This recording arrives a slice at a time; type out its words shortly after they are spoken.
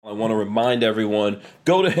I want to remind everyone,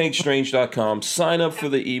 go to hankstrange.com, sign up for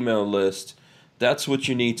the email list. That's what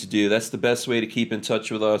you need to do. That's the best way to keep in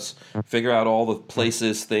touch with us, figure out all the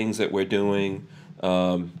places, things that we're doing.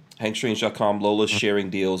 Hankstrange.com, Lola's sharing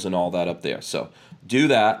deals and all that up there. So do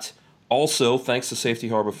that. Also, thanks to Safety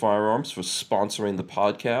Harbor Firearms for sponsoring the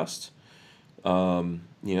podcast.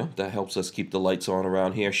 That helps us keep the lights on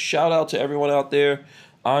around here. Shout out to everyone out there.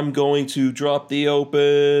 I'm going to drop the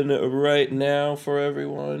open right now for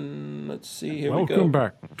everyone. Let's see. Here we go. Welcome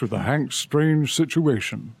back to the Hank Strange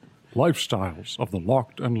Situation. Lifestyles of the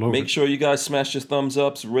Locked and Loaded. Make sure you guys smash your thumbs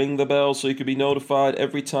ups, ring the bell so you can be notified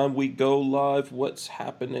every time we go live. What's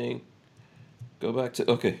happening? Go back to...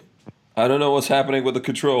 Okay. I don't know what's happening with the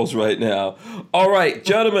controls right now. All right,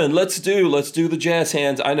 gentlemen, let's do the jazz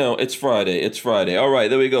hands. I know, it's Friday. All right,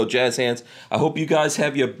 there we go, jazz hands. I hope you guys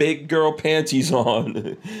have your big girl panties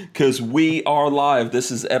on because we are live.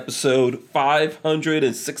 This is episode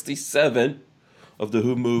 567 of the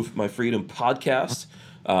Who Moved My Freedom podcast.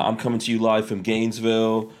 I'm coming to you live from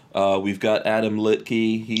Gainesville. We've got Adam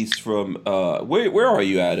Litke. He's from, where are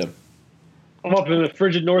you, Adam? I'm up in the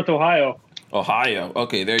frigid North Ohio. Ohio.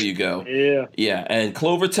 Okay, there you go. Yeah. Yeah, and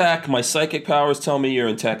Clovertac, my psychic powers tell me you're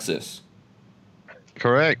in Texas.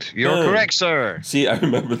 Correct. You're correct, sir. See, I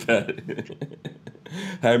remember that.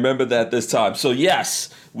 I remember that this time. So,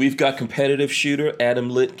 yes, we've got competitive shooter Adam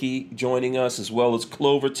Litke joining us, as well as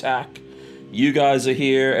Clovertac. You guys are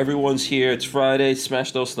here. Everyone's here. It's Friday.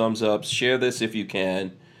 Smash those thumbs up. Share this if you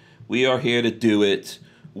can. We are here to do it.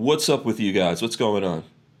 What's up with you guys? What's going on?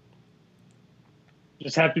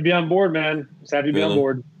 Just happy to be on board, man. Just happy to be on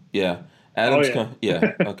board. Yeah. Adam's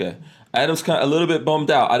okay. Adam's kind of a little bit bummed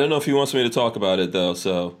out. I don't know if he wants me to talk about it though.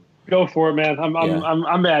 So go for it, man.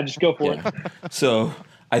 I'm mad. Just go for it. So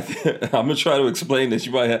I'm gonna try to explain this.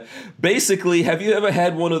 You might have. Basically, have you ever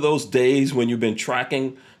had one of those days when you've been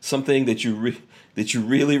tracking something that you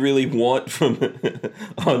really, really want from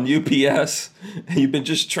on UPS, and you've been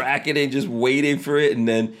just tracking it, just waiting for it, and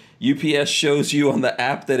then UPS shows you on the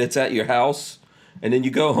app that it's at your house? And then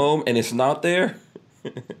you go home and it's not there.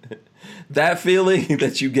 That feeling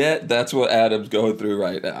that you get, that's what Adam's going through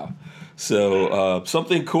right now. So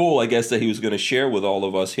something cool, I guess, that he was going to share with all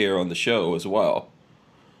of us here on the show as well.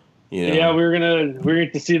 Yeah, we're gonna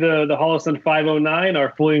to see the Holosun 509,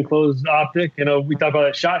 our fully enclosed optic. We talked about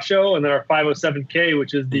that SHOT Show, and then our 507K,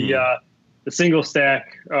 which is the single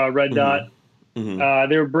stack red dot. Mm-hmm.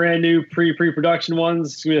 They were brand new pre-production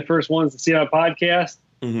ones. It's gonna be the first ones to see on a podcast.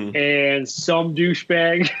 Mm-hmm. And some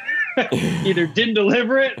douchebag either didn't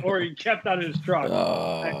deliver it or he kept on his truck.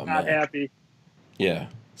 I'm not happy. Yeah,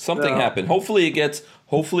 something happened. Hopefully it gets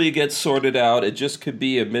sorted out. It just could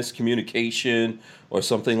be a miscommunication or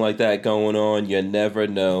something like that going on. You never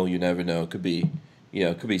know. It could be,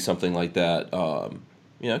 something like that.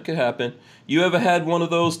 It could happen. You ever had one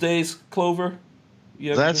of those days, Clover?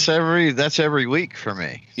 That's every week for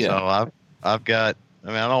me. Yeah. So I've got.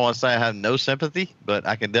 I don't want to say I have no sympathy, but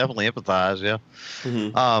I can definitely empathize. Yeah.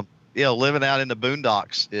 Mm-hmm. Living out in the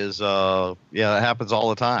boondocks is, that happens all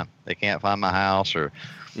the time. They can't find my house, or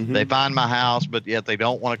they find my house, but yet they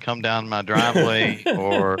don't want to come down my driveway.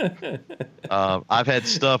 Or I've had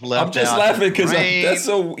stuff left out. I'm just laughing because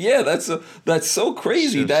that's so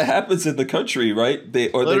crazy. That happens in the country, right? They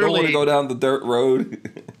don't want to go down the dirt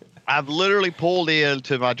road. I've literally pulled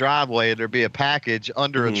into my driveway and there'd be a package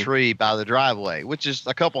under a tree by the driveway, which is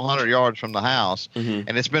a couple hundred yards from the house. Mm-hmm.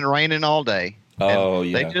 And it's been raining all day. Oh,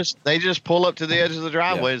 yeah. They just pull up to the edge of the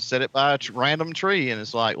driveway and set it by a random tree. And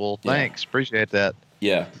it's like, well, thanks. Appreciate that.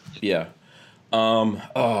 Yeah. Yeah.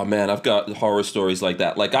 Oh, man, I've got horror stories like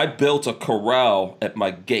that. Like I built a corral at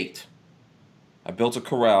my gate. I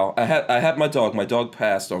had my dog. My dog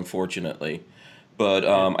passed, unfortunately. But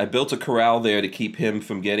I built a corral there to keep him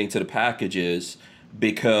from getting to the packages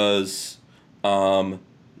because UPS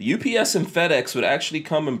and FedEx would actually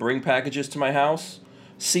come and bring packages to my house,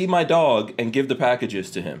 see my dog, and give the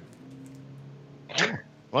packages to him.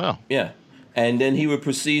 Wow. Yeah. And then he would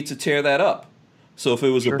proceed to tear that up. So if it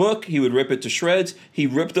was a book, he would rip it to shreds. He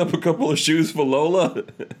ripped up a couple of shoes for Lola.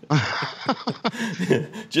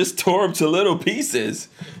 Just tore them to little pieces,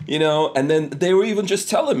 and then they were even just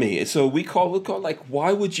telling me. So we call like,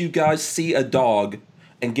 why would you guys see a dog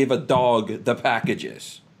and give a dog the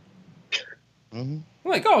packages? Mm-hmm.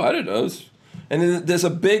 I'm like, I don't know. And then there's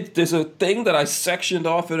a thing that I sectioned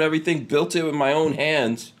off and everything, built it with my own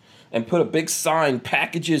hands, and put a big sign,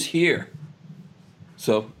 packages here.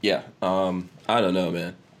 So, yeah, I don't know,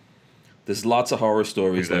 man. There's lots of horror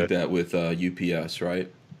stories like that with UPS, right?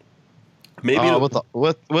 Maybe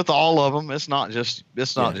with all of them, it's not just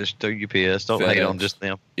to UPS. Don't hate on just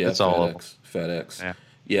them. Yeah, it's all of them. FedEx.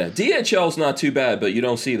 Yeah, DHL's not too bad, but you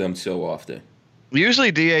don't see them so often.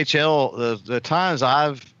 Usually DHL, the times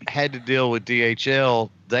I've had to deal with DHL,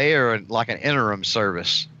 they are like an interim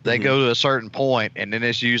service. They go to a certain point, and then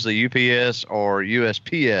it's usually UPS or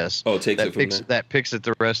USPS. Oh, it takes it from there. That picks it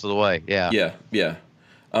the rest of the way. Yeah. Yeah.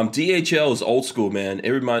 DHL is old school, man.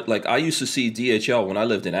 Like I used to see DHL when I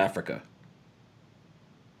lived in Africa.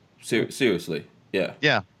 Seriously, yeah.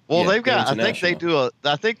 Yeah. Well, they've got.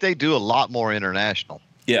 I think they do a lot more international.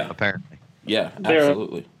 Yeah. Apparently. Yeah.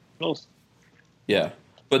 Absolutely. Yeah,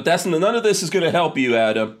 but none of this is going to help you,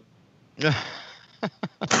 Adam.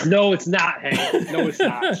 No, it's not, Hank. No, it's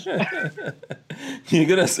not. You're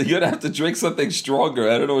gonna have to drink something stronger.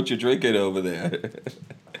 I don't know what you're drinking over there.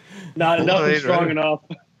 Nothing strong enough.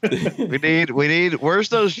 We need. Where's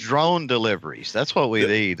those drone deliveries? That's what we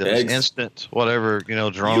need. Those instant, whatever,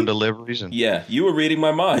 drone deliveries. And yeah, you were reading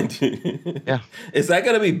my mind. Yeah. Is that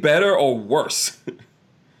going to be better or worse?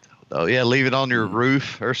 Oh yeah, leave it on your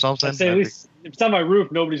roof or something. I'd say at least if it's on my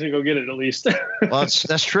roof, nobody's gonna go get it. At least. Well,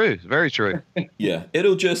 that's true. Very true. Yeah,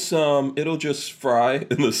 it'll just fry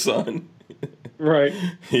in the sun. Right.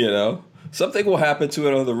 Something will happen to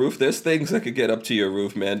it on the roof. There's things that could get up to your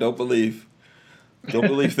roof, man. Don't believe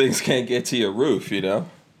things can't get to your roof.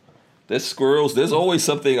 There's squirrels. There's always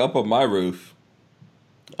something up on my roof.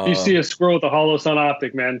 If you see a squirrel with a hollow sun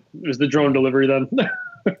optic, man, it was the drone delivery then.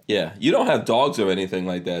 Yeah, you don't have dogs or anything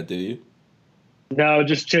like that, do you? No,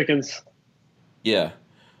 just chickens. Yeah.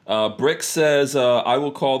 Brick says, I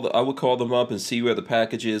will call them up and see where the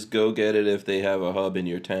package is. Go get it if they have a hub in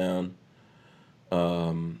your town.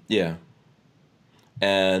 Yeah.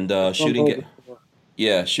 And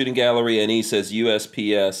Shooting Gallery NE says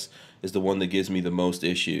USPS is the one that gives me the most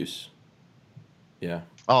issues. Yeah.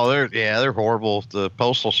 Oh, they're horrible. The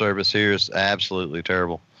postal service here is absolutely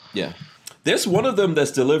terrible. Yeah. There's one of them that's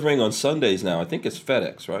delivering on Sundays now. I think it's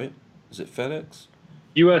FedEx, right? Is it FedEx?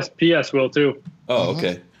 USPS will too. Oh,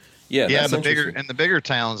 okay. Yeah. Yeah, the bigger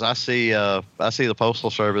towns, I see the postal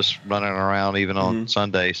service running around even on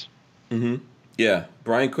Sundays. Mm-hmm. Yeah.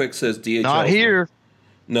 Brian Quick says DHL. Not here.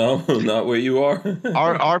 No, not where you are.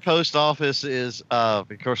 Our post office is, of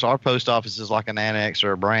course, our post office is like an annex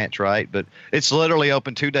or a branch, right? But it's literally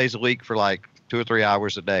open 2 days a week for like 2 or 3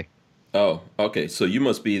 hours a day. Oh, okay. So you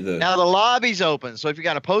must be Now the lobby's open, so if you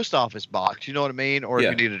got a post office box, you know what I mean? Or if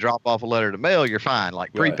you need to drop off a letter to mail, you're fine,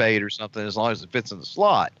 like prepaid or something, as long as it fits in the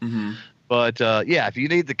slot. Mm-hmm. But, if you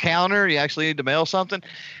need the counter, you actually need to mail something.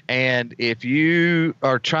 And if you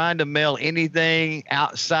are trying to mail anything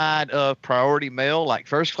outside of priority mail, like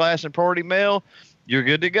first class and priority mail, you're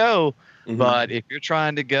good to go. Mm-hmm. But if you're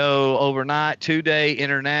trying to go overnight, 2-day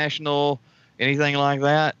international, anything like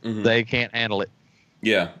that, they can't handle it.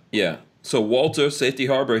 Yeah. So Walter, Safety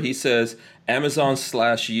Harbor, he says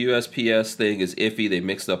Amazon/USPS thing is iffy. They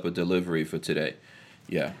mixed up a delivery for today.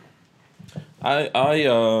 Yeah. I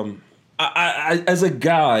as a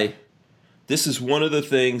guy, this is one of the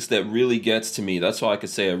things that really gets to me. That's why I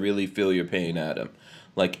could say I really feel your pain, Adam.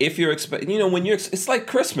 Like if you're expecting, it's like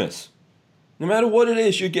Christmas. No matter what it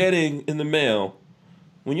is you're getting in the mail,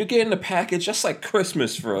 when you're getting a package, that's like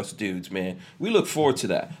Christmas for us dudes, man. We look forward to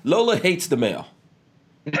that. Lola hates the mail.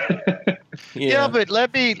 Yeah, but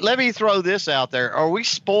let me throw this out there. Are we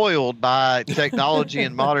spoiled by technology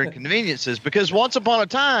and modern conveniences? Because once upon a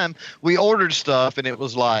time, we ordered stuff and it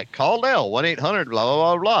was like, call Dell, 1-800,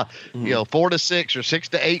 blah, blah, blah, blah. 4 to 6 or 6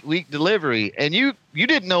 to 8 week delivery. And you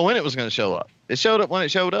didn't know when it was going to show up. It showed up when it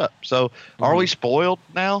showed up. So are we spoiled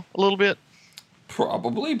now a little bit?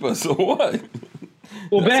 Probably, but so what?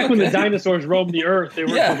 Well, back when the dinosaurs roamed the earth, they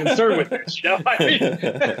weren't so concerned with this.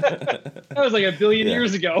 That was like a billion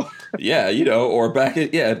years ago. Yeah, or back in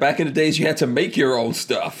the days, you had to make your own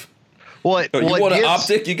stuff. You want an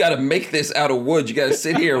optic? You got to make this out of wood. You got to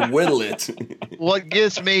sit here and whittle it. What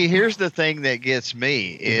gets me? Here's the thing that gets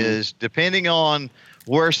me is depending on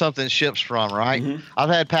where something ships from. Right? I've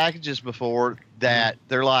had packages before that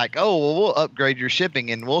they're like, oh, well, we'll upgrade your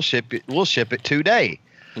shipping and we'll ship it 2 day.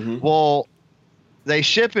 Well, they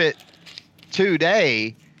ship it 2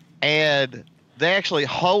 day, and they actually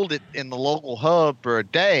hold it in the local hub for a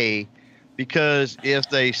day, because if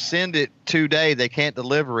they send it 2 day, they can't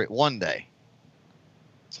deliver it 1 day.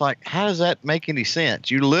 It's like, how does that make any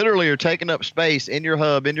sense? You literally are taking up space in your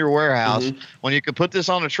hub, in your warehouse, when you could put this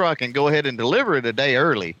on a truck and go ahead and deliver it a day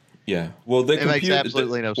early. Yeah, well, it makes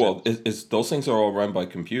absolutely no sense. Well, those things are all run by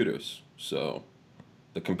computers, so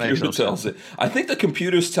the computer tells it. I think the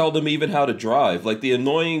computers tell them even how to drive. Like, the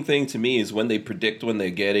annoying thing to me is when they predict when they're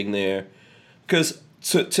getting there. Because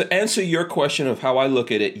to answer your question of how I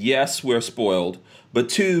look at it, yes, we're spoiled. But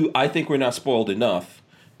 2, I think we're not spoiled enough.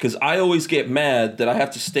 Because I always get mad that I have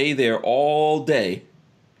to stay there all day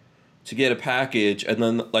to get a package. And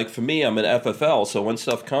then, like, for me, I'm an FFL, so when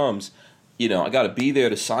stuff comes, I got to be there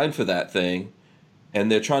to sign for that thing.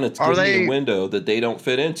 And they're trying to give me a window that they don't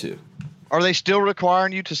fit into. Are they still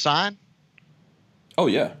requiring you to sign? Oh,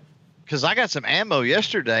 yeah. Because I got some ammo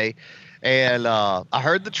yesterday, and I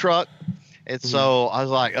heard the truck. And so I was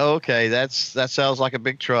like, oh, okay, that sounds like a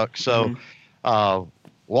big truck. So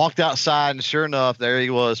walked outside, and sure enough, there he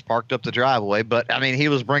was parked up the driveway. But, I mean, he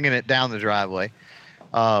was bringing it down the driveway.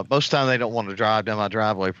 Most of the time they don't want to drive down my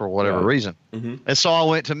driveway for whatever reason. And so I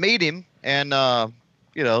went to meet him and,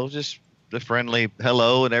 just the friendly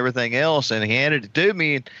hello and everything else. And he handed it to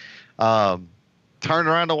me and turned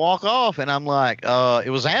around to walk off. And I'm like, it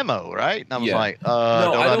was ammo, right? And I was like,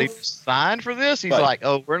 don't I need to sign for this? He's like,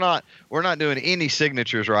 oh, we're not doing any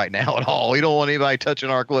signatures right now at all. We don't want anybody touching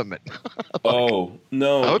our equipment. Oh,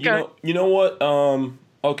 no. Okay. You know what?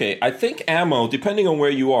 Okay, I think ammo, depending on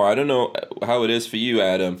where you are, I don't know how it is for you,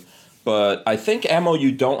 Adam, but I think ammo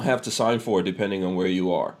you don't have to sign for depending on where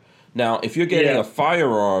you are. Now, if you're getting a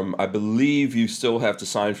firearm, I believe you still have to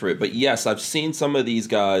sign for it. But yes, I've seen some of these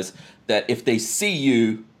guys that if they see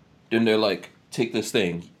you, then they're like, take this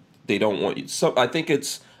thing. They don't want you. So I think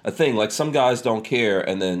it's a thing. Like some guys don't care,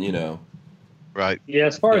 and then, Right. Yeah,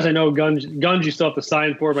 as far as I know, guns you still have to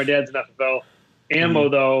sign for. My dad's an FFL. Ammo,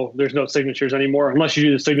 though, there's no signatures anymore unless you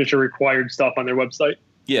do the signature required stuff on their website.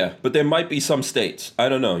 Yeah, but there might be some states. I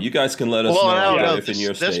don't know. You guys can let us know if in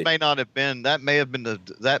your state. This may not have been. That may have been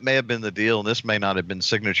the deal, and this may not have been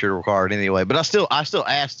signature required anyway. But I still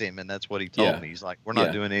asked him, and that's what he told me. He's like, "We're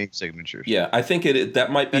not doing any signatures." Yeah, I think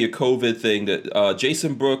that might be a COVID thing. That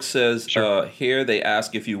Jason Brooks says here they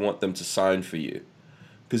ask if you want them to sign for you,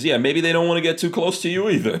 because maybe they don't want to get too close to you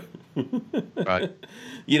either. Right.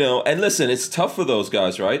 And listen, it's tough for those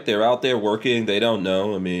guys, right? They're out there working. They don't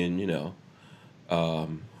know. I mean,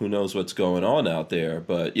 who knows what's going on out there?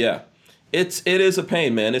 But yeah, it is a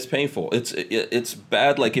pain, man. It's painful. It's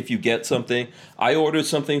bad. Like if you get something, I ordered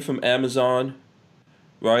something from Amazon,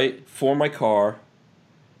 right, for my car.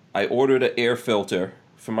 I ordered an air filter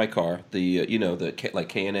for my car. The the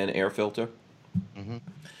K&N air filter.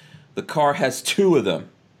 The car has 2 of them,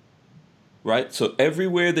 right? So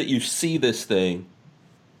everywhere that you see this thing,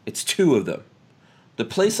 it's 2 of them. The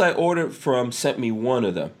place I ordered from sent me 1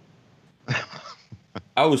 of them.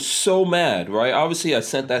 I was so mad, right? Obviously, I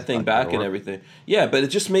sent that thing back and everything. Yeah, but it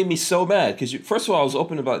just made me so mad because first of all, I was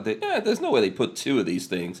open about there's no way they put 2 of these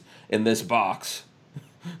things in this box.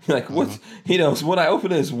 Like what? When I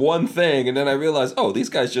opened this one thing and then I realized, oh, these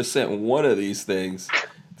guys just sent 1 of these things.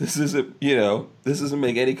 This doesn't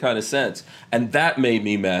make any kind of sense. And that made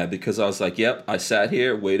me mad because I was like, yep, I sat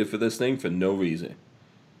here, waited for this thing for no reason.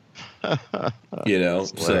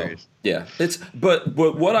 So yeah, but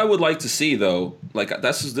what I would like to see though, like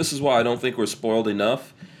this is why I don't think we're spoiled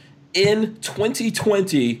enough. In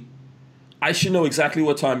 2020, I should know exactly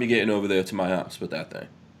what time you're getting over there to my house with that thing.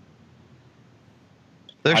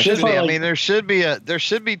 There should be. I mean, there should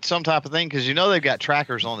be some type of thing because they've got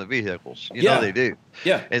trackers on the vehicles. They do.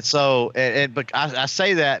 Yeah. And so, but I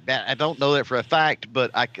say that I don't know that for a fact,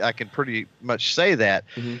 but I can pretty much say that.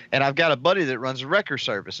 And I've got a buddy that runs a wrecker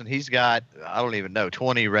service, and he's got I don't even know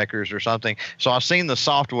 20 wreckers or something. So I've seen the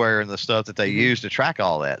software and the stuff that they use to track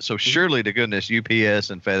all that. So surely to goodness,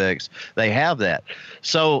 UPS and FedEx they have that.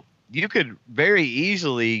 So you could very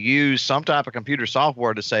easily use some type of computer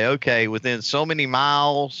software to say, okay, within so many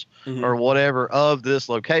miles or whatever of this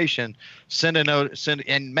location, send a note,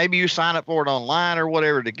 and maybe you sign up for it online or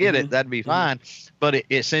whatever to get it. That'd be fine. But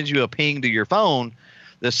it sends you a ping to your phone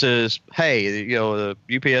that says, hey, the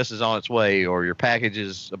UPS is on its way or your package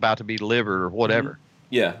is about to be delivered or whatever.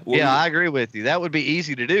 Yeah. I agree with you. That would be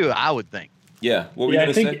easy to do, I would think. Yeah. What were you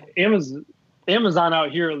going to say? Amazon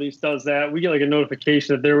out here at least does that. We get like a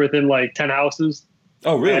notification that they're within like 10 houses.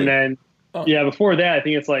 Oh, really? And then, before that, I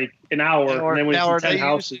think it's like an hour. And then when it's 10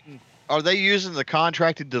 houses. Are they using the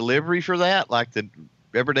contracted delivery for that? Like the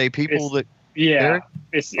everyday people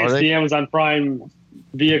it's the Amazon Prime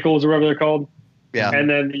vehicles or whatever they're called. Yeah. And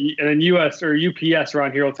then US or UPS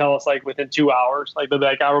around here will tell us like within 2 hours. Like they'll be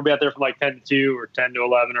like, we'll be out there from like 10 to 2 or 10 to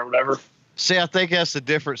 11 or whatever. See, I think that's the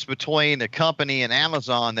difference between a company and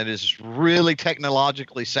Amazon that is really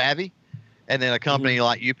technologically savvy and then a company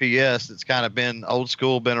like UPS that's kind of been old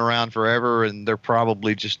school, been around forever, and they're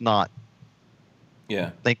probably just not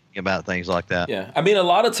thinking about things like that. Yeah. I mean, a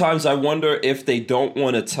lot of times I wonder if they don't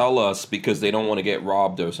want to tell us because they don't want to get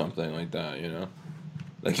robbed or something like that,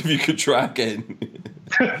 Like if you could track it.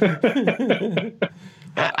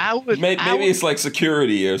 Maybe it's like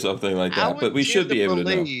security or something like that, but we should be able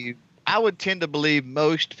to know. would tend to believe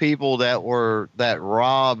most people that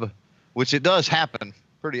rob, which it does happen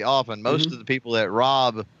pretty often. Most of the people that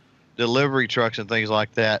rob delivery trucks and things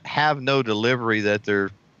like that have no delivery that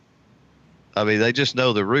they just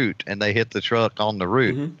know the route and they hit the truck on the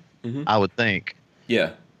route. I would think.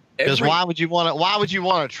 Yeah. Because why would you want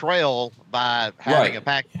to trail by having a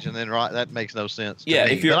package and then that makes no sense. Yeah,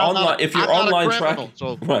 if you're online tracking,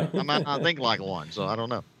 so I might not think like one. So I don't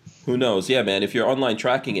know. Who knows? Yeah, man. If you're online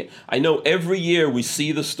tracking it, I know every year we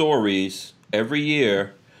see the stories every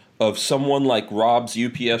year of someone like robs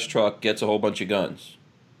UPS truck, gets a whole bunch of guns.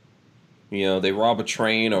 You know, they rob a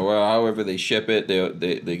train or however they ship it,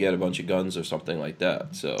 they get a bunch of guns or something like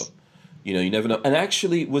that. So, you know, you never know. And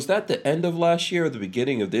actually, was that the end of last year or the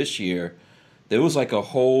beginning of this year? There was like a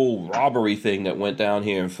whole robbery thing that went down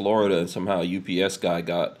here in Florida, and somehow a UPS guy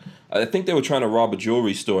I think they were trying to rob a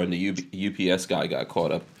jewelry store, and the UPS guy got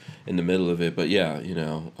caught up in the middle of it. But yeah, you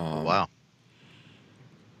know. Wow.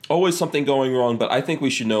 Always something going wrong, but I think we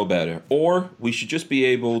should know better. Or we should just be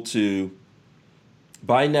able to,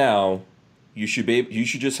 by now, you should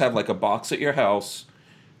just have like a box at your house.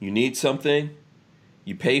 You need something,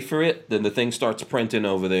 you pay for it, then the thing starts printing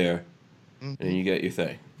over there, and you get your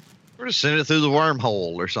thing. Or just send it through the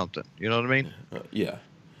wormhole or something. You know what I mean? Yeah.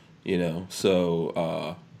 You know,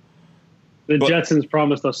 so... The Jetsons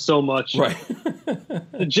promised us so much. Right.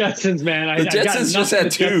 The Jetsons, man. The Jetsons just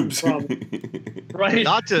had tubes. Right.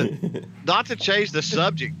 Not to change the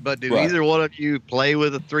subject, but do either one of you play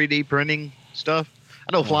with the 3D printing stuff?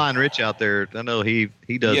 I know Flying Rich out there. I know he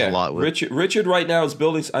does a lot with Richard right now is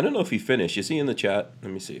building. I don't know if he finished. Is he in the chat?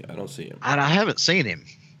 Let me see. I don't see him. I haven't seen him,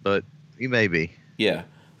 but he may be. Yeah.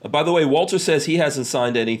 By the way, Walter says he hasn't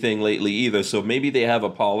signed anything lately either, so maybe they have a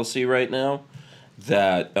policy right now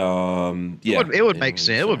that it would make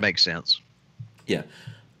sense. It would make sense. Yeah.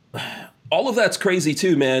 All of that's crazy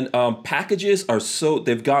too, man. Packages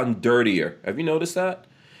they've gotten dirtier. Have you noticed that?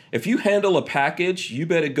 If you handle a package, you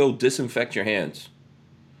better go disinfect your hands.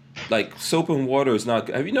 Like soap and water is not.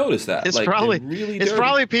 Have you noticed that? It's like, probably really it's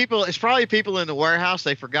probably people. It's probably people in the warehouse.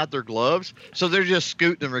 They forgot their gloves, so they're just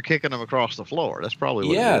scooting them or kicking them across the floor. That's probably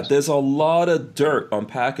what. Yeah, it is. There's a lot of dirt on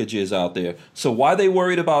packages out there. So why are they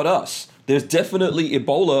worried about us? There's definitely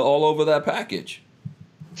Ebola all over that package.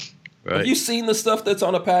 Right. Have you seen the stuff that's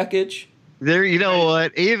on a package? There, you know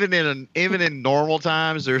what? Even in normal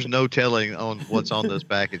times, there's no telling on what's on this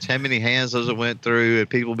package. How many hands those it went through, and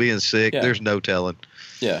people being sick. Yeah. There's no telling.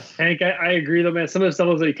 Yeah, Hank, I agree though, man. Some of the stuff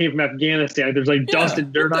was like came from Afghanistan. There's like dust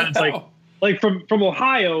and dirt on it. It's like from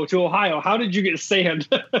Ohio to Ohio. How did you get sand?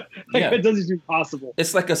 It doesn't seem possible.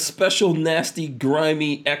 It's like a special, nasty,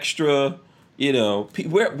 grimy, extra. You know,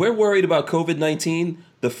 we're worried about COVID-19.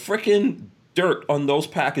 The frickin' dirt on those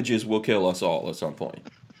packages will kill us all at some point.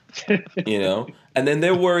 You know, and then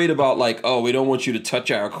they're worried about like, oh, we don't want you to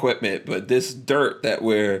touch our equipment, but this dirt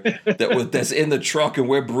that's in the truck and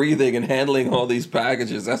we're breathing and handling all these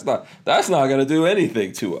packages, that's not going to do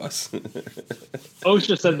anything to us.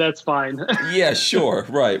 OSHA said that's fine. Yeah, sure,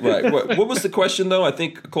 right. What was the question though? I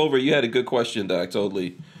think Clover, you had a good question that I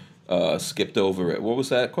totally skipped over it. What was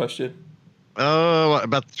that question?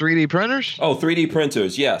 About 3D printers? Oh, 3D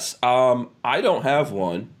printers. Yes. I don't have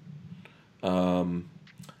one.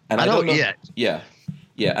 And I don't know yet.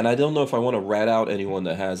 Yeah, and I don't know if I want to rat out anyone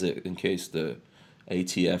that has it in case the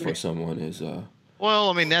ATF or someone is. Well,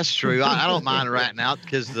 I mean that's true. I don't mind ratting out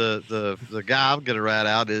because the guy I'm going to rat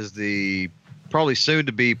out is the probably soon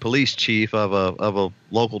to be police chief of a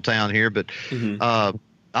local town here. But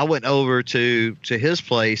I went over to his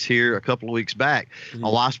place here a couple of weeks back. My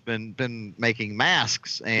wife's been making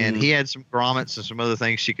masks, and he had some grommets and some other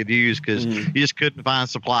things she could use because he just couldn't find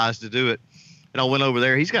supplies to do it. And I went over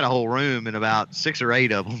there. He's got a whole room and about 6 or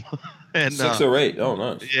 8 of them. And 6 or 8. Oh,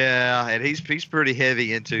 nice. Yeah, and he's pretty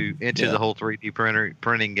heavy into the whole 3D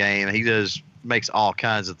printing game. He makes all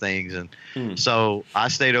kinds of things, and so I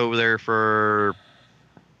stayed over there for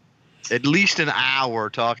at least an hour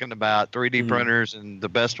talking about 3D printers and the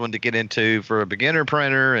best one to get into for a beginner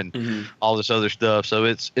printer and all this other stuff. So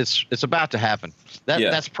it's about to happen.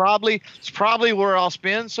 That's probably where I'll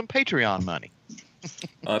spend some Patreon money.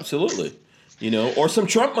 Absolutely. You know, or some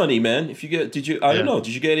Trump money, man. If you get, I don't know.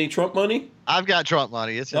 Did you get any Trump money? I've got Trump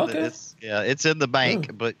money. It's in the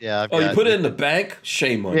bank, but yeah. You put it in the bank?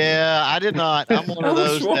 Shame on you. Yeah, I did not. I'm one of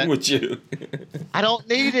those. What's wrong with you? I don't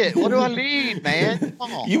need it. What do I need, man?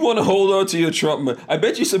 Come on. You want to hold on to your Trump money? I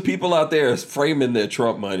bet you some people out there is framing their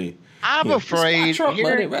Trump money. I'm afraid. Trump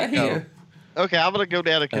money right here. Okay, I'm going to go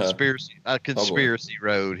down a conspiracy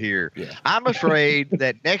road here. Yeah. I'm afraid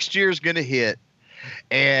that next year's going to hit.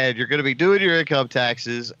 and you're going to be doing your income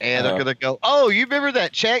taxes, and they're going to go, "Oh, you remember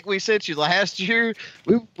that check we sent you last year?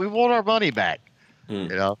 We want our money back." You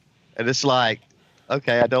know, and it's like,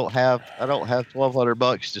 okay, I don't have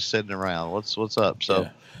 $1,200 just sitting around. What's up? So. Yeah.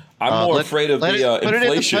 I'm more afraid of inflation. Put it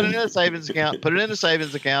in a savings account. Put it in a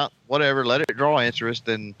savings account. Whatever. Let it draw interest.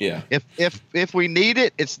 And if we need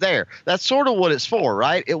it, it's there. That's sort of what it's for,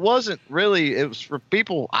 right? It wasn't really. It was for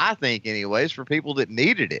people. I think, anyways, for people that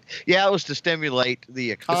needed it. Yeah, it was to stimulate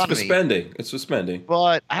the economy. It's for spending.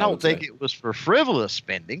 But I don't think it was for frivolous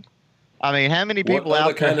spending. I mean, how many people out there?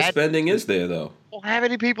 What kind of spending is there, though? Well, how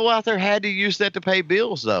many people out there had to use that to pay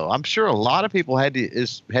bills, though? I'm sure a lot of people had to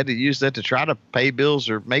use that to try to pay bills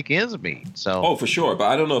or make ends meet. So, for sure, but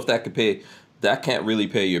I don't know if that could pay. That can't really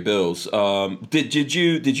pay your bills. Did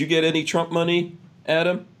you get any Trump money,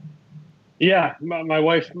 Adam? Yeah, my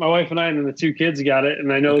wife and I and then the two kids got it,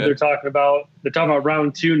 and I know they're talking about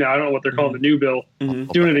round 2 now. I don't know what they're calling the new bill.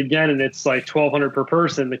 Doing it again, and it's like $1,200 per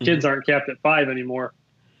person. The kids aren't capped at 5 anymore.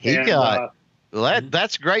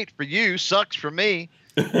 That's great for you. Sucks for me.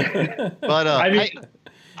 But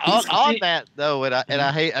on that though, and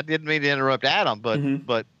I didn't mean to interrupt Adam,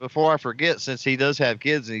 but before I forget, since he does have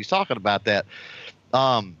kids and he's talking about that,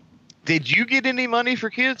 did you get any money for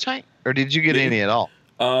kids, Hank, or did you get any at all?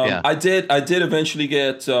 I did eventually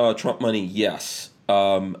get Trump money. Yes.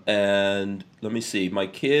 And let me see, my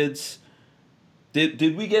kids.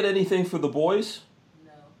 Did we get anything for the boys?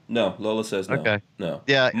 No, Lola says no. Okay. No.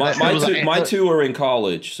 Yeah. My two are in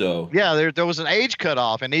college, so. Yeah, there was an age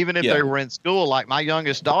cutoff, and even if they were in school, like my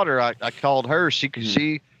youngest daughter, I called her.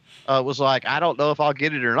 She was like, I don't know if I'll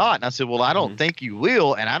get it or not. And I said, well, I don't think you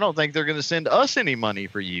will, and I don't think they're going to send us any money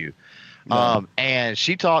for you. No. And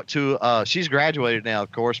she talked to, she's graduated now,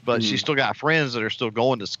 of course, but she's still got friends that are still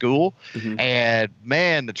going to school. And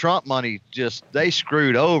man, the Trump money they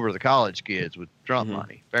screwed over the college kids with Trump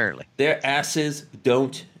money, apparently. Their asses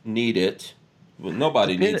don't need it. Well,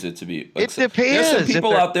 nobody needs it to be. It depends. There's some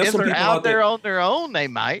people out there. If they're out there on their own, they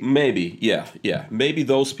might. Maybe, yeah. Maybe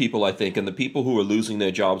those people, I think, and the people who are losing their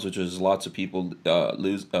jobs, which is lots of people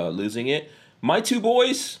losing it. My two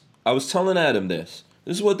boys, I was telling Adam this.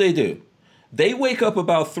 This is what they do. They wake up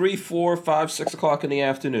about 3, 4, 5, 6 o'clock in the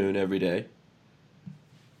afternoon every day,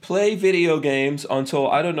 play video games until,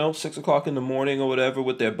 I don't know, 6 o'clock in the morning or whatever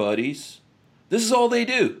with their buddies. This is all they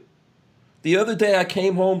do. The other day I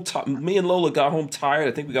came home, me and Lola got home tired.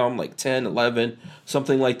 I think we got home like 10, 11,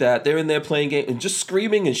 something like that. They're in there playing games and just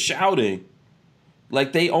screaming and shouting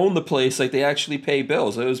like they own the place, like they actually pay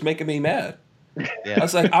bills. It was making me mad. Yeah. I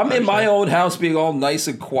was like, I'm in my own house being all nice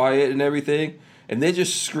and quiet and everything, and they're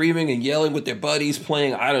just screaming and yelling with their buddies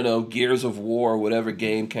playing, I don't know, Gears of War or whatever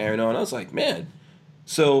game carrying on. I was like, man.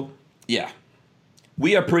 So, yeah.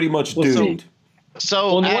 We are pretty much doomed.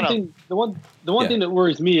 So the one thing that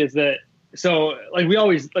worries me is that, so like we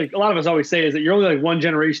always, like a lot of us always say, is that you're only like one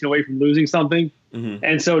generation away from losing something.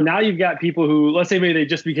 And so now you've got people who, let's say maybe they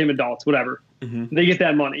just became adults, whatever. They get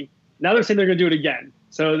that money. Now they're saying they're going to do it again.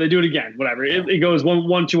 So they do it again, whatever. It goes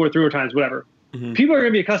one, 2, or 3 times, whatever. People are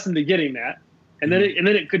going to be accustomed to getting that. And then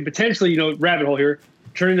it could potentially, rabbit hole here,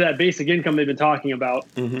 turn into that basic income they've been talking about.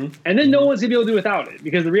 And then no one's going to be able to do without it,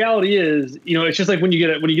 because the reality is, it's just like when you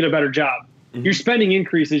get a better job. Your spending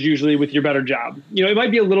increases usually with your better job. It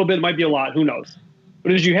might be a little bit, it might be a lot, who knows?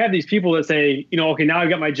 But as you have these people that say, okay, now I've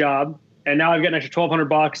got my job, and now I've got an extra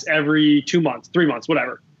 $1,200 every 2 months, 3 months,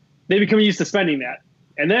 whatever. They become used to spending that.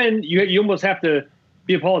 And then you almost have to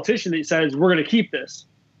be a politician that says, we're going to keep this,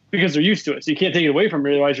 because they're used to it. So you can't take it away from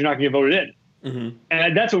them, otherwise you're not going to get voted in.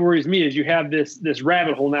 And that's what worries me, is you have this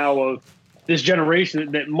rabbit hole now of this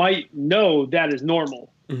generation that might know that is normal.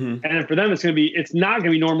 And for them, it's not going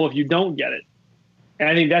to be normal if you don't get it. And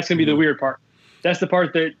I think that's going to be the weird part. That's the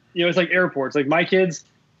part that, it's like airports. Like my kids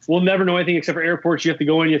will never know anything except for airports. You have to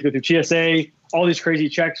go in, you have to go through TSA, all these crazy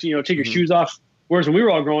checks, take your shoes off. Whereas when we were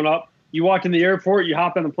all growing up, you walked in the airport, you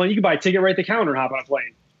hopped on the plane, you could buy a ticket right at the counter and hop on a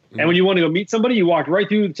plane. And when you want to go meet somebody, you walked right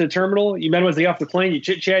through to the terminal, you met them as they got off the plane, you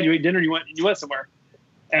chit-chat, you ate dinner, you went somewhere.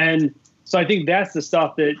 And so I think that's the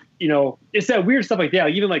stuff that, it's that weird stuff like that.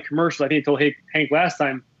 Like even like commercials, I think I told Hank last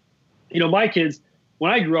time, my kids,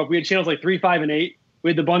 when I grew up, we had channels like 3, 5, and 8. We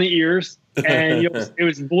had the bunny ears, and it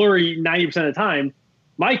was blurry 90% of the time.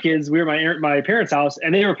 My kids, we were at my parents' house,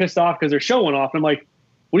 and they were pissed off because their show went off. And I'm like,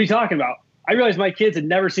 what are you talking about? I realized my kids had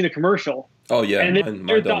never seen a commercial. Oh, yeah. And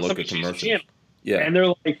mine don't look at commercials. Yeah. And they're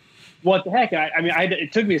like, what the heck?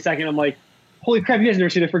 It took me a second. I'm like, holy crap, you guys have never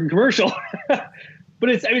seen a freaking commercial. But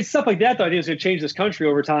it's stuff like that, though, I think it's going to change this country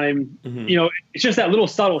over time. It's just that little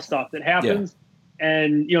subtle stuff that happens. Yeah.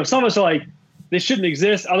 And, some of us are like, this shouldn't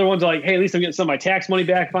exist. Other ones are like, hey, at least I'm getting some of my tax money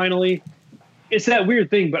back finally. it's that weird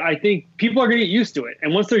thing, but I think people are going to get used to it.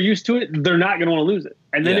 And once they're used to it, they're not going to want to lose it.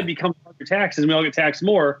 And then it becomes your taxes, and we all get taxed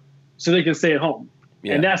more so they can stay at home.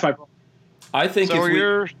 Yeah. And that's my problem. I think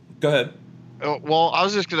so go ahead. Well, I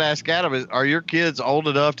was just going to ask Adam, are your kids old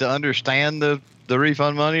enough to understand the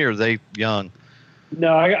refund money, or are they young?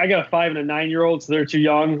 No, I got a 5 and a 9-year-old, so they're too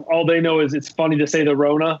young. All they know is it's funny to say the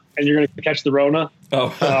Rona, and you're going to catch the Rona.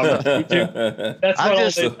 Oh. That's what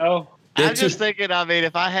all they know. I'm just thinking, I mean,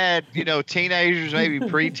 if I had, teenagers, maybe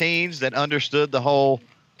preteens that understood the whole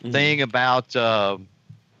thing about,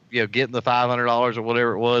 getting the $500 or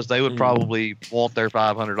whatever it was, they would probably want their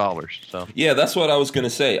 $500. So yeah, that's what I was going to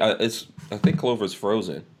say. I think Clover's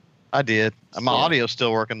frozen. I did. My audio's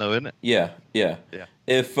still working though, isn't it? Yeah.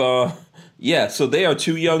 If so they are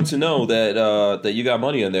too young to know that you got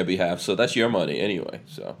money on their behalf. So that's your money anyway.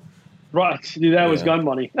 So right, dude, that was gun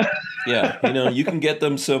money. Yeah, you can get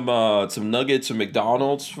them some nuggets or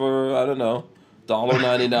McDonald's for I don't know.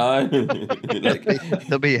 $1.99.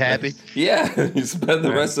 They'll be happy. Yeah, you spend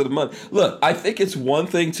the rest of the month. Look, I think it's one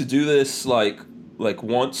thing to do this like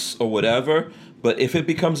once or whatever, but if it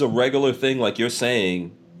becomes a regular thing, like you're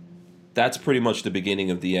saying, that's pretty much the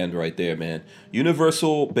beginning of the end right there, man.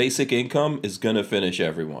 Universal basic income is gonna finish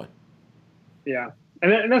everyone. Yeah,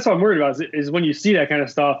 and that's what I'm worried about is when you see that kind of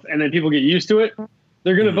stuff, and then people get used to it,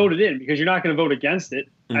 they're gonna vote it in because you're not gonna vote against it.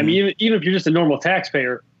 I mean, even if you're just a normal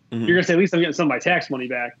taxpayer. You're going to say, at least I'm getting some of my tax money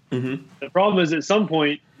back. The problem is at some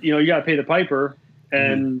point, you got to pay the piper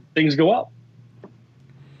and things go up.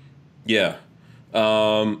 Yeah.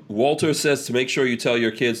 Walter says to make sure you tell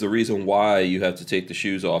your kids the reason why you have to take the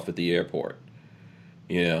shoes off at the airport.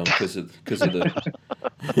 Because of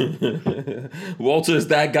the Walter's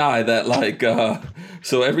that guy that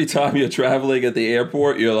so every time you're traveling at the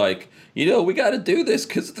airport, you're like, we got to do this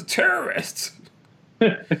because of the terrorists.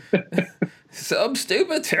 Some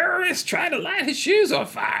stupid terrorist trying to light his shoes on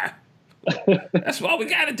fire. That's why we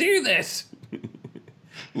got to do this.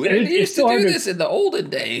 We didn't used to do this in the olden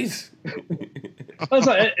days. That's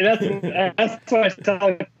what I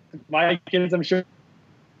tell my kids, I'm sure.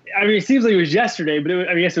 I mean, it seems like it was yesterday, but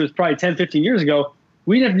I guess it was probably 10, 15 years ago.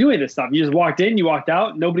 We didn't have to do any of this stuff. You just walked in, you walked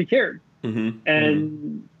out, nobody cared.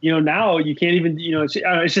 And, now you can't even,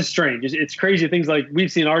 it's just strange. It's crazy things like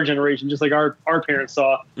we've seen our generation, just like our parents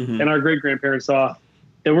saw and our great grandparents saw,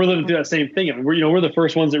 that we're living through that same thing. I mean, we're the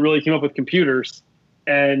first ones that really came up with computers,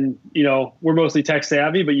 and, we're mostly tech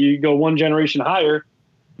savvy, but you go one generation higher,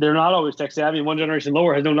 they're not always tech savvy, and one generation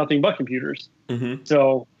lower has known nothing but computers.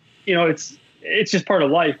 So, it's just part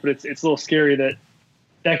of life, but it's a little scary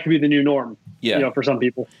that could be the new norm, for some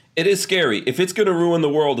people. It is scary. If it's going to ruin the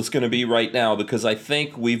world, it's going to be right now, because I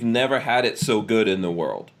think we've never had it so good in the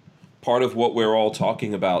world. Part of what we're all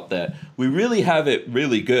talking about, that we really have it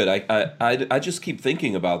really good. I just keep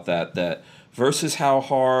thinking about that versus how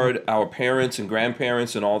hard our parents and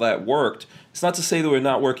grandparents and all that worked. It's not to say that we're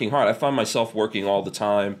not working hard. I find myself working all the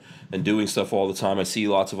time and doing stuff all the time. I see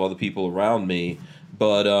lots of other people around me.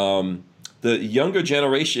 But the younger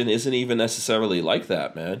generation isn't even necessarily like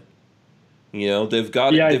that, man. They've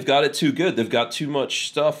got it too good. They've got too much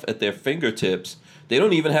stuff at their fingertips. They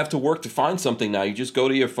don't even have to work to find something now. You just go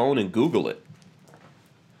to your phone and Google it.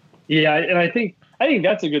 Yeah, and I think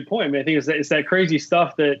that's a good point. I mean, I think it's that crazy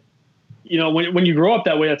stuff that, when you grow up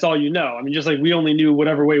that way, that's all you know. I mean, just like we only knew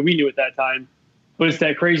whatever way we knew at that time. But it's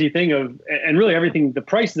that crazy thing of, and really everything, the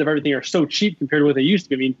prices of everything are so cheap compared to what they used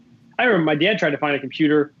to be. I mean, I remember my dad tried to find a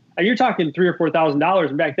computer. And you're talking $3,000 or $4,000,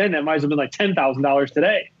 and back then that might have been like $10,000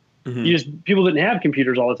 today. People didn't have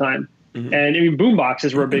computers all the time, and I mean boom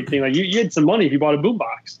boxes were a big thing. Like you had some money if you bought a boom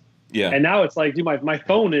box. Yeah. And now it's like, dude, my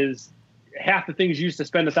phone is half the things you used to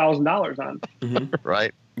spend $1,000 on.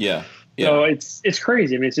 Right. Yeah. So it's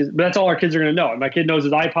crazy. I mean, but that's all our kids are going to know. And my kid knows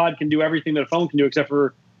his iPod can do everything that a phone can do except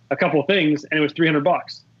for a couple of things, and it was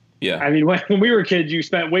 $300. Yeah. I mean, when we were kids, you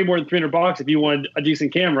spent way more than $300 if you wanted a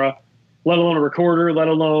decent camera, let alone a recorder, let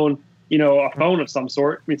alone a phone of some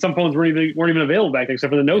sort. I mean, some phones weren't even available back then,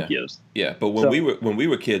 except for the Nokias. Yeah, but when we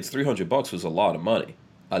were kids, $300 was a lot of money.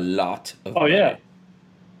 A lot of money. Yeah.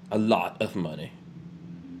 A lot of money.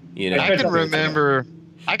 I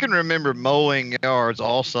can remember mowing yards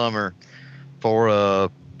all summer for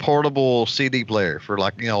a portable CD player, for a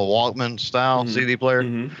Walkman style CD player.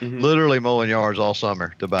 Literally mowing yards all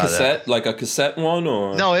summer to buy that. Like a cassette one,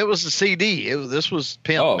 or no? It was a CD. This was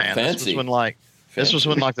pimp, man. Fancy. This was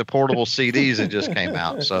when the portable CDs had just came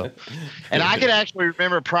out. So, and I could actually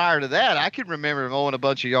remember prior to that, I could remember mowing a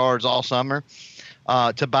bunch of yards all summer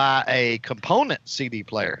to buy a component CD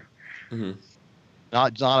player.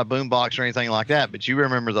 not a boombox or anything like that, but you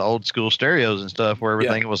remember the old school stereos and stuff where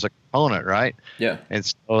everything was a component, right? Yeah. And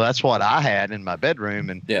so that's what I had in my bedroom.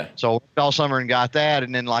 And yeah. So I worked all summer and got that.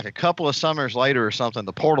 And then like a couple of summers later or something,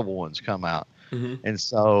 the portable ones come out. Mm-hmm. And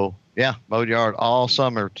so, yeah, mowed yard all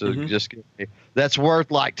summer to just get me. That's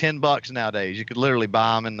worth like $10 nowadays. You could literally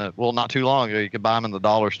buy them not too long ago, you could buy them in the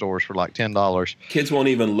dollar stores for like $10. Kids won't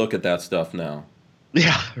even look at that stuff now.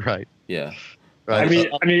 Yeah, right. Yeah. Right.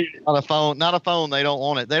 I mean, not a phone. They don't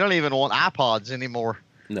want it. They don't even want iPods anymore.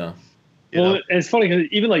 No. Well, it's funny because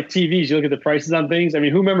even like TVs, you look at the prices on things. I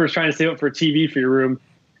mean, who remembers trying to save up for a TV for your room,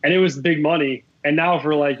 and it was big money. And now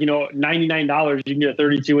for like $99, you can get a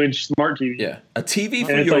 32-inch smart TV. Yeah, a TV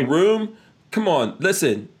for your room. Come on,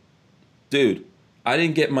 listen, dude. I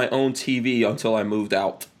didn't get my own TV until I moved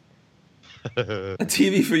out. A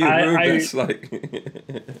TV for your room. That's like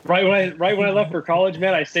right when I left for college,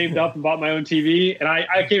 man. I saved up and bought my own TV, and I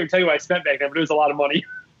can't even tell you what I spent back then, but it was a lot of money.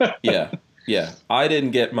 Yeah. I didn't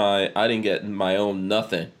get my own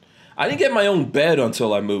nothing. I didn't get my own bed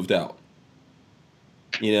until I moved out.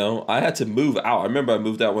 I had to move out. I remember I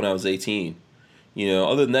moved out when I was 18.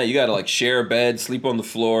 Other than that, you got to like share a bed, sleep on the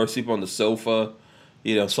floor, sleep on the sofa,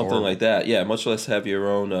 something like that. Yeah, much less have your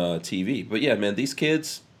own TV. But yeah, man, these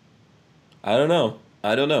kids, I don't know.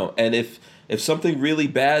 And if something really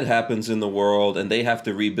bad happens in the world and they have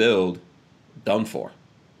to rebuild, done for.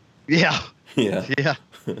 Yeah. Yeah. Yeah.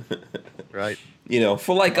 Right.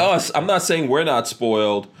 For like us, I'm not saying we're not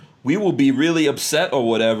spoiled. We will be really upset or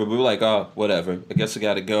whatever, but we're like, oh, whatever. I guess I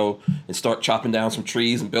got to go and start chopping down some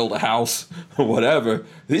trees and build a house or whatever.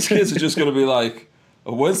 These kids are just going to be like,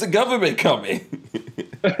 when's the government coming?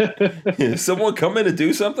 Is someone coming to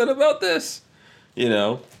do something about this?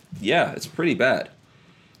 Yeah, it's pretty bad.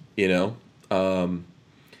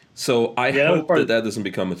 So I hope that doesn't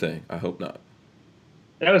become a thing. I hope not.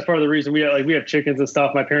 That was part of the reason we have chickens and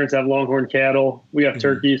stuff. My parents have longhorn cattle. We have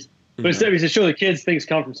turkeys. But it's to show the kids things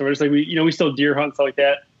come from somewhere. Just like we still deer hunt and stuff like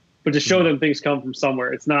that. But to show them things come from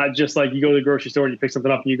somewhere. It's not just like you go to the grocery store and you pick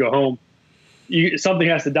something up and you go home. Something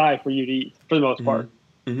has to die for you to eat, for the most part.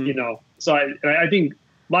 So I think a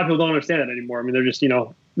lot of people don't understand that anymore. I mean, they're just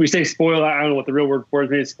we say spoiled. I don't know what the real word for it is.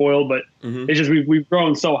 Maybe it's spoiled, but it's just we've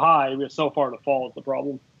grown so high. We have so far to fall. Is the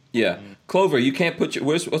problem. Yeah, Clover, you can't put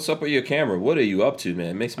what's up with your camera? What are you up to, man?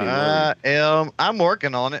 It makes me worried. I'm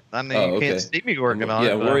working on it. I mean, you can't see me working on it.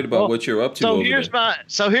 Yeah, I'm worried about what you're up to.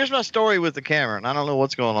 So here's my story with the camera, and I don't know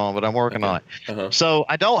what's going on, but I'm working on it. So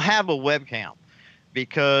I don't have a webcam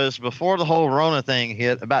because before the whole Rona thing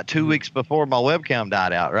hit, about 2 weeks before, my webcam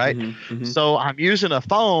died out. Right. So I'm using a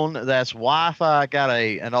phone that's Wi-Fi. I got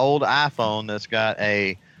an old iPhone that's got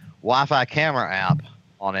a Wi-Fi camera app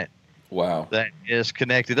on it. Wow. That is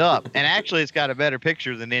connected up. And actually, it's got a better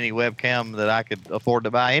picture than any webcam that I could afford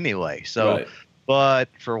to buy anyway. So, But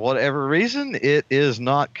for whatever reason, it is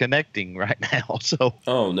not connecting right now. So.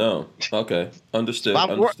 Oh, no. Okay. Understood.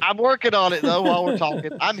 I'm working on it, though, while we're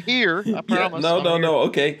talking. I'm here. I promise. No.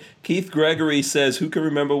 Okay. Keith Gregory says, who can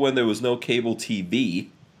remember when there was no cable TV?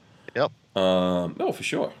 Yep. No, for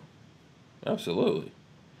sure. Absolutely.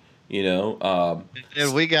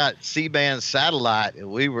 And we got C-band satellite, and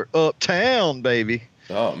we were uptown, baby.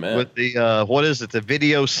 Oh man! With the what is it? The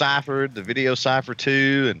Video Cipher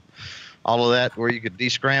 2, and all of that, where you could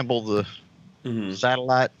descramble the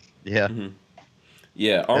satellite. Yeah.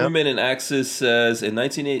 Yeah. Armament and Axis says in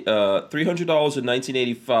 $300 in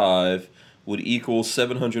 1985 would equal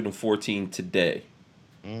 $714 today.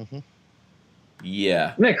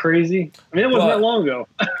 Yeah. Isn't that crazy? I mean, it wasn't that long ago.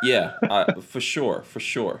 Yeah, for sure.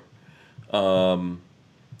 I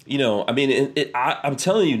mean, I'm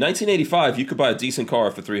telling you, 1985, you could buy a decent car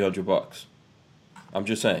for $300. I'm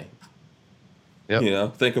just saying.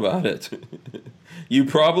 Yep. Think about it. You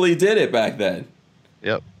probably did it back then.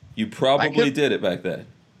 Yep. You probably did it back then.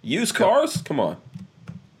 Used cars? Come on.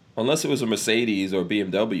 Unless it was a Mercedes or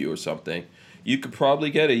BMW or something, you could probably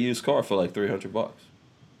get a used car for like $300.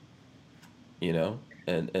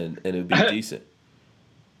 And it'd be decent.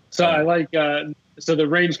 So I like. So the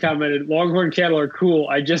range commented, "Longhorn cattle are cool.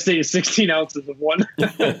 I just ate 16 ounces of one."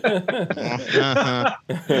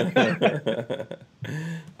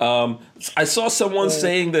 I saw someone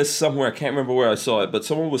saying this somewhere. I can't remember where I saw it, but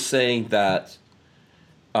someone was saying that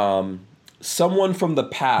someone from the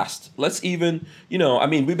past. Let's even, I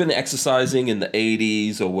mean, we've been exercising in the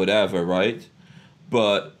 80s or whatever, right?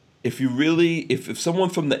 But if someone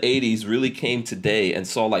from the 80s really came today and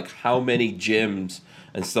saw like how many gyms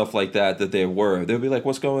and stuff like that there were, they'll be like,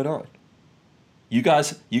 what's going on? You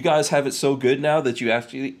guys have it so good now that you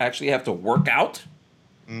actually have to work out?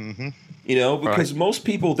 You know, because most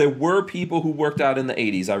people, there were people who worked out in the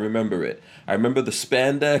 80s. I remember it. I remember the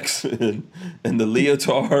spandex and the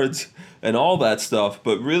leotards and all that stuff.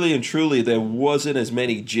 But really and truly, there wasn't as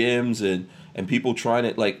many gyms and people trying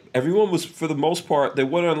it. Like, everyone was, for the most part, there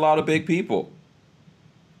weren't a lot of big people.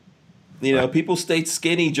 You know, people stayed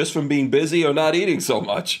skinny just from being busy or not eating so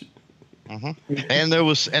much. Mm-hmm.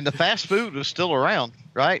 And the fast food was still around,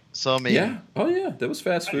 right? So I mean, there was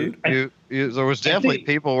fast food. There was definitely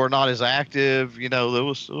people were not as active. You know, there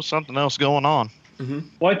was something else going on. Mm-hmm.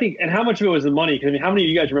 Well, I think, and how much of it was the money? Because I mean, how many of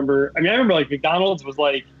you guys remember? I mean, I remember like McDonald's was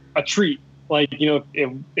like a treat. Like, you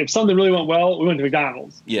know, if something really went well, we went to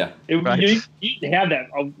McDonald's. Yeah, you didn't have that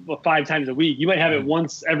 5 times a week. You might have it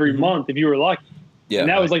once every month if you were lucky. Yeah, and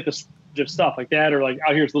that was like just stuff like that, or like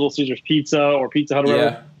out here it's Little Caesars Pizza or Pizza Hut or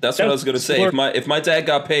whatever. Yeah, that's what I was gonna say. If my dad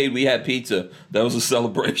got paid, we had pizza. That was a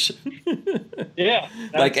celebration. Yeah,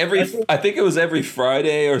 like I think it was every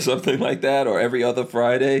Friday or something like that, or every other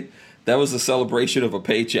Friday. That was a celebration of a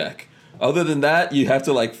paycheck. Other than that, you have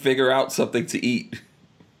to like figure out something to eat.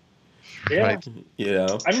 Yeah, right. You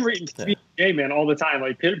know, I remember eating PB&J, man, all the time.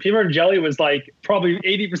 Like peanut butter and jelly was like probably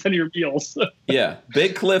 80% of your meals. Yeah,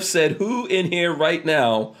 Big Cliff said, "Who in here right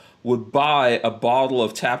now would buy a bottle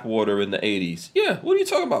of tap water in the 80s? Yeah, what are you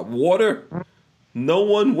talking about? Water? No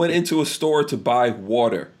one went into a store to buy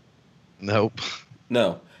water. Nope.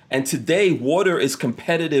 No. And today, water is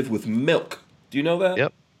competitive with milk. Do you know that?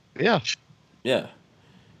 Yep. Yeah. Yeah.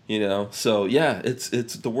 You know, so yeah, it's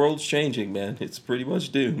the world's changing, man. It's pretty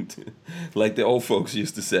much doomed, like the old folks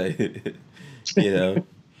used to say. You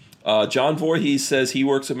know, John Voorhees says he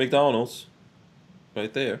works at McDonald's,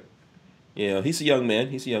 right there. You know, he's a young man.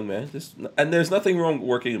 And there's nothing wrong with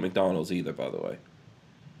working at McDonald's either, by the way.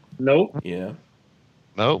 Nope. Yeah.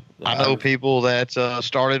 Nope. I know people that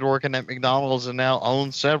started working at McDonald's and now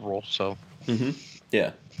own several. So. Mm-hmm.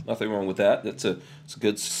 Yeah, nothing wrong with that. It's a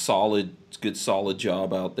good solid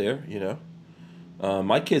job out there. You know,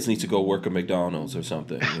 my kids need to go work at McDonald's or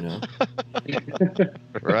something. You know.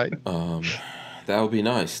 Right. That would be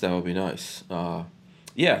nice.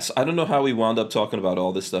 Yes, I don't know how we wound up talking about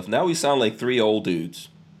all this stuff. Now we sound like 3 old dudes,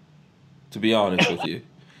 to be honest with you.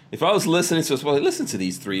 If I was listening to us, well, listen to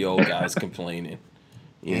these 3 old guys complaining,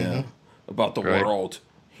 you know, about the world,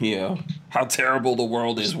 you know, how terrible the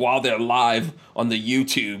world is while they're live on the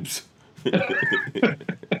YouTubes.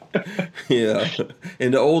 Yeah.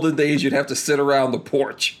 In the olden days, you'd have to sit around the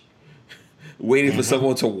porch waiting for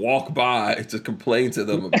someone to walk by to complain to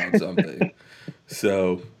them about something.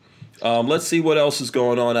 So... let's see what else is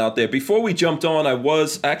going on out there. Before we jumped on,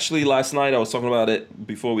 last night I was talking about it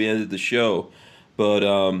before we ended the show. But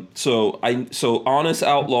so Honest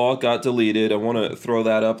Outlaw got deleted. I want to throw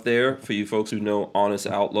that up there for you folks who know Honest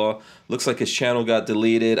Outlaw. Looks like his channel got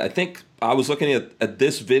deleted. I think I was looking at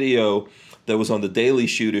this video that was on the Daily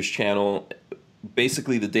Shooter's channel.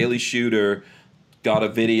 Basically, the Daily Shooter got a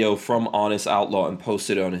video from Honest Outlaw and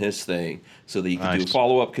posted it on his thing so that he could do a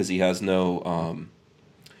follow-up because he has no...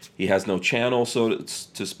 He has no channel, so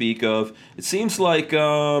to speak of. It seems like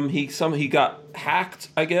he got hacked,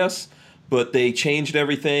 I guess, but they changed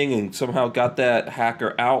everything and somehow got that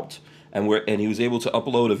hacker out, and he was able to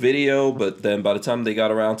upload a video. But then by the time they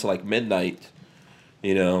got around to like midnight,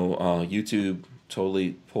 you know, YouTube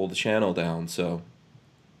totally pulled the channel down. So,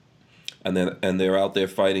 and they're out there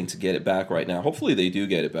fighting to get it back right now. Hopefully, they do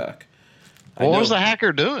get it back. What was the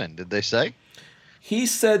hacker doing? Did they say? He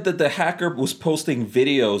said that the hacker was posting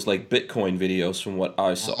videos, like Bitcoin videos, from what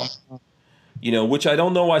I saw. You know, which I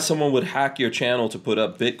don't know why someone would hack your channel to put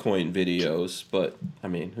up Bitcoin videos, but, I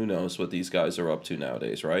mean, who knows what these guys are up to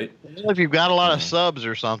nowadays, right? Well, if you've got a lot of subs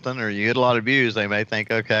or something, or you get a lot of views, they may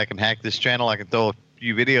think, okay, I can hack this channel, I can throw a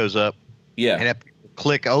few videos up. Yeah. And if people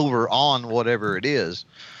click over on whatever it is.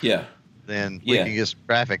 Yeah. Then we can get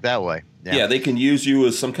traffic that way. Yeah, they can use you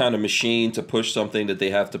as some kind of machine to push something that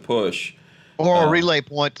they have to push. Or a relay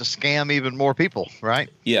point to scam even more people,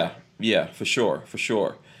 right? Yeah, for sure.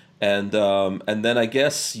 And then I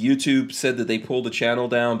guess YouTube said that they pulled the channel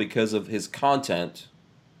down because of his content,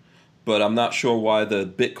 but I'm not sure why the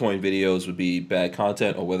Bitcoin videos would be bad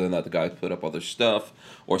content or whether or not the guy put up other stuff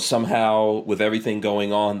or somehow with everything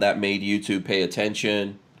going on that made YouTube pay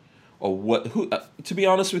attention or what. To be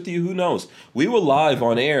honest with you, who knows? We were live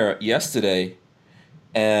on air yesterday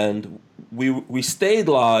and we stayed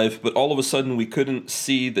live, but all of a sudden we couldn't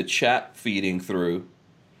see the chat feeding through.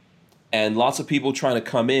 And lots of people trying to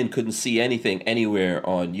come in couldn't see anything anywhere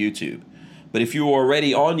on YouTube. But if you were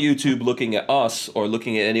already on YouTube looking at us or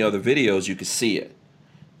looking at any other videos, you could see it.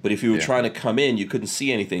 But if you were trying to come in, you couldn't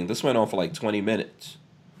see anything. This went on for like 20 minutes.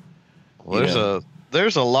 Well,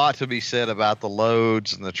 there's a lot to be said about the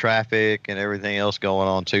loads and the traffic and everything else going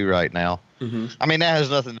on too right now. Mm-hmm. I mean, that has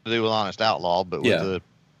nothing to do with Honest Outlaw, but with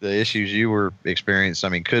the issues you were experiencing, I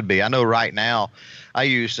mean, could be. I know right now I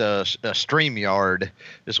use a StreamYard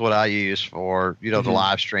is what I use for, the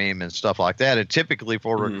live stream and stuff like that. And typically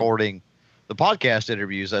for recording the podcast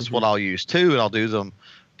interviews, that's what I'll use too. And I'll do them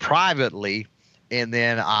privately. And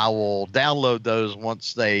then I will download those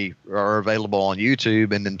once they are available on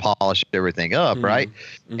YouTube and then polish everything up, right?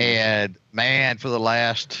 Mm-hmm. And, man, for the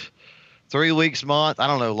last 3 weeks, month, I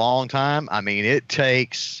don't know, long time. I mean, it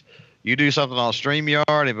takes – you do something on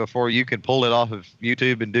StreamYard, and before you can pull it off of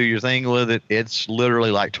YouTube and do your thing with it, it's literally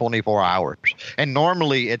like 24 hours. And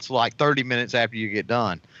normally it's like 30 minutes after you get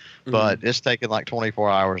done. But it's taking like 24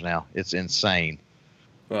 hours now. It's insane.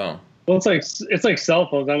 Wow. Well, it's like cell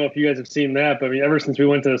phones. I don't know if you guys have seen that, but I mean, ever since we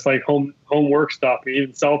went to this like home work stuff,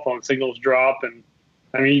 even cell phone signals drop, and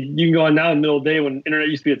I mean, you can go on now in the middle of the day when internet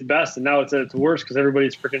used to be its best, and now it's at its worst because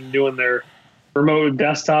everybody's freaking doing their remote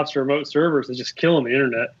desktops or remote servers. It's just killing the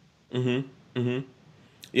internet.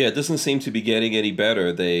 Yeah, it doesn't seem to be getting any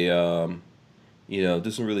better. They, it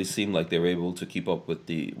doesn't really seem like they're able to keep up with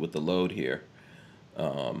the load here.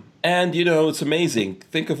 And it's amazing.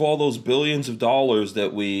 Think of all those billions of dollars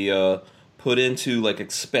that we put into like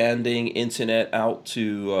expanding internet out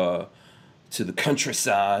to the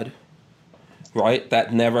countryside, right?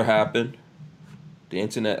 That never happened. The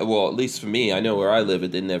internet, well, at least for me, I know where I live,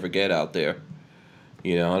 it didn't ever get out there. I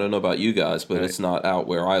don't know about you guys, but It's not out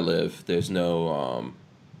where I live. There's no,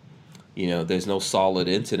 there's no solid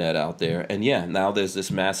internet out there. And yeah, now there's this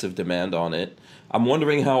massive demand on it. I'm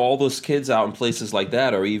wondering how all those kids out in places like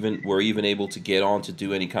that were even able to get on to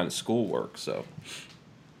do any kind of schoolwork. So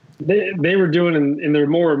they were doing in their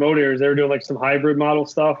more remote areas. They were doing like some hybrid model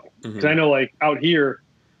stuff. Because I know like out here,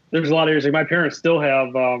 there's a lot of areas like my parents still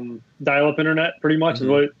have dial-up internet. Pretty much is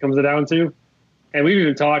what it comes down to. And we've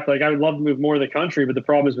even talked like I would love to move more to the country, but the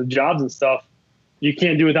problem is with jobs and stuff, you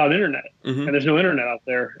can't do without internet, and there's no internet out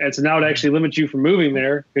there. And so now it actually limits you from moving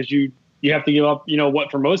there because you have to give up,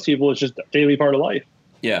 what for most people is just a daily part of life.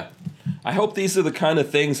 Yeah. I hope these are the kind of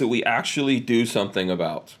things that we actually do something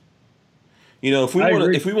about. If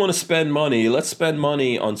we want to spend money, let's spend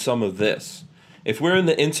money on some of this. If we're in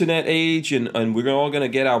the internet age and we're all going to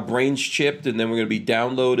get our brains chipped and then we're going to be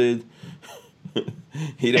downloaded,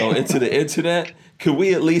 into the internet, could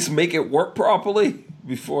we at least make it work properly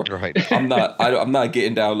before? Right. I'm not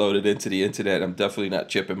getting downloaded into the internet. I'm definitely not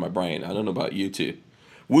chipping my brain. I don't know about you two.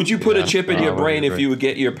 Would you put a chip in your brain if you would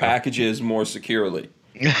get your packages more securely?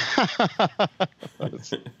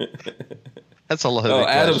 That's a lot. Oh,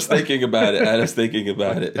 Adam's thinking about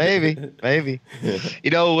it. Maybe.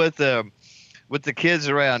 With the kids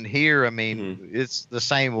around here, I mean, it's the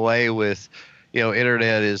same way with,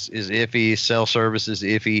 internet is iffy, cell service is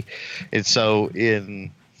iffy, and so in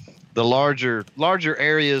the larger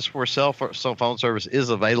areas where cell phone service is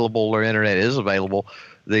available or internet is available,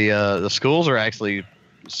 the schools are actually.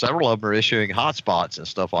 Several of them are issuing hotspots and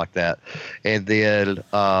stuff like that. And then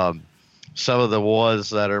some of the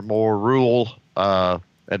ones that are more rural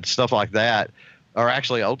and stuff like that are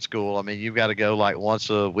actually old school. I mean, you've got to go like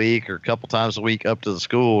once a week or a couple times a week up to the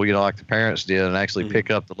school, like the parents did, and actually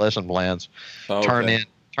pick up the lesson plans, turn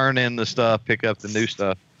in the stuff, pick up the new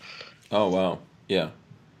stuff. Oh, wow. Yeah.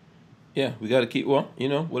 Yeah, we got to keep,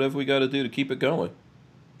 whatever we got to do to keep it going.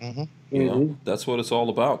 That's what it's all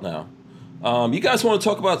about now. You guys want to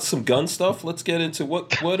talk about some gun stuff? Let's get into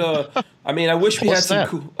what I mean, I wish we had some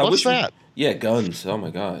cool. What's that? Yeah, guns. Oh my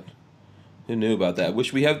God, who knew about that?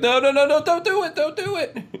 Wish we have. No! Don't do it!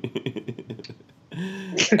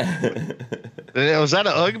 Was that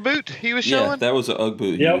an UGG boot he was showing? Yeah, that was an UGG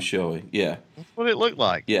boot he was showing. Yeah, that's what it looked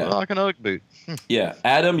like. Yeah, like an UGG boot. Yeah,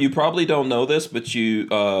 Adam, you probably don't know this, but you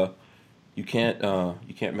can't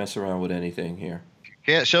mess around with anything here. You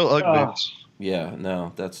can't show UGG boots. Yeah,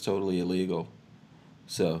 no, that's totally illegal.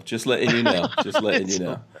 So just letting you know.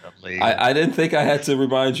 I didn't think I had to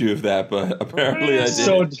remind you of that, but apparently I did.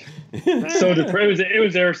 So depressing. It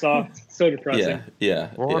was airsoft. So depressing. Yeah.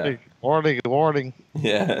 Warning.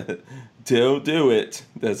 Yeah, don't do it.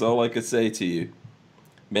 That's all I could say to you.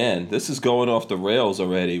 Man, this is going off the rails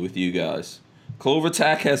already with you guys. Clover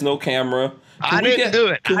Tack has no camera. I didn't do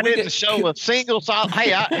it. I didn't show a single solid.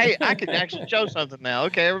 Hey, I can actually show something now.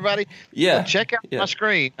 Okay, everybody. Yeah. Check out my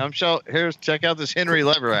screen. Check out this Henry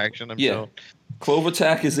lever action. I'm showing. Clover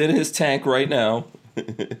Tack is in his tank right now.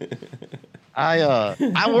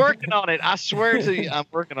 I'm working on it. I swear to you, I'm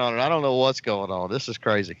working on it. I don't know what's going on. This is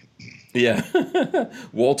crazy. Yeah.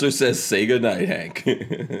 Walter says, say goodnight, Hank.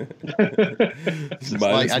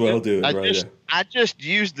 Might as well do it I just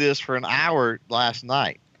used this for an hour last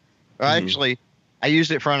night. Or actually, I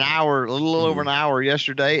used it for an hour, a little over an hour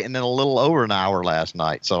yesterday, and then a little over an hour last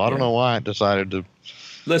night. So I don't know why I decided to.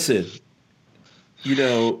 Listen,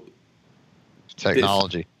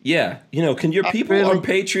 technology. Can your people on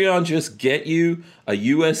Patreon just get you a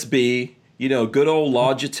USB, good old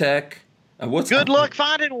Logitech? Good luck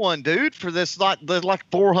finding one, dude, for this like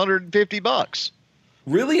 $450.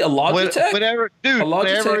 Really? A Logitech?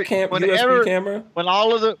 USB camera? When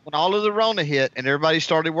all of the Rona hit and everybody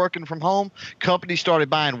started working from home, companies started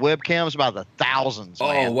buying webcams by the thousands.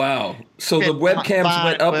 Man. Oh, wow. So the webcams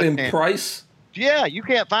went up in price? Yeah, you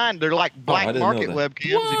can't find. They're like black market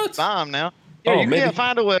webcams. What? You can buy them now. Yeah, can't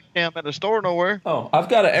find a webcam at the store nowhere. Oh, I've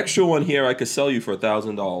got an extra one here I could sell you for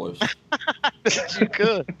 $1,000. You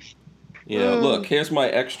could. Look, here's my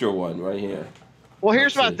extra one right here. Well,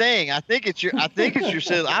 here's my thing. I think it's your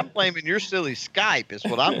silly. I'm blaming your silly Skype. Is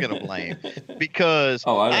what I'm going to blame because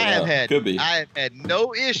I have had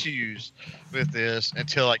no issues with this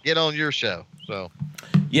until I get on your show. So.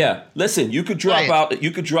 Yeah, listen. You could drop out.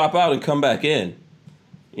 You could drop out and come back in.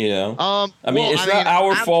 It's not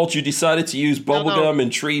our fault. You decided to use bubblegum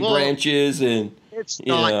and tree branches and. It's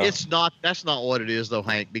not. It's not. That's not what it is, though,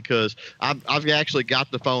 Hank. Because I've actually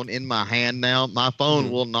got the phone in my hand now. My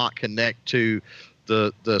phone will not connect to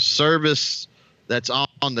the service that's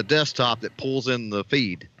on the desktop that pulls in the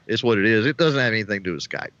feed. Is what it is. It doesn't have anything to do with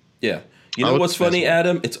Skype. Yeah. You know what's funny,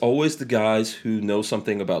 Adam? It's always the guys who know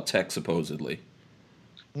something about tech, supposedly.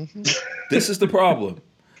 Mm-hmm. This is the problem.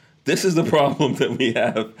 This is the problem that we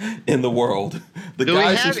have in the world. Do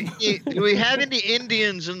we have any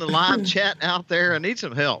Indians in the live chat out there? I need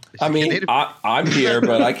some help. I'm here,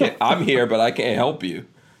 but I can't. I'm here, but I can't help you.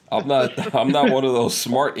 I'm not one of those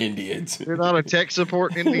smart Indians. You're not a tech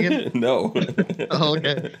support Indian? No. Oh,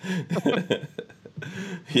 okay.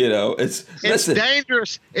 It's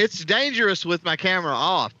dangerous. It's dangerous with my camera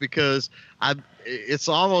off because it's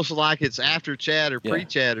almost like it's after chat or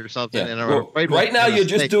pre-chat or something. Yeah. And right now you're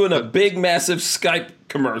just doing a big, massive Skype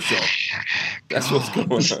commercial. That's what's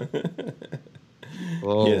going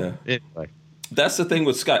on. Anyway. That's the thing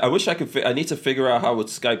with Skype. I wish I could. I need to figure out how with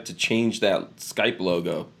Skype to change that Skype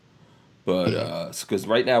logo. But because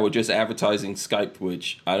right now we're just advertising Skype,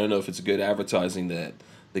 which I don't know if it's good advertising that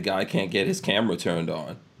the guy can't get his camera turned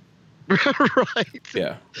on. Right.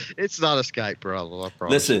 Yeah. It's not a Skype problem, I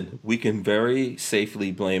promise. Listen, we can very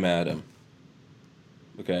safely blame Adam.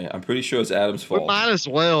 Okay? I'm pretty sure it's Adam's fault. We might as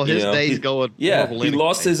well. His day's going. Yeah, he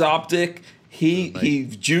lost his optic. He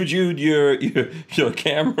jujued your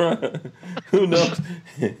camera. Who knows?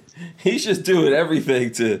 He's just doing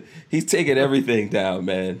everything he's taking everything down,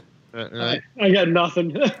 man. Right. I got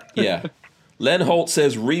nothing. Yeah. Len Holt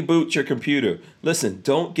says, reboot your computer. Listen,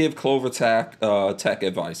 don't give Clover tech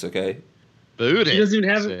advice, okay? Boot it. He doesn't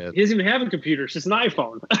even have a computer. It's just an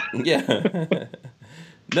iPhone. Yeah.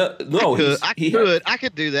 No. I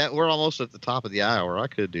could do that. We're almost at the top of the hour. I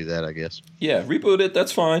could do that, I guess. Yeah, reboot it.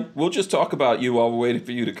 That's fine. We'll just talk about you while we're waiting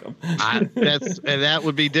for you to come. And that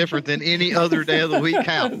would be different than any other day of the week.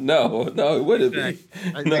 How? No, it wouldn't be.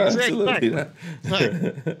 No, absolutely not.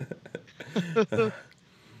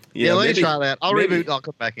 Yeah, let me try that. I'll reboot. I'll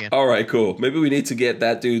come back in. All right, cool. Maybe we need to get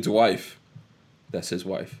that dude's wife. That's his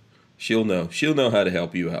wife. She'll know. She'll know how to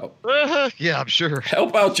help you out. Yeah, I'm sure.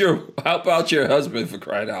 Help out your husband, for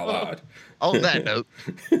crying out loud. On that note.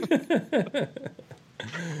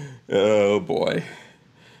 Oh boy.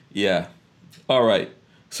 Yeah. All right.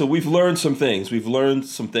 So we've learned some things.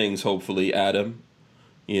 Hopefully, Adam.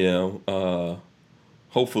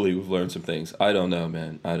 Hopefully we've learned some things. I don't know,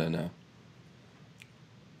 man. I don't know.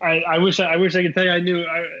 I wish I could tell you I knew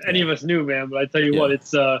any of us knew, man. But I tell you what,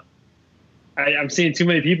 it's I'm seeing too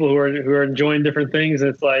many people who are enjoying different things,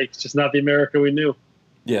 and it's just not the America we knew.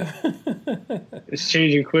 Yeah, it's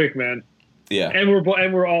changing quick, man. Yeah, and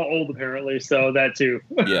we're all old apparently, so that too.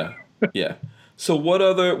 Yeah. So what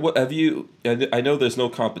have you? I know there's no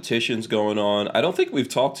competitions going on. I don't think we've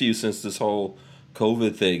talked to you since this whole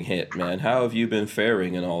COVID thing hit, man. How have you been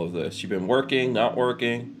faring in all of this? You've been working, not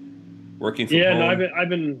working? Working from home? No, I've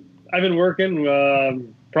been working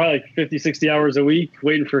probably like 50, 60 hours a week,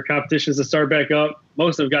 waiting for competitions to start back up.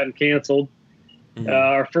 Most have gotten canceled. Mm-hmm.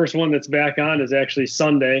 Our first one that's back on is actually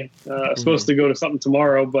Sunday. Supposed to go to something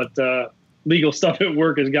tomorrow, but legal stuff at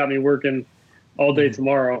work has got me working all day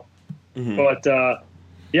tomorrow. Mm-hmm. But I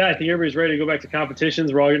think everybody's ready to go back to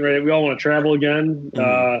competitions. We're all getting ready. We all want to travel again.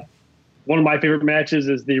 Mm-hmm. One of my favorite matches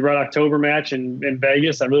is the Red October match in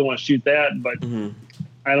Vegas. I really want to shoot that, but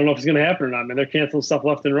I don't know if it's going to happen or not, man. They're canceling stuff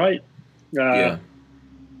left and right. IWI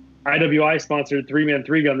sponsored 3-man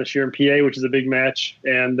 3-gun this year in PA, which is a big match,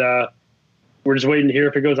 and we're just waiting to hear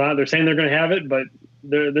if it goes on. They're saying they're going to have it, but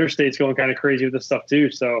their state's going kind of crazy with this stuff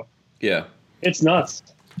too. So yeah, it's nuts.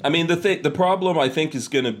 I mean, the problem I think is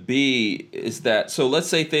going to be is that, so let's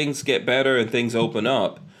say things get better and things open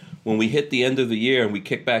up. When we hit the end of the year and we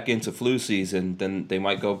kick back into flu season, then they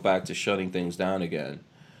might go back to shutting things down again,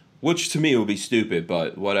 which to me would be stupid,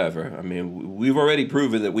 but whatever. I mean, we've already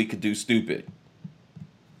proven that we could do stupid.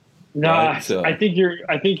 Nah, right? So, I think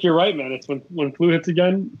you're right, man. It's when flu hits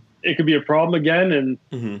again, it could be a problem again. And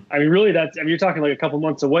I mean, really, you're talking like a couple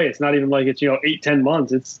months away. It's not even like it's 8-10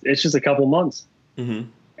 months. It's just a couple months.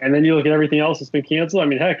 And then you look at everything else that's been canceled. I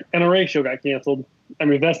mean, heck, NRA show got canceled. I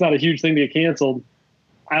mean, if that's not a huge thing to get canceled,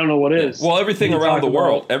 I don't know what is. Well, everything around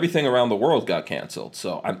the world got canceled.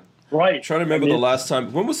 So I'm trying to remember the last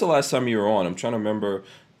time. When was the last time you were on? I'm trying to remember.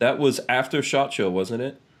 That was after SHOT Show, wasn't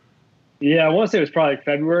it? Yeah, I want to say it was probably like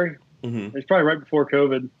February. It was probably right before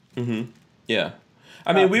COVID. Yeah.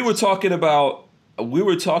 I mean, we were talking about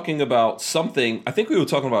something. I think we were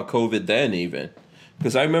talking about COVID then even.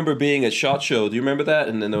 Because I remember being at SHOT Show. Do you remember that?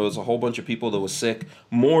 And then there was a whole bunch of people that were sick,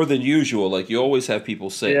 more than usual. Like, you always have people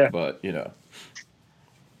sick, but,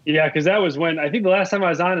 Yeah, because that was when, I think the last time I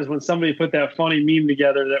was on is when somebody put that funny meme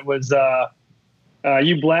together that was,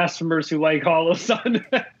 you blasphemers who like Hollow Sun.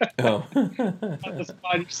 Oh. Just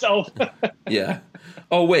find yourself. Yeah.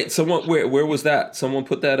 Oh, wait, where was that? Someone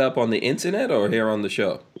put that up on the internet or here on the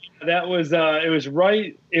show? That was, it was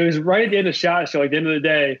right at the end of SHOT Show, like the end of the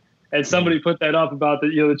day. And somebody put that up about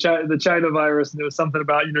the China virus, and it was something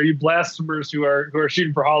about you blasphemers who are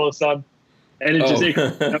shooting for Hollow Sun, and it just it's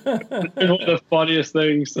one of the funniest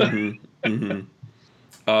things.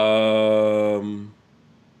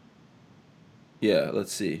 Yeah,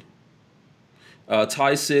 let's see.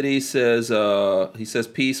 Ty City says he says,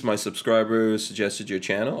 "Peace, my subscribers suggested your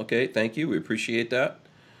channel." Okay, thank you, we appreciate that.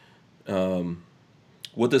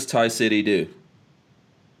 What does Ty City do?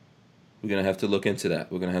 We're going to have to look into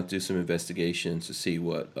that. We're going to have to do some investigations to see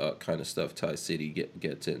what kind of stuff Ty City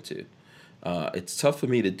gets into. It's tough for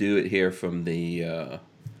me to do it here from the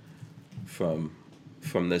from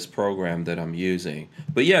this program that I'm using.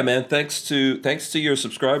 But yeah, man, thanks to your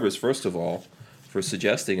subscribers, first of all, for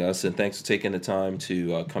suggesting us, and thanks for taking the time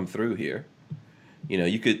to come through here.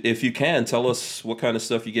 You could, if you can, tell us what kind of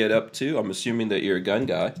stuff you get up to. I'm assuming that you're a gun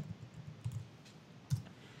guy.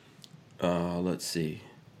 Let's see.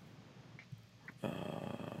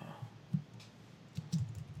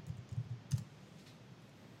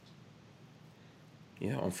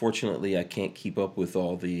 Yeah, unfortunately, I can't keep up with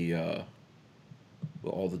all the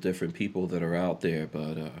different people that are out there,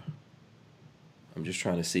 but I'm just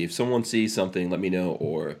trying to see if someone sees something, let me know,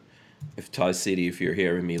 or if Ty City, if you're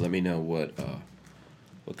hearing me, let me know what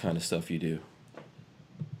kind of stuff you do.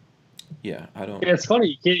 Yeah, I don't. Yeah, it's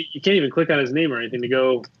funny. You can't even click on his name or anything to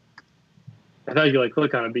go. I thought you could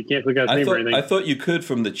click on it, but you can't click on his name or anything. I thought you could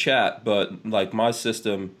from the chat, but like my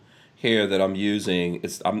system here that I'm using,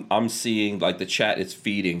 I'm seeing like the chat is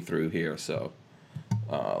feeding through here. So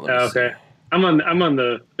okay, see. I'm on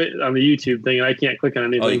the YouTube thing and I can't click on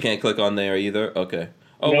anything. Oh, you can't click on there either. Okay.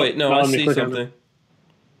 Oh, wait, no, I see something.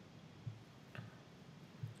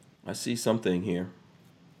 I see something here.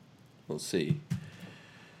 Let's see.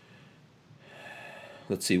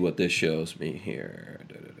 Let's see what this shows me here.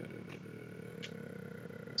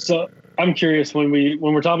 So I'm curious when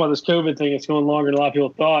we're talking about this COVID thing, it's going longer than a lot of people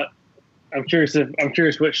thought. I'm curious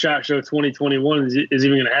what SHOT Show 2021 is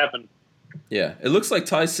even going to happen. Yeah, it looks like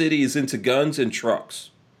Ty City is into guns and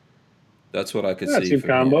trucks. That's what I could see. That's a good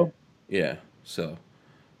combo. Here. Yeah, so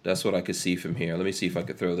that's what I could see from here. Let me see if I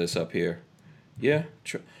could throw this up here. Yeah,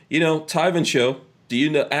 Tyven Show. Do you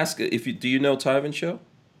know? Do you know Tyven Show?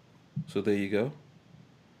 So there you go.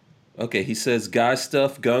 Okay, he says guy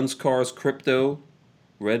stuff, guns, cars, crypto,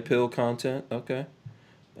 red pill content. Okay.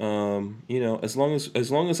 As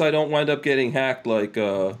long as I don't wind up getting hacked like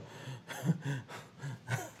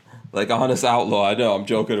like Honest Outlaw. I know I'm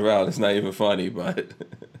joking around. It's not even funny, but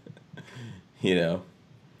no,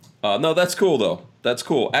 that's cool though. That's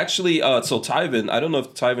cool. Actually, so Tyven, I don't know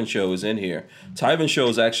if Tyven Show is in here. Tyven Show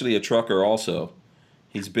is actually a trucker also.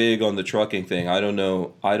 He's big on the trucking thing. I don't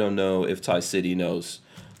know if Ty City knows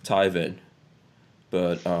Tyven,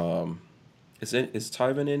 but is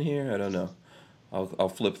Tyven in here? I don't know. I'll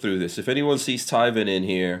flip through this. If anyone sees Tyven in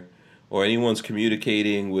here, or anyone's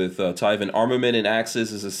communicating with Tyven, Armament and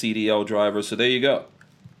Axis is a CDL driver. So there you go.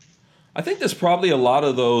 I think there's probably a lot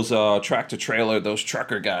of those tractor trailer, those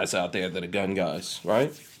trucker guys out there that are gun guys,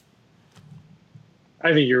 right?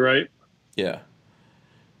 I think you're right. Yeah.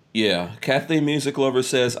 Yeah. Kathleen Music Lover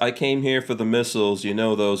says, I came here for the missiles. You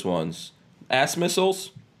know those ones. Ass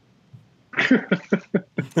missiles? Came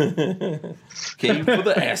for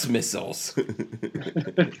the ass missiles.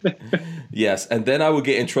 Yes. And then I would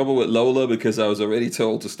get in trouble with Lola because I was already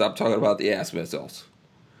told to stop talking about the ass missiles.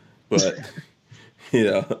 But,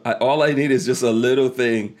 all I need is just a little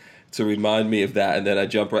thing to remind me of that. And then I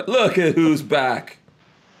jump right. Look at who's back.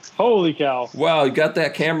 Holy cow. Wow, you got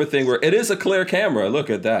that camera thing where it is a clear camera. Look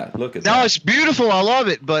at that. Look at that. No, it's beautiful. I love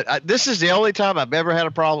it. But this is the only time I've ever had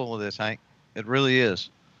a problem with this, Hank. It really is.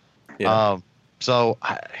 Yeah. So,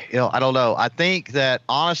 I don't know. I think that,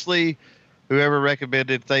 honestly, whoever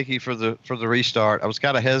recommended, thank you for the restart. I was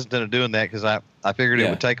kind of hesitant of doing that because I figured it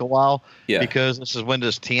would take a while. Yeah. Because this is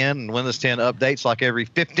Windows 10, and Windows 10 updates like every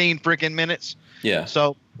 15 freaking minutes. Yeah.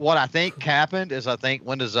 So what I think happened is I think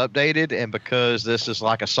Windows updated, and because this is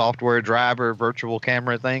like a software driver virtual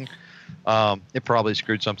camera thing, it probably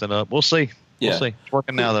screwed something up. We'll see. Yeah. We'll see. It's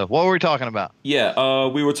working now, though. What were we talking about? Yeah,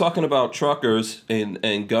 we were talking about truckers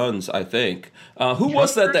and guns, I think. Who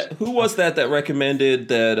was that recommended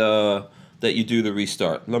that you do the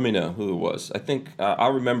restart? Let me know who it was. I think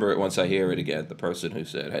I'll remember it once I hear it again. The person who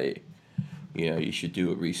said, hey, you should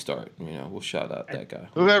do a restart. We'll shout out that guy.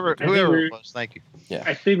 Whoever it was, thank you. Yeah.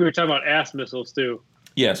 I think we were talking about ass missiles too.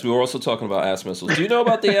 Yes, we were also talking about ass missiles. Do you know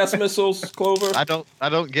about the ass missiles, Clover? I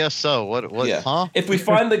don't guess so. What Yeah. Huh? If we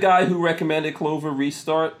find the guy who recommended Clover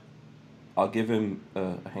restart, I'll give him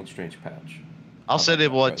a Hank Strange patch. I'll send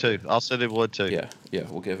him one too. Yeah,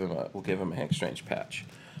 we'll give him a Hank Strange patch.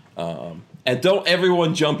 And don't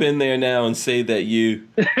everyone jump in there now and say that you're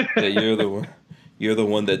the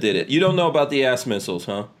one that did it. You don't know about the ass missiles,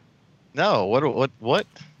 huh? No. What?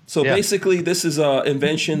 So basically, this is an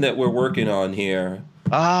invention that we're working on here.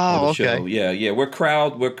 Oh, okay. Show. Yeah. We're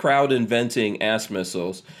crowd inventing ass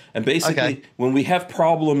missiles, and basically, when we have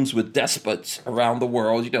problems with despots around the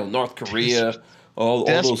world, North Korea, all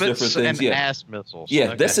those different things. And ass missiles. Yeah,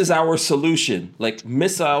 okay. This is our solution. Like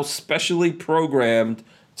missiles specially programmed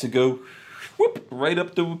to go whoop right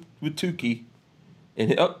up the Watuki.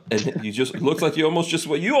 And you just it looks like you almost just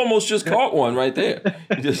caught one right there.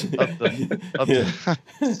 You just up the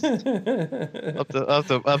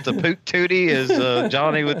poot tootie, as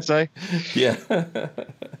Johnny would say. Yeah.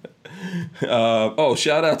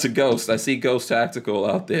 Shout out to Ghost. I see Ghost Tactical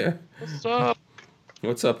out there. What's up?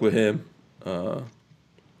 What's up with him?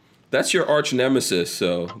 That's your arch nemesis.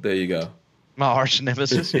 So there you go. My arch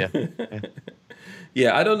nemesis. Yeah.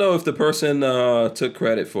 Yeah. I don't know if the person took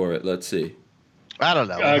credit for it. Let's see. I don't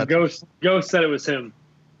know. Ghost said it was him.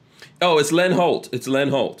 Oh, it's Len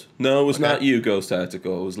Holt. No, it was not you, Ghost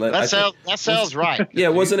Tactical. It was Len. That sounds right. Yeah,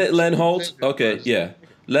 wasn't it Len Holt? Okay, yeah.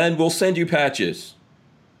 Len, we'll send you patches.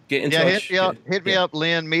 Get in touch. Hit me up,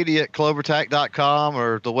 Len Media at clovertac.com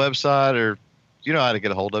or the website, or you know how to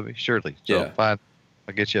get a hold of me, surely. So fine.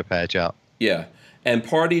 I'll get you a patch out. Yeah. And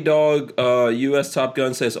Party Dog US Top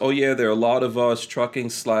Gun says, oh yeah, there are a lot of us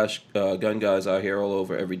trucking / gun guys out here all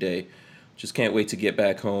over every day. Just can't wait to get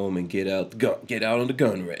back home and get out on the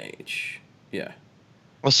gun range. Yeah.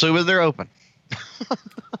 Well, soon as they're open.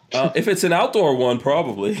 If it's an outdoor one,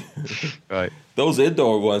 probably. Right. Those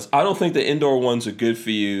indoor ones, I don't think the indoor ones are good for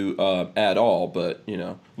you at all. But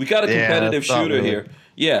we got a competitive shooter here.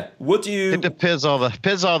 Yeah. What do you? It depends on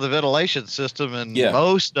the ventilation system, and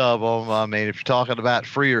most of them. I mean, if you're talking about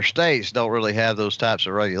freer states, don't really have those types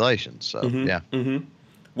of regulations. So Mm-hmm.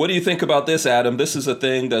 What do you think about this, Adam? This is a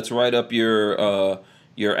thing that's right up your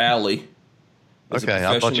alley. Okay,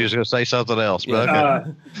 I thought you was going to say something else, but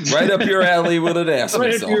okay. Right up your alley with an ass right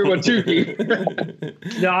missile. up your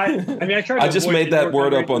Watuki. No, I tried. I just made that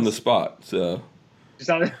word up on the spot. So.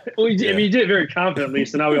 You did it very confidently,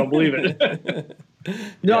 so now we all believe it.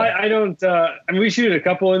 No, I don't. We shoot at a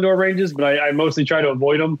couple indoor ranges, but I mostly try to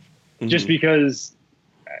avoid them, just because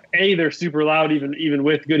A, they're super loud, even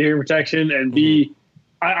with good hearing protection, and B,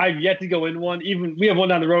 I've yet to go in one. Even we have one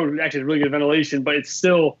down the road, which actually has really good ventilation, but it's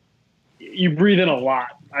still you breathe in a lot.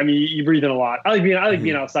 I mean, you breathe in a lot. I like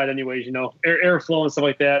being outside, anyways. Airflow and stuff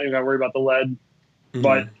like that. You got to worry about the lead,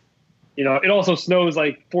 but it also snows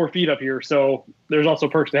like 4 feet up here, so there's also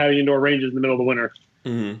perks to having indoor ranges in the middle of the winter.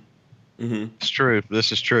 It's true.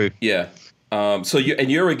 This is true. Yeah. So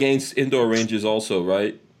you're against indoor ranges also,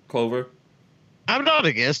 right, Clover? I'm not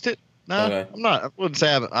against it. No, okay. I'm not. I wouldn't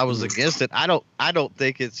say I was against it. I don't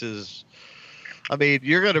think it's as. I mean,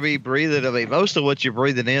 you're going to be breathing. I mean, most of what you're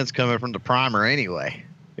breathing in is coming from the primer anyway.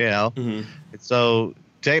 And so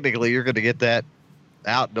technically, you're going to get that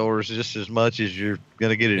outdoors just as much as you're going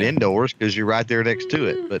to get it indoors because you're right there next to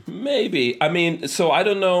it. But maybe. I mean, so I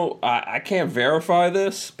don't know. I can't verify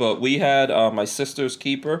this, but we had my sister's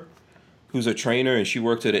keeper, who's a trainer, and she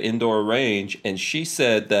worked at an indoor range, and she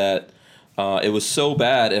said that it was so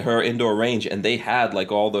bad at her indoor range, and they had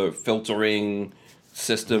like all the filtering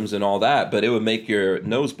systems and all that, but it would make your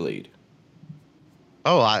nose bleed.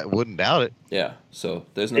 Oh, I wouldn't doubt it. Yeah, so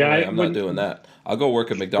there's no way I'm not doing that. I'll go work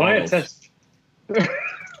at McDonald's.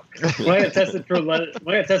 When I got tested for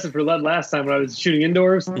lead last time when I was shooting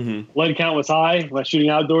indoors, lead count was high. When I was shooting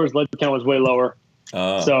outdoors, lead count was way lower.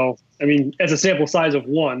 So, I mean, it's a sample size of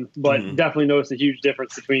 1, but definitely noticed a huge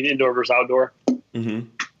difference between indoor versus outdoor.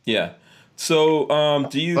 Yeah. So,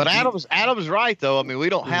 do you? But Adam's right though. I mean, we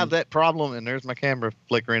don't have that problem. And there's my camera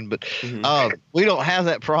flickering. But we don't have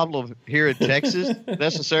that problem here in Texas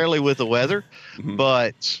necessarily with the weather.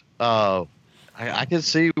 But I can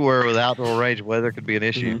see where with outdoor range weather could be an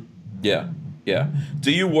issue. Yeah.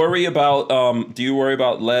 Do you worry about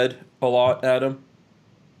lead a lot, Adam?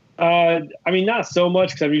 I mean, not so much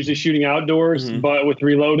because I'm usually shooting outdoors, but with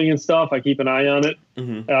reloading and stuff, I keep an eye on it.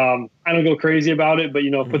 I don't go crazy about it, but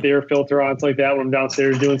put the air filter on, it's like that when I'm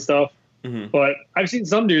downstairs doing stuff. But I've seen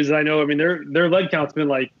some dudes that I know. I mean, their lead count's been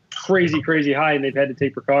like crazy high, and they've had to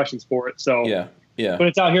take precautions for it. So yeah. But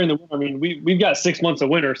it's out here in the winter. I mean, we've got 6 months of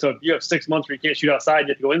winter, so if you have 6 months where you can't shoot outside, you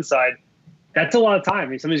have to go inside. That's a lot of time. I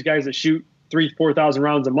mean, some of these guys that shoot 3,000-4,000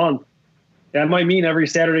 rounds a month. That might mean every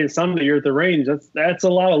Saturday and Sunday you're at the range. That's a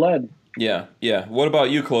lot of lead. Yeah. What about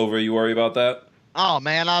you, Clover? You worry about that? Oh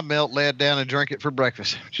man, I melt lead down and drink it for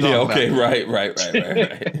breakfast. Yeah. Okay. Right.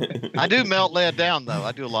 I do melt lead down though.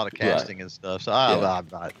 I do a lot of casting and stuff. So I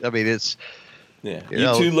mean, it's you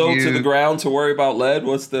too low to the ground to worry about lead.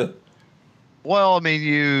 What's the? Well, I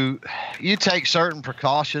mean, you take certain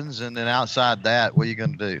precautions, and then outside that, what are you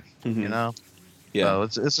going to do? You know. Yeah,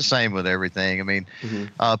 so it's the same with everything. I mean,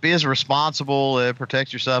 be as responsible,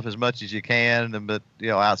 protect yourself as much as you can. But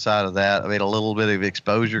outside of that, I mean, a little bit of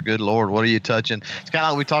exposure. Good Lord, what are you touching? It's kind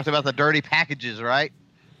of like we talked about the dirty packages, right?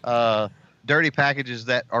 Dirty packages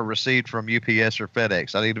that are received from UPS or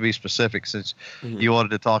FedEx. I need to be specific since you wanted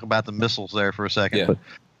to talk about the missiles there for a second.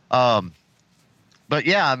 Yeah. But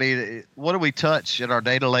yeah, I mean, what do we touch in our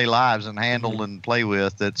day-to-day lives and handle and play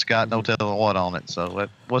with that's got no telling what on it? So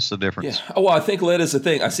what's the difference? Yeah. Oh, well, I think lead is the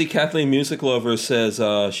thing. I see Kathleen Music Lover says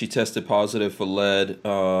she tested positive for lead.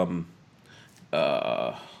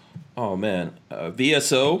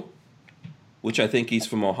 VSO, which I think he's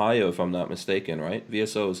from Ohio, if I'm not mistaken, right?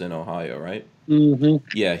 VSO is in Ohio, right?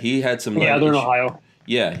 Yeah, he had some lead they're in Ohio.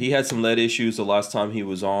 Yeah, he had some lead issues the last time he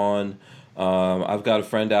was on. I've got a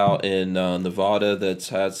friend out in Nevada that's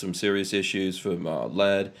had some serious issues from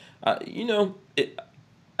lead.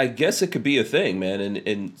 I guess it could be a thing, man,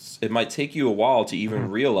 and it might take you a while to even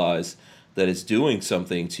realize that it's doing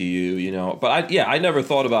something to you, But I never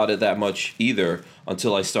thought about it that much either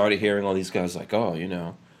until I started hearing all these guys like,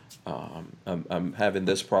 I'm having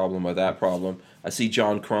this problem or that problem. I see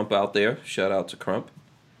John Crump out there. Shout out to Crump.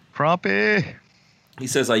 Crumpy. He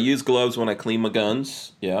says, I use gloves when I clean my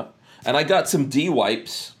guns. Yeah. And I got some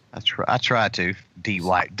D-wipes. I try to.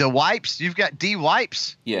 D-wipe. D-wipes? You've got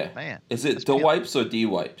D-wipes? Yeah. Man. Is it D-wipes or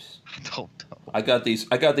D-wipes? I don't know. I got these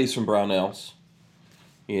from Brownells.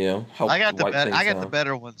 I got the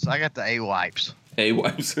better ones. I got the A-wipes.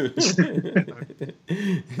 A-wipes. a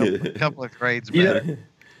couple of grades better.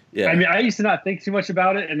 Yeah. I mean, I used to not think too much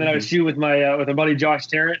about it, and then I was shooting with my buddy Josh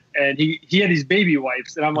Tarrant, and he had these baby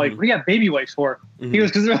wipes, and I'm like, what do you got baby wipes for? He goes,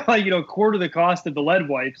 because they're like quarter the cost of the lead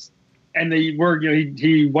wipes. And they work,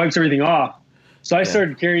 he wipes everything off. So I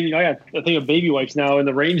started carrying, I got a thing of baby wipes now in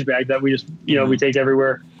the range bag that we just, we take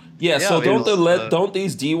everywhere. Yeah. So don't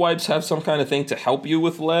these D wipes have some kind of thing to help you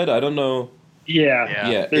with lead? I don't know.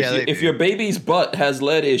 Yeah. If your baby's butt has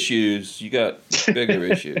lead issues, you got bigger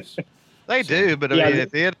issues. They do, but I mean,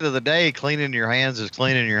 at the end of the day, cleaning your hands is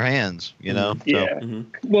cleaning your hands, Yeah. So.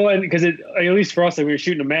 Well, and because at least for us, like when you're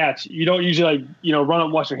shooting a match, you don't usually run up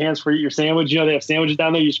and wash your hands before you eat your sandwich. They have sandwiches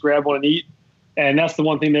down there. You just grab one and eat. And that's the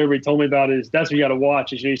one thing that everybody told me about is that's what you got to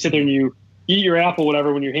watch. Is you sit there and you eat your apple,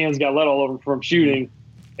 whatever, when your hands got lead all over from shooting.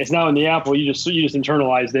 It's now in the apple. You just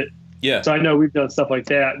internalized it. Yeah. So I know we've done stuff like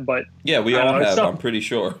that, but we all have. I'm pretty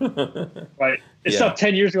sure. Right. It's stuff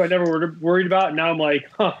 10 years ago I never worried about. Now I'm like,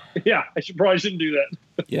 I probably shouldn't do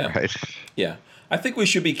that. Yeah. Right. Yeah. I think we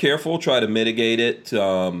should be careful, try to mitigate it.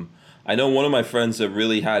 I know one of my friends that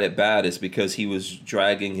really had it bad is because he was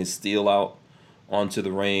dragging his steel out onto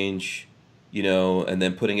the range, and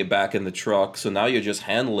then putting it back in the truck. So now you're just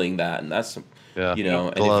handling that, and that's Yeah. You know,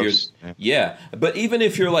 and gloves. if you're but even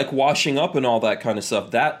if you're like washing up and all that kind of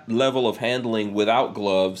stuff, that level of handling without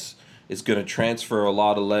gloves is going to transfer a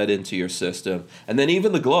lot of lead into your system. And then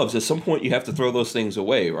even the gloves, at some point you have to throw those things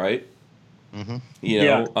away, right? Mm-hmm. You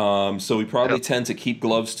know, so we probably tend to keep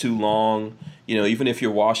gloves too long. You know, even if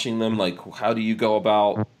you're washing them, like how do you go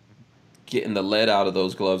about getting the lead out of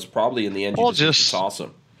those gloves? Probably in the end, you just toss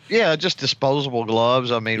them. Yeah, just disposable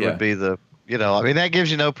gloves. I mean, would be the I mean that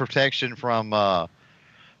gives you no protection from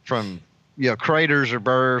craters or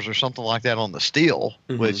burrs or something like that on the steel,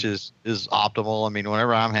 which is optimal. I mean,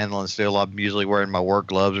 whenever I'm handling steel, I'm usually wearing my work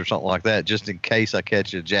gloves or something like that, just in case I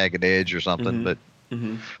catch a jagged edge or something. But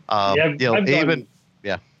I've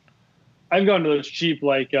gone to those cheap,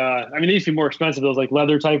 like, I mean, they used to be more expensive. Those like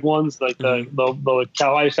leather type ones, like the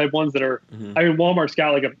cowhide type ones that are, I mean, Walmart's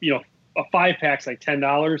got like a 5-pack's like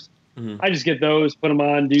 $10. I just get those, put them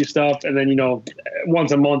on, do stuff. And then,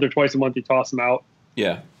 once a month or twice a month, you toss them out.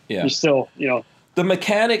 Yeah. Yeah. You're still, The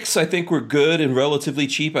mechanics, I think, were good and relatively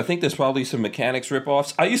cheap. I think there's probably some mechanics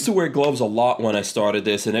ripoffs. I used to wear gloves a lot when I started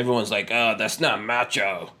this, and everyone's like, oh, that's not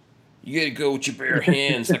macho. You got to go with your bare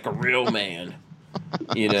hands like a real man.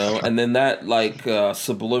 And then that like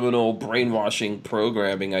subliminal brainwashing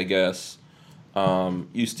programming, I guess,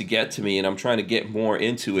 used to get to me, and I'm trying to get more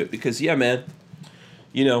into it because, man,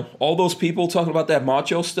 all those people talking about that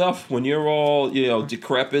macho stuff, when you're all,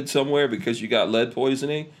 decrepit somewhere because you got lead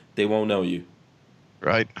poisoning, they won't know you.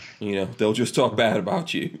 Right. They'll just talk bad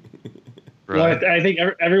about you. Right. Well, I think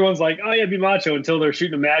everyone's like, oh, yeah, be macho until they're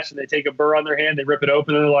shooting a match and they take a burr on their hand, they rip it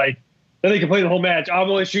open, and they're like, then they can play the whole match. I'm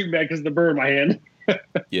only shooting bad because of the burr in my hand.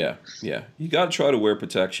 Yeah. You got to try to wear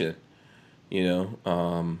protection,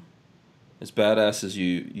 as badass as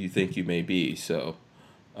you think you may be. So,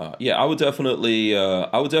 I would definitely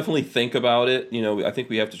think about it. I think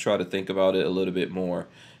we have to try to think about it a little bit more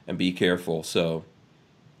and be careful. So,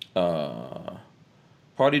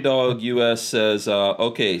 Party Dog US says,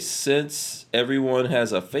 okay, since everyone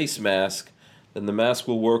has a face mask, then the mask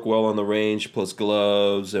will work well on the range plus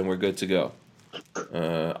gloves, and we're good to go.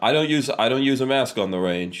 I don't use a mask on the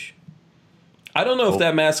range. I don't know if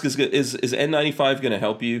that mask is N95 going to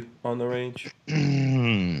help you on the range. I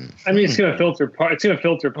mean, it's going to filter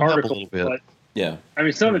particles, but yeah. I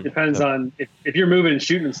mean, some of it depends on if you're moving and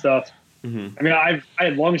shooting and stuff. Mm-hmm. I mean, I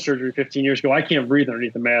had lung surgery 15 years ago. I can't breathe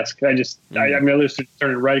underneath the mask. I live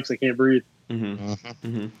turning red because I can't breathe. Mm-hmm.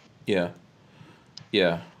 Mm-hmm. Yeah.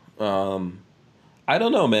 I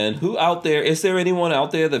don't know, man. Who out there? Is there anyone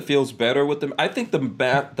out there that feels better with them? I think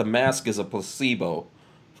the mask is a placebo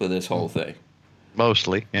for this whole thing.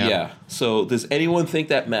 Mostly, yeah. Yeah. So does anyone think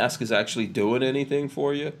that mask is actually doing anything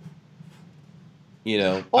for you? In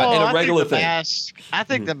a regular thing. I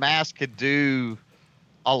think the mask could do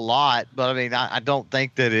a lot, but I mean, I don't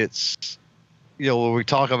think that it's, when we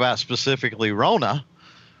talk about specifically Rona,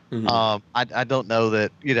 I don't know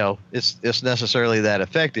that, it's necessarily that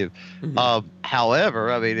effective.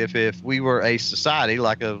 However, I mean, if we were a society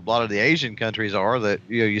like a lot of the Asian countries are that,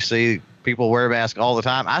 you see people wear masks all the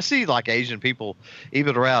time. I see like Asian people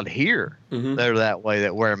even around here, they're that way,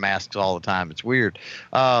 that wear masks all the time. It's weird.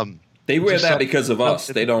 They wear that because of us.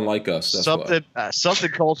 They don't like us. That's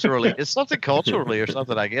something culturally. It's something culturally or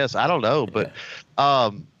something, I guess. I don't know. But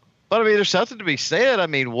I mean, there's something to be said. I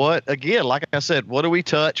mean, like I said, what do we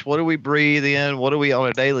touch? What do we breathe in? What do we on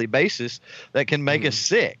a daily basis that can make us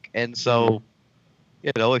sick? And so,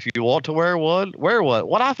 if you want to wear one, wear one.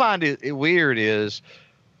 What I find weird is,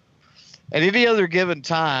 at any other given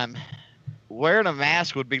time, wearing a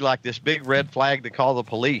mask would be like this big red flag to call the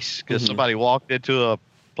police because somebody walked into a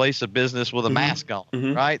place of business with a mask on,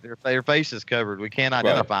 right? Their face is covered. We can't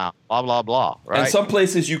identify them, blah, blah, blah, right? And some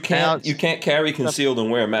places you can't carry concealed and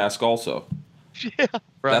wear a mask also. Yeah,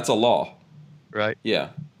 right. That's a law. Right.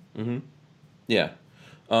 Yeah. Mm-hmm. Yeah.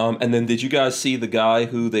 And then did you guys see the guy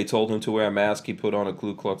who they told him to wear a mask? He put on a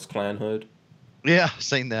Ku Klux Klan hood. Yeah,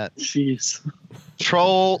 seen that. Jeez.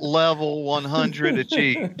 Troll level 100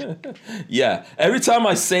 achieved. Yeah. Every time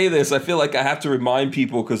I say this, I feel like I have to remind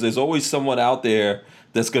people because there's always someone out there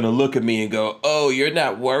that's going to look at me and go, oh, you're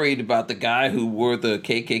not worried about the guy who wore the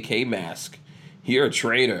KKK mask. You're a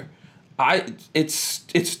traitor. It's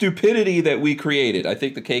stupidity that we created. I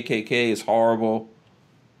think the KKK is horrible,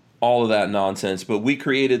 all of that nonsense, but we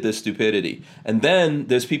created this stupidity. And then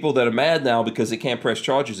there's people that are mad now because they can't press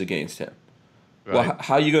charges against him. Right. Well,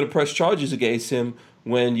 how are you going to press charges against him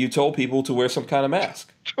when you told people to wear some kind of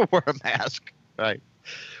mask? To wear a mask, right.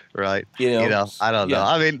 Right. I don't know.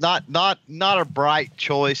 I mean, not a bright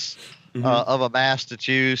choice of a mask to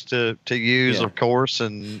choose to use, of course.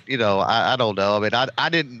 And, I don't know. I mean, I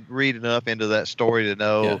didn't read enough into that story to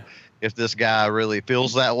know if this guy really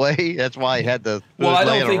feels that way. That's why he had to. Well,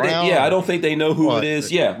 I don't think they know who it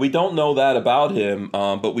is. Yeah, we don't know that about him,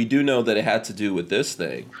 but we do know that it had to do with this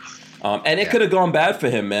thing. And it could have gone bad for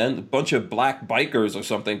him, man. A bunch of black bikers or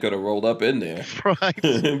something could have rolled up in there. Right.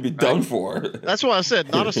 And be done for. That's why I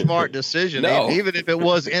said not a smart decision. No. Even if it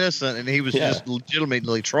was innocent and he was just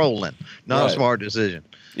legitimately trolling. Not a smart decision.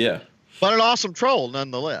 Yeah. But an awesome troll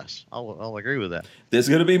nonetheless. I'll agree with that. There's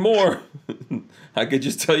going to be more. I could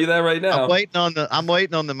just tell you that right now. I'm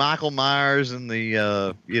waiting on the Michael Myers and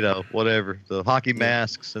the whatever, the hockey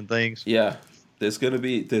masks and things. Yeah. There's going to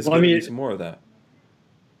be some more of that.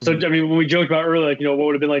 So, I mean, when we joked about earlier, like, what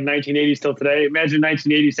would have been like 1980s till today, imagine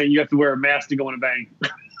 1980s saying you have to wear a mask to go in a bank.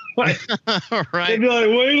 Right. They'd be like,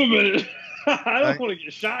 wait a minute. I don't want to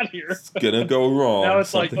get shot here. It's going to go wrong. Now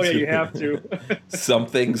it's like, oh, yeah, you have to.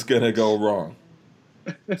 Something's going to go wrong.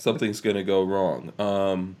 Something's going to go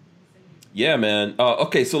wrong. Yeah, man.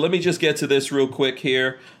 Okay, so let me just get to this real quick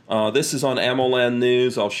here. This is on AmmoLand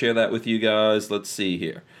News. I'll share that with you guys. Let's see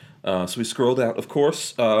here. So we scroll down. Of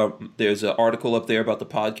course, there's an article up there about the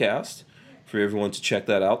podcast for everyone to check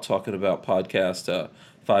that out, talking about podcast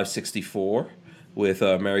 564 with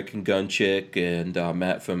American Gun Chick and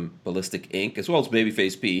Matt from Ballistic Inc., as well as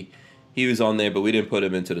Babyface P. He was on there, but we didn't put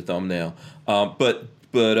him into the thumbnail. But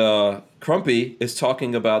Crumpy is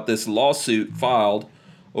talking about this lawsuit filed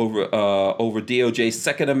over DOJ's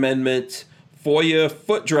Second Amendment FOIA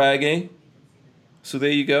foot dragging. So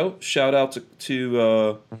there you go. Shout out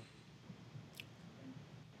to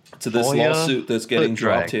this FOIA lawsuit that's getting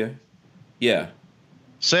dropped here. Yeah.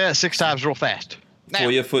 Say it 6 times real fast. Now.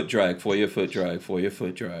 FOIA foot drag, FOIA foot drag, FOIA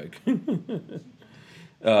foot drag.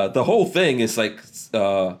 The whole thing is like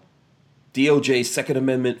DOJ's Second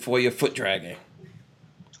Amendment FOIA foot dragging.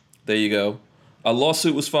 There you go. A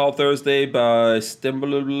lawsuit was filed Thursday by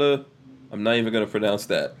Stembele. I'm not even going to pronounce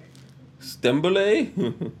that.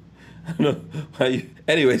 Stembele? I don't know how you.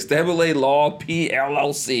 Anyway, Stembele Law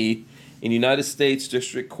PLLC in United States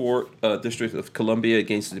District of Columbia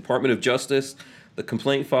against the Department of Justice. The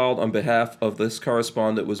complaint filed on behalf of this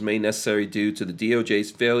correspondent was made necessary due to the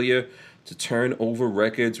DOJ's failure to turn over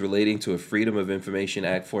records relating to a Freedom of Information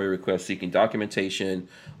Act FOIA request seeking documentation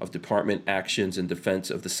of department actions in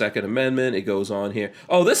defense of the Second Amendment. It goes on here.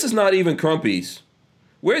 Oh, this is not even Crumpy's.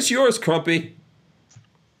 Where's yours, Crumpy?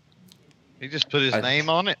 He just put his name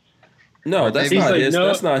on it? No, that's not his. No,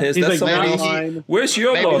 that's not his. That's somebody else. Where's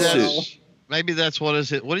your lawsuit? Maybe that's what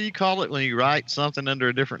is it. What do you call it when you write something under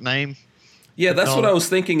a different name? Yeah, that's what I was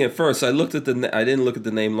thinking at first. I didn't look at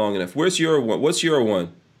the name long enough. Where's your one? What's your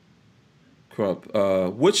one? Crump.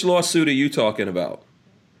 Which lawsuit are you talking about?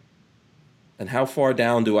 And how far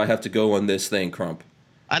down do I have to go on this thing, Crump?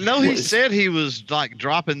 I know he said he was like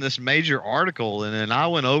dropping this major article, and then I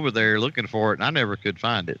went over there looking for it, and I never could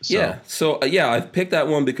find it. So. Yeah, I picked that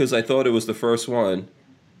one because I thought it was the first one.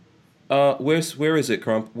 Where is it,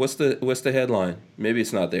 Crump? What's the headline? Maybe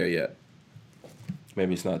it's not there yet.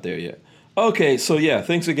 Okay, so yeah,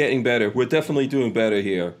 things are getting better. We're definitely doing better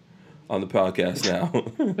here on the podcast now.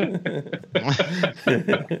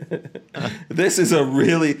 This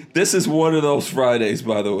is one of those Fridays,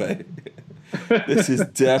 by the way. This is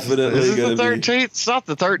definitely going to be the 13th. It's not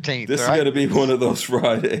the 13th. This is going to be one of those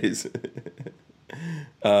Fridays.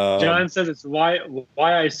 John says it's why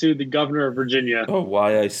I sued the governor of Virginia. Oh,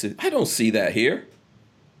 why I sued? I don't see that here.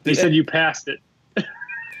 He said you passed it.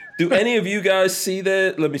 Do any of you guys see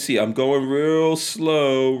that? Let me see. I'm going real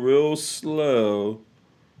slow.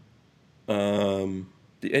 Do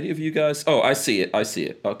any of you guys? Oh, I see it.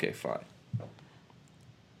 Okay, fine.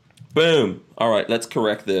 Boom. All right, let's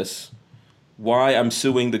correct this. Why I'm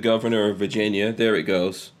suing the governor of Virginia. There it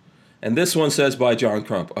goes. And this one says by John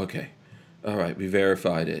Crump. Okay. All right, we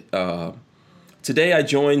verified it. Today I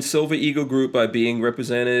joined Silver Eagle Group by being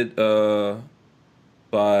represented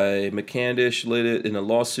by McCandish Liddit in a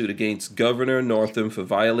lawsuit against Governor Northam for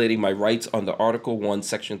violating my rights under Article 1,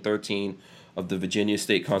 Section 13 of the Virginia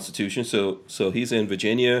State Constitution. So he's in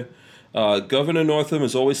Virginia. Governor Northam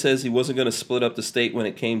has always says he wasn't going to split up the state when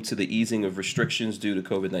it came to the easing of restrictions due to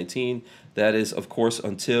COVID-19. That is, of course,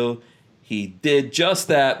 until he did just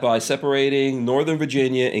that by separating Northern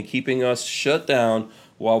Virginia and keeping us shut down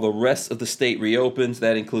while the rest of the state reopens.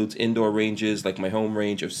 That includes indoor ranges like my home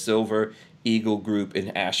range of Silver Eagle Group in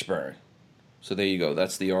Ashburn. So there you go.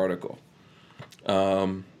 That's the article.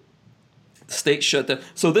 State shut down.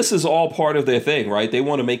 So this is all part of their thing, right? They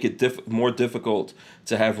want to make it more difficult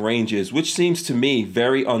to have ranges, which seems to me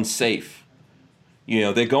very unsafe. You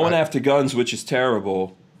know, they're going after guns, which is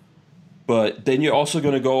terrible. But then you're also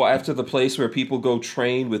going to go after the place where people go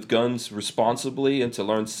train with guns responsibly and to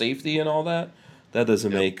learn safety and all that. that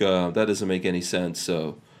doesn't make any sense.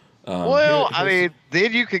 So, I mean,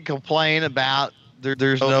 then you can complain about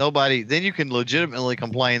there's nobody. Then you can legitimately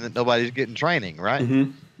complain that nobody's getting training, right?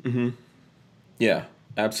 Mm-hmm. Mm-hmm. Yeah,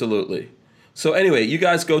 absolutely. So anyway, you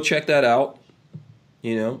guys go check that out.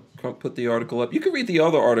 You know, put the article up. You can read the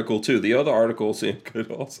other article too. The other article seemed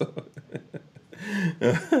good also.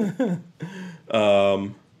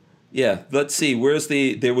 Yeah, let's see.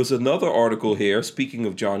 There was another article here, speaking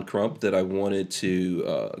of John Crump, that I wanted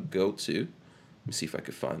to go to. Let me see if I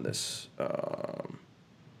could find this.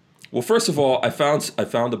 Well, first of all, I found the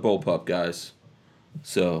bullpup, guys.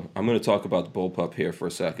 So I'm going to talk about the bullpup here for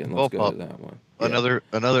a second. Let's go to that one. Yeah.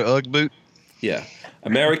 Another Ugg boot? Yeah.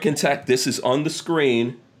 American Tech, this is on the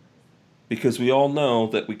screen because we all know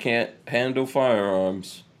that we can't handle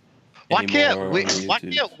firearms. Why can't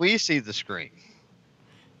we see the screen?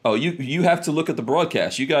 Oh, you have to look at the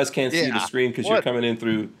broadcast. You guys can't see the screen because you're coming in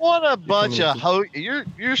through. What a bunch of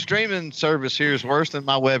your streaming service here is worse than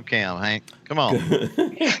my webcam, Hank. Come on.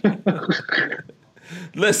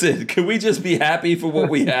 Listen, can we just be happy for what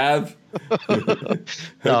we have? Okay?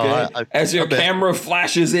 No, as your camera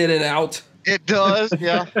flashes in and out. It does,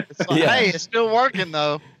 yeah. Hey, it's still working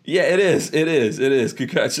though. Yeah, it is.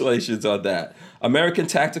 Congratulations on that. American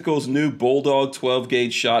Tactical's new Bulldog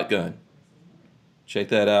 12-gauge shotgun. Check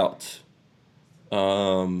that out.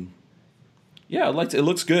 Yeah, it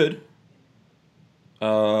looks good.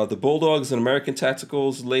 The Bulldog is an American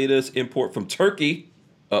Tactical's latest import from Turkey.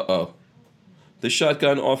 This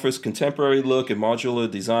shotgun offers contemporary look and modular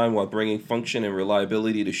design while bringing function and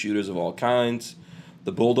reliability to shooters of all kinds.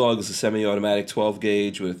 The Bulldog is a semi-automatic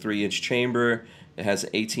 12-gauge with a 3-inch chamber. It has an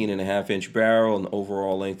 18.5-inch barrel and an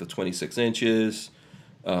overall length of 26 inches.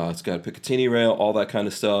 It's got a Picatinny rail, all that kind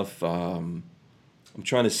of stuff. I'm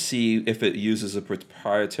trying to see if it uses a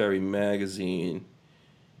proprietary magazine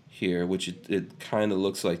here, which it kind of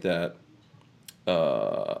looks like that.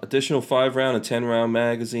 Additional 5-round and 10-round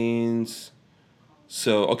magazines.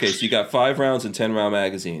 So you got 5 rounds and 10-round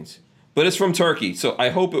magazines. But it's from Turkey, so I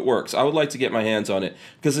hope it works. I would like to get my hands on it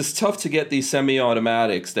because it's tough to get these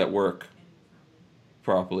semi-automatics that work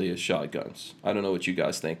properly as shotguns. I don't know what you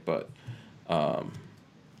guys think, but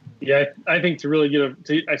yeah, I think to really get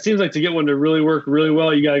it seems like to get one to really work really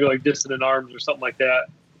well, you got to go like Dissident Arms or something like that.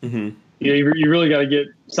 Mm-hmm. Yeah, you really got to get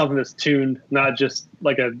something that's tuned, not just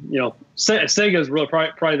like Sega's really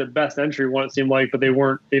probably the best entry one, it seemed like, but they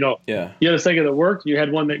weren't, Yeah. You had a Sega that worked, you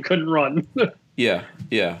had one that couldn't run. Yeah.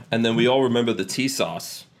 And then we all remember the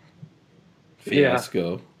TSOS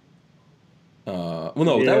fiasco. That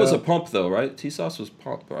was a pump though, right? TSOS was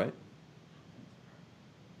pump, right?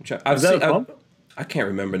 Was that a pump? I can't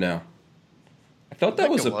remember now. I thought that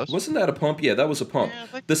wasn't that a pump? Yeah, that was a pump.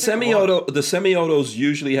 Yeah, the semi-autos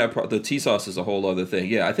usually have the TSOS is a whole other thing.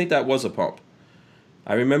 Yeah, I think that was a pump.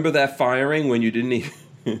 I remember that firing when you didn't even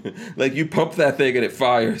like you pump that thing and it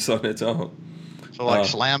fires on its own. So like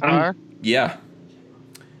slam fire? Yeah.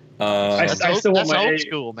 I still want my old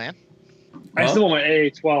school, man. I still want my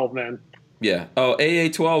AA-12, man. Yeah. Oh,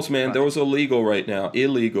 AA-12s, man. Those are legal right now.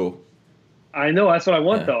 Illegal. I know. That's what I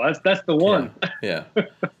want, though. That's the one. Yeah.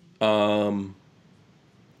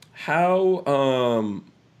 How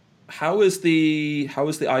is the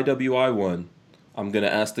IWI one? I'm gonna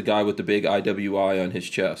ask the guy with the big IWI on his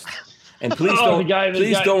chest. And please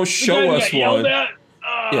don't show us one.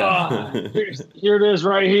 Yeah. Here it is,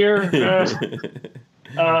 right here.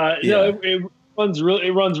 It runs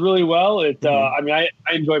really well. I mean, I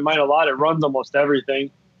enjoy mine a lot. It runs almost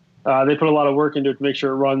everything. They put a lot of work into it to make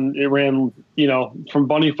sure it ran, from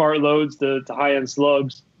bunny fart loads to high end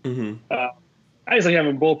slugs. Mm-hmm. I just like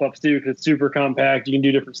having bullpups too because it's super compact. You can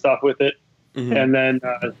do different stuff with it, and then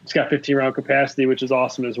it's got 15 round capacity, which is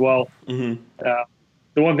awesome as well. Mm-hmm.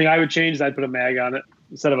 The one thing I would change is I'd put a mag on it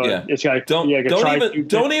instead of it's got don't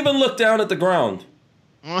even look down at the ground.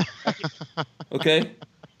 Okay.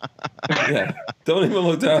 Yeah. Don't even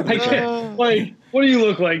look down. Like, what do you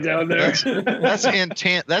look like down there? That's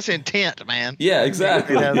intent. That's intent, man. Yeah,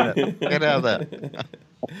 exactly. Get out of that.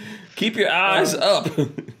 Keep your eyes up.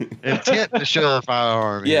 Intent to show a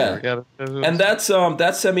firearm. Yeah. And that's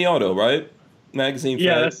semi-auto, right? Magazine fed.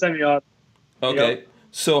 Yeah, that's semi-auto. Okay. Yep.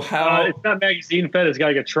 So how? It's not magazine fed. It's got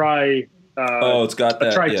like a tri. It's got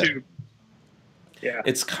that. Tri-tube. Yeah.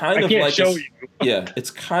 It's kind of like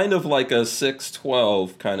it's kind of like a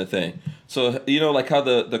 612 kind of thing. So like how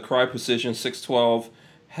the Cry Precision 612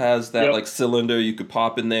 has that like cylinder you could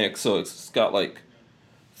pop in there. So it's got like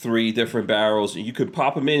 3 different barrels. You could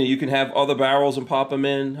pop them in, and you can have other barrels and pop them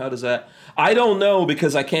in. How does that? I don't know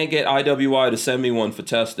because I can't get IWI to send me one for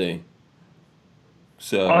testing.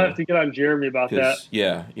 So I'll have to get on Jeremy about that.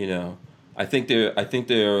 Yeah, I think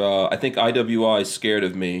IWI is scared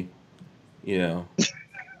of me, you know.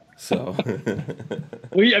 So,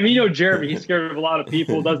 well, I mean, Jeremy, he's scared of a lot of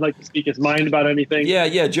people. Doesn't like to speak his mind about anything.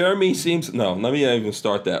 Yeah. Jeremy seems no. Let me not even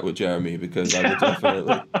start that with Jeremy because I would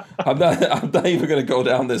definitely. I'm not even going to go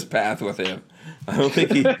down this path with him. I don't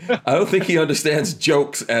think he understands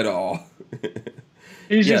jokes at all.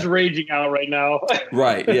 He's just raging out right now.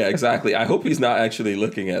 Right. Yeah. Exactly. I hope he's not actually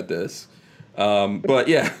looking at this. But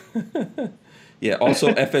yeah. Yeah.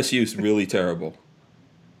 Also, FSU is really terrible.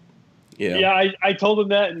 Yeah, I told him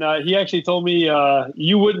that, and he actually told me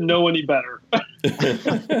you wouldn't know any better.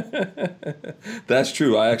 That's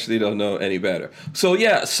true. I actually don't know any better. So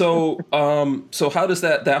so how does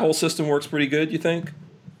that whole system works? Pretty good, you think?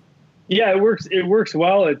 Yeah, it works. It works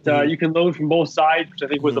well. You can load from both sides, which I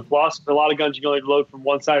think was a plus. A lot of guns you can only load from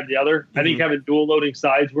one side or the other. I think having dual loading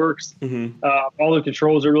sides works. All the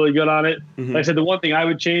controls are really good on it. Like I said, the one thing I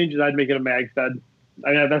would change is I'd make it a mag fed.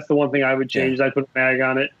 That's the one thing I would change. I'd put a mag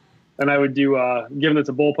on it. And I would do, given it's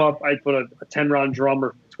a bullpup, I'd put a 10-round drum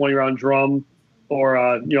or 20-round drum or,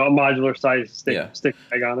 a modular size stick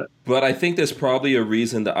mag on it. But I think there's probably a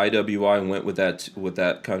reason the IWI went with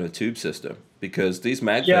that kind of tube system because these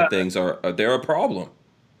mag-fed things they're a problem.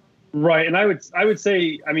 Right. And I would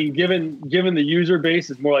say, I mean, given the user base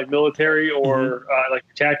is more like military or like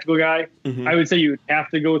a tactical guy, I would say you would have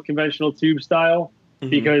to go with conventional tube style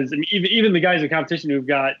because I mean, even the guys in competition who've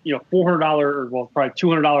got, $400 or probably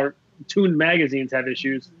 $200 tuned magazines have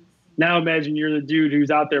issues. Now imagine you're the dude who's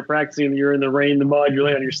out there practicing and you're in the rain, the mud, you're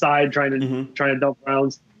laying on your side trying to dump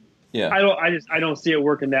rounds. Yeah. I don't see it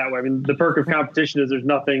working that way. I mean, the perk of competition is there's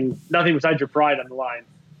nothing besides your pride on the line.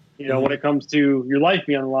 When it comes to your life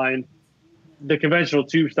being on the line, the conventional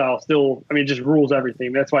tube style still, I mean, it just rules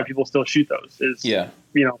everything. That's why people still shoot those. Yeah,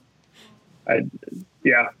 I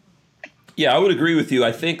would agree with you.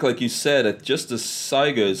 I think, like you said, just the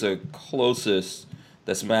Saiga is the closest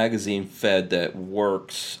that's magazine fed that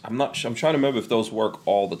works. I'm trying to remember if those work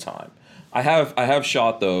all the time. I have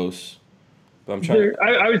shot those, but I'm trying.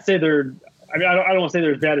 I would say they're. I mean, I don't want to say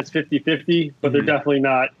they're as bad as 50-50, but they're definitely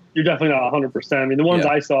not. You're definitely not 100%. I mean, the ones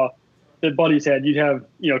I saw that buddies had, you'd have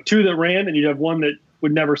two that ran, and you'd have one that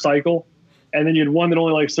would never cycle, and then you had one that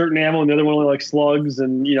only liked certain ammo, and the other one only liked slugs,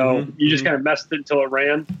 and you just kind of messed it until it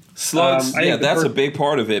ran. Slugs, that's a big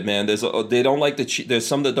part of it, man. There's there's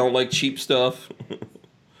some that don't like cheap stuff.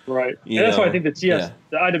 Right, and that's why I think the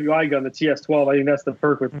IWI gun, the TS12, I think that's the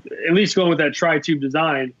perk with at least going with that tri-tube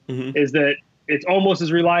design is that it's almost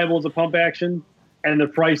as reliable as a pump action, and the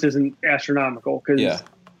price isn't astronomical. Because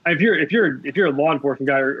if you're a law enforcement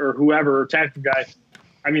guy or whoever or tactical guy,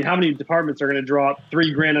 I mean, how many departments are going to drop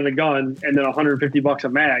 $3,000 on a gun and then $150 a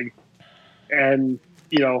mag, and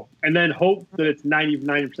and then hope that it's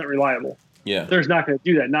 90% reliable? Yeah, there's not going to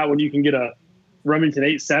do that. Not when you can get a Remington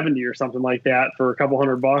 870 or something like that for a couple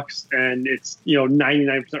 $100 and it's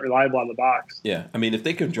 99% reliable out of the box. Yeah, I mean, if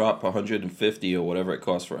they can drop 150 or whatever it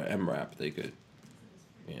costs for an MRAP, they could,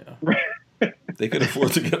 they could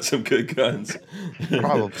afford to get some good guns.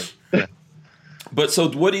 Probably. But so,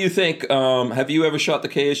 what do you think? Have you ever shot the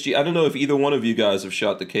KSG? I don't know if either one of you guys have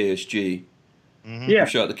shot the KSG. Yeah, I've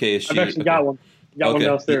shot the KSG. I've actually got one. Got one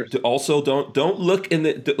downstairs. Also, don't look in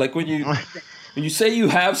the like when you say you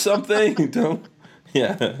have something. Don't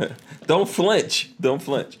flinch. Don't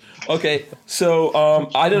flinch. Okay, so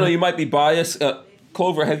I don't know. You might be biased.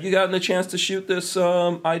 Clover, have you gotten a chance to shoot this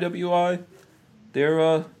IWI?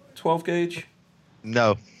 Their 12 gauge?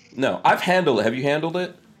 No. I've handled it. Have you handled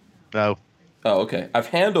it? No. Oh, okay. I've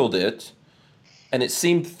handled it, and it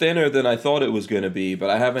seemed thinner than I thought it was going to be, but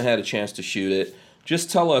I haven't had a chance to shoot it.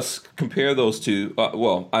 Just tell us, compare those two.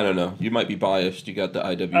 Well, I don't know. You might be biased. You got the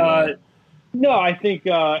IWI. No, I think,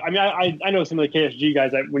 I know some of the KSG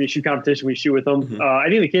guys, when you shoot competition, we shoot with them. I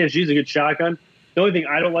think the KSG is a good shotgun. The only thing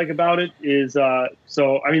I don't like about it is,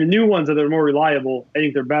 the new ones that are more reliable, I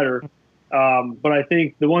think they're better. But I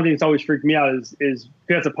think the one thing that's always freaked me out is because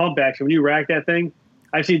it's a pump action. When you rack that thing,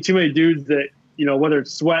 I've seen too many dudes that, whether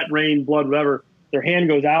it's sweat, rain, blood, whatever, their hand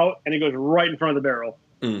goes out and it goes right in front of the barrel.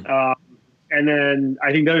 And then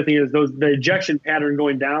I think the other thing is the ejection pattern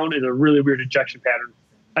going down is a really weird ejection pattern.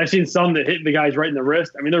 I've seen some that hit the guys right in the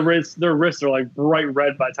wrist. I mean, their wrists are like bright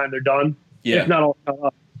red by the time they're done. Yeah. If not all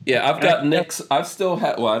up. Yeah, I've got nicks. I've still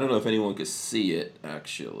had. Well, I don't know if anyone could see it.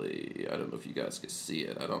 Actually, I don't know if you guys could see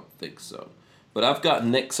it. I don't think so. But I've got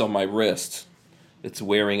nicks on my wrist. It's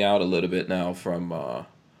wearing out a little bit now from the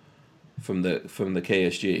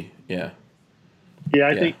KSG. Yeah. Yeah,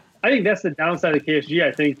 I think that's the downside of the KSG.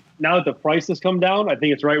 I think now that the price has come down, I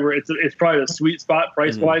think it's right where it's probably the sweet spot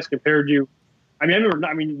price wise compared to. I remember,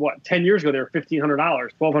 what, 10 years ago, they were $1,500,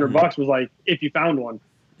 $1,200 bucks was like, if you found one.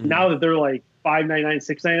 Now that they're like $599,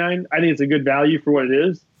 $699, I think it's a good value for what it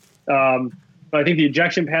is. But I think the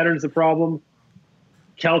ejection pattern is the problem.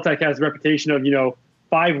 Kel-Tec has the reputation of,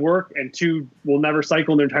 5 work and 2 will never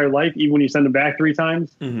cycle in their entire life, even when you send them back 3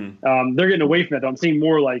 times. They're getting away from that. I'm seeing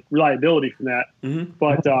more like reliability from that.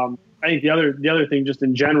 But I think the other thing just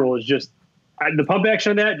in general is just the pump action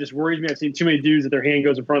on that just worries me. I've seen too many dudes that their hand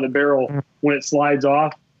goes in front of the barrel when it slides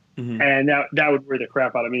off, and that would worry the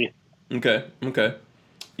crap out of me. Okay.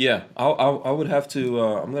 Yeah, I would have to.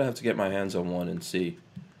 I'm gonna have to get my hands on one and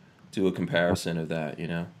do a comparison of that.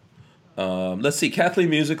 Let's see. Kathleen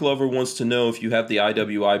Music Lover wants to know if you have the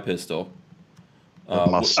IWI pistol.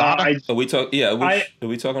 Masada? Are we talking? Yeah, are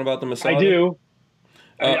we talking about the Masada? I do.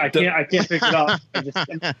 I can't fix it up.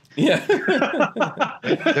 Yeah,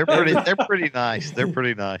 they're pretty nice. They're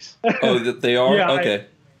pretty nice. Oh, they are. Yeah, okay.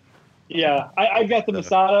 I've got the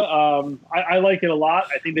Masada. I like it a lot.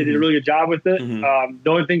 I think they did a really good job with it. The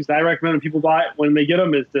only things that I recommend when people buy it, when they get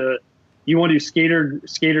them, is you want to do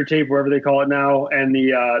skater tape, wherever they call it now, and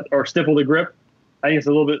or stipple the grip. I think it's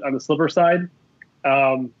a little bit on the slipper side.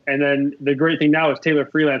 And then the great thing now is Taylor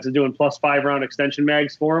Freelance is doing +5 round extension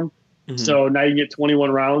mags for them. So now you can get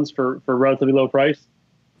 21 rounds for a relatively low price.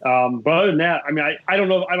 But other than that, I don't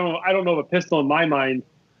know of a pistol in my mind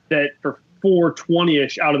that for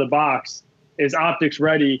 $420-ish out of the box is optics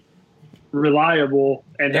ready, reliable,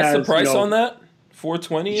 and that's has the price on that.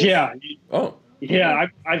 $420. Yeah. Oh. Yeah,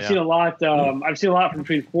 I've seen a lot. I've seen a lot from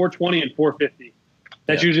between $420 and $450.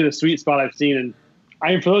 That's usually the sweet spot I've seen.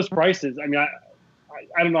 And for those prices, I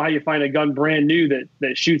don't know how you find a gun brand new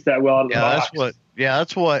that shoots that well out of the box.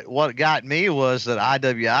 That's what got me was that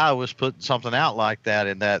IWI was putting something out like that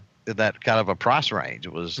in that kind of a price range.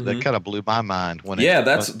 It was that kind of blew my mind when. Yeah,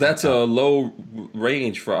 that's a low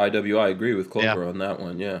range for IWI. I agree with Clover on that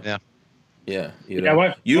one. Yeah.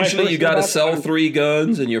 Usually you got to sell 3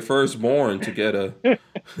 guns and your firstborn to get a gun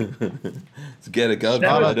for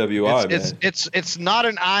IWI. It's not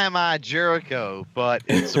an IMI Jericho, but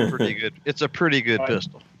it's a pretty good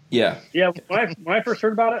pistol. Yeah. When I first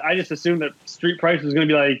heard about it, I just assumed that street price was going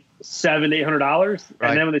to be like $700-800,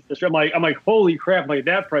 and then when they I'm like, holy crap! Like,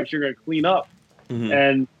 that price, you're going to clean up.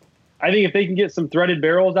 And I think if they can get some threaded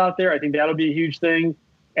barrels out there, I think that'll be a huge thing.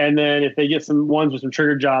 And then if they get some ones with some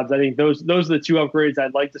trigger jobs, I think those are the 2 upgrades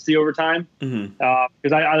I'd like to see over time.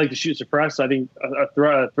 Because I like to shoot suppressed, so I think a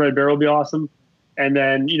threaded barrel would be awesome. And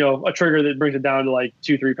then a trigger that brings it down to like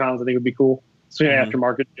 2-3 pounds, I think would be cool. So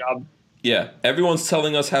aftermarket job. Yeah, everyone's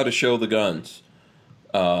telling us how to show the guns,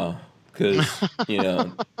 because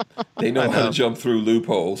they know how to jump through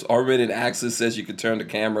loopholes. R-rated Access says you can turn the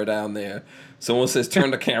camera down there. Someone says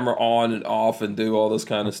turn the camera on and off and do all this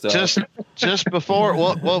kind of stuff. Just before,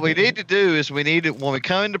 what we need to do is when we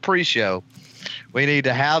come into pre-show, we need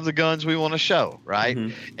to have the guns we want to show, right?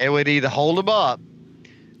 And we need to hold them up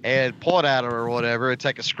and point at them or whatever and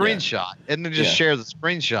take a screenshot and then just share the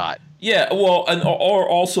screenshot. Yeah, well, or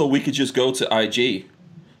also we could just go to IG.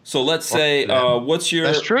 So let's say, what's your?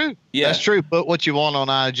 That's true. Yeah, that's true. But what you want on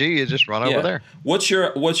IG is just run over there. What's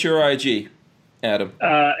your IG, Adam?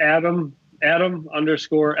 Adam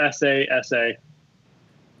 _SA.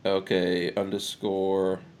 Okay,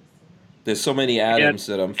 _. There's so many Adams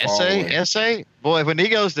that I'm following. SA? Boy, when he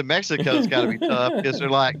goes to Mexico, it's got to be tough because they're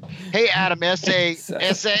like, hey, Adam, SA,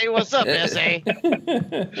 what's up, SA?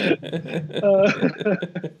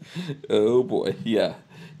 Oh, boy. Yeah.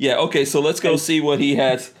 Yeah, okay, so let's go see what he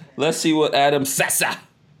has. Let's see what Adam Sessa.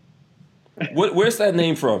 Where's that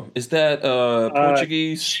name from? Is that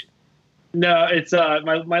Portuguese? No, it's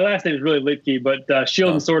my last name is really Litke, but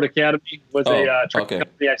Shield and Sword Academy was a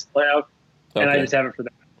company I still have, and I just have it for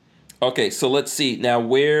that. Okay, so let's see. Now,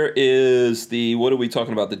 where is what are we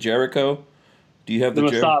talking about? The Jericho? Do you have the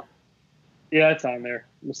Jericho? Masada. Yeah, it's on there.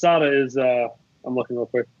 Masada is, I'm looking real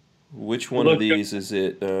quick. Which one of these is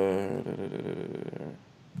it?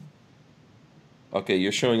 Okay,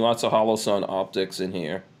 you're showing lots of Holosun optics in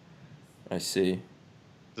here. I see.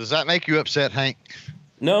 Does that make you upset, Hank?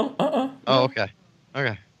 No, Oh, okay.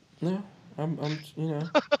 Okay. No, I'm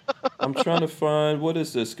trying to find, what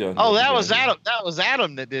is this gun? Oh, that was Adam. That was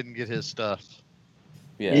Adam that didn't get his stuff.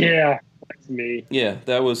 Yeah, that's me. Yeah,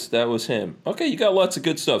 that was him. Okay, you got lots of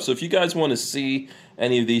good stuff. So if you guys want to see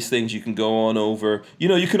any of these things, you can go on over.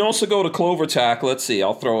 You can also go to CloverTac. Let's see.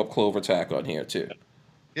 I'll throw up CloverTac on here too.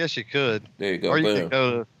 Yes, you could. There you go. Or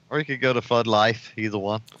you could go to Fud Life. Either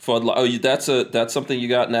one. Fud Life. Oh, that's something you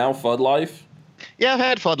got now. Fud Life. Yeah, I've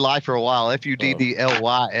had Fud Life for a while.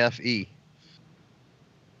 FUDDLYFE.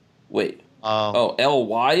 Wait.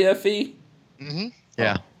 LYFE? Mm-hmm.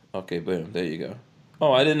 Yeah. Okay, boom. There you go.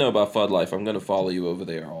 Oh, I didn't know about Fud Life. I'm going to follow you over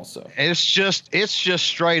there also. It's just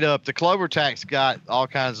straight up. The Clover Tack's got all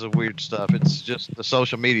kinds of weird stuff. It's just the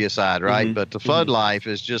social media side, right? Mm-hmm. But the Fud Life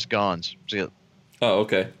is just guns. Oh,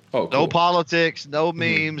 okay. Oh, cool. No politics, no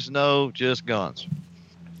memes, no, just guns.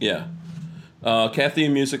 Yeah. Kathy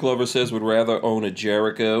Music Lover says would rather own a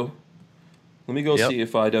Jericho. Let me go see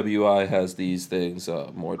if IWI has these things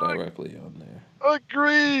more directly on there.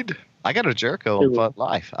 Agreed. I got a Jericho on Fud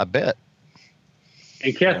Life, I bet.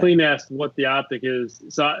 And Kathleen asked what the optic is.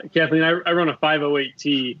 So, Kathleen, I run a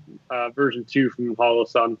 508T version 2 from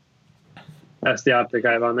Holosun. That's the optic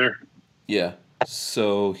I have on there. Yeah.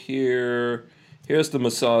 So here's the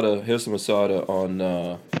Masada. Here's the Masada on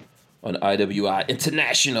IWI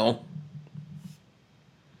International.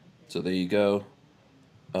 So there you go.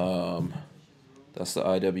 That's the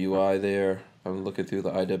IWI there. I'm looking through the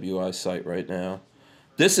IWI site right now.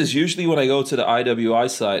 This is usually when I go to the IWI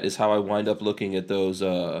site is how I wind up looking at those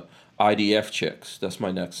IDF chicks. That's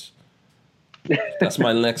my next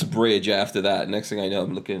bridge after that. Next thing I know,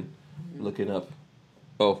 I'm looking up.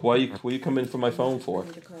 Oh, why you come in from my phone for?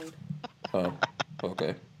 Oh,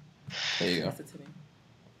 okay. There you go.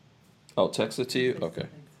 Oh, text it to you? Okay.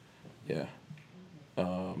 Yeah.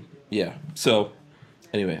 Yeah. So,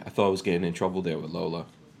 anyway, I thought I was getting in trouble there with Lola.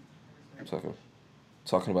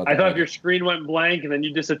 Talking about. I thought if your screen went blank and then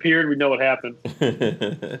you disappeared, we'd know what happened.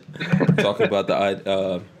 Talking about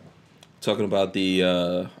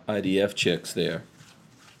the IDF chicks there.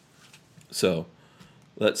 So,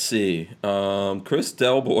 let's see. Chris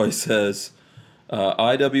Delboy says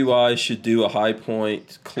IWI should do a High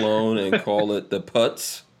Point clone and call it the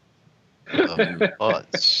Putz.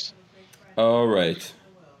 Putz. All right.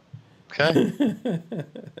 Okay.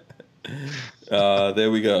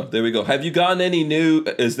 There we go. Have you gotten any new?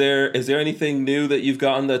 Is there anything new that you've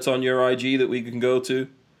gotten that's on your IG that we can go to?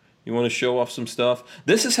 You want to show off some stuff?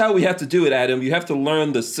 This is how we have to do it, Adam. You have to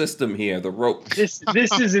learn the system here, the ropes. This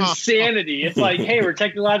is insanity. It's like, hey, we're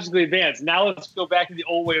technologically advanced. Now let's go back to the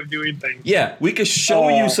old way of doing things. Yeah, we could show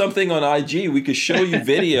you something on IG. We could show you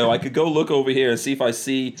video. I could go look over here and see if I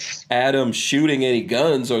see Adam shooting any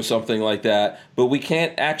guns or something like that. But we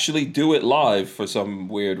can't actually do it live for some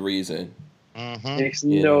weird reason. Mm-hmm. Makes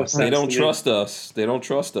no sense. They don't trust us. They don't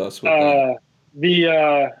trust us with that.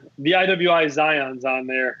 The IWI Zion's on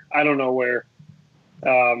there. I don't know where.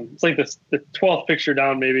 It's like the 12th picture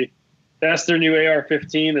down, maybe. That's their new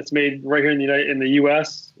AR-15 that's made right here in the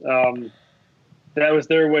U.S. That was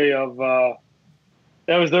their way of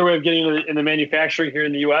getting in the manufacturing here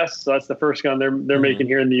in the U.S. So that's the first gun they're making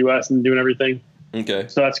here in the U.S. and doing everything. Okay.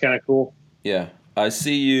 So that's kind of cool. Yeah, I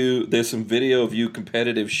see you. There's some video of you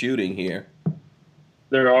competitive shooting here.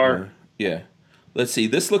 There are. Yeah. Let's see.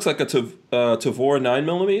 This looks like a Tavor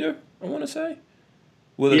 9mm, I want to say.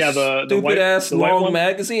 With a stupid-ass long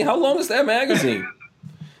magazine. How long is that magazine?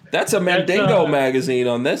 That's a Mandingo magazine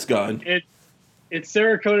on this gun. It's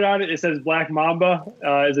Cerakoted on it. It says Black Mamba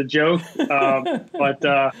as a joke. But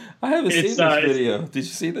I haven't seen this video. Did you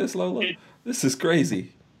see this, Lola? This is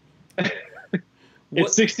crazy.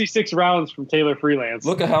 It's 66 rounds from Taylor Freelance.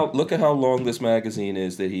 Look at how long this magazine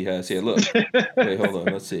is that he has here. Look. Wait, hold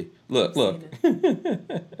on. Let's see. Look.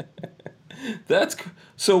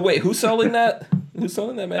 So wait, who's selling that? Who's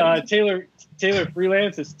selling that magazine? Taylor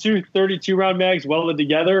Freelance. It's two 32-round mags welded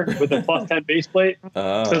together with a plus 10 base plate.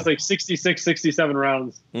 So it's like 66, 67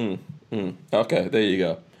 rounds. Okay, there you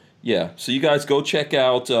go. Yeah, so you guys go check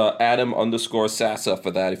out Adam_Sassa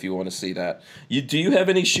for that if you want to see that. Do you have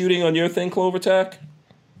any shooting on your thing, Clovertac?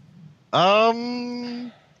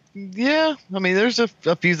 Yeah. I mean, there's a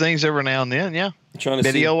few things every now and then. Yeah. I'm trying to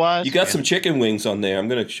video-wise, you got some chicken wings on there. I'm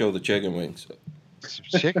going to show the chicken wings.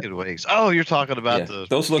 Some chicken wings. Oh, you're talking about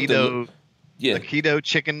those look keto. The keto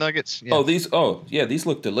chicken nuggets. Yeah. These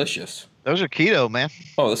look delicious. Those are keto, man.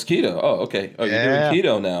 Oh, that's keto. Oh, okay. Oh, you're doing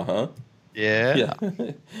keto now, huh? Yeah.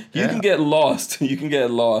 You can get lost. You can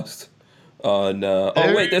get lost on.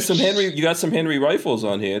 There's some Henry. You got some Henry rifles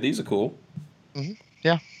on here. These are cool. Mm-hmm.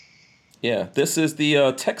 Yeah. Yeah. This is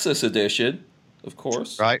the Texas edition, of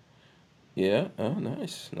course. Right. Yeah. Oh,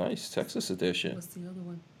 nice Texas edition. What's the other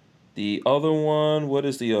one? The other one. What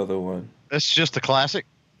is the other one? It's just a classic.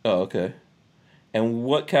 Oh, okay. And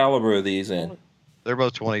what caliber are these in? They're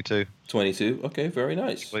both 22. 22. Okay, very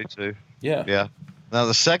nice. 22. Yeah. Yeah. Now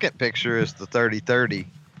the second picture is the 30-30.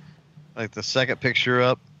 Like the second picture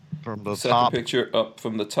up from the top. Second picture up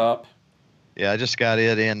from the top. Yeah, I just got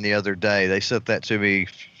it in the other day. They sent that to me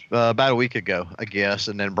about a week ago, I guess.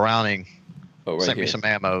 And then Browning sent me some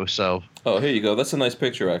ammo. So. Oh, here you go. That's a nice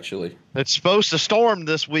picture, actually. It's supposed to storm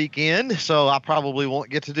this weekend, so I probably won't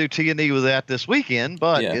get to do T&E with that this weekend,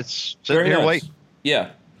 but it's sitting here waiting.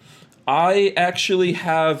 Yeah. I actually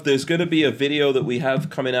have, there's going to be a video that we have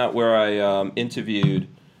coming out where I interviewed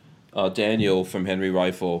Daniel from Henry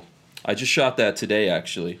Rifle. I just shot that today,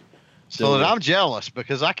 actually. So I'm jealous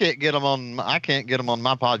because I can't get them on my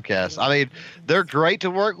podcast. I mean, they're great to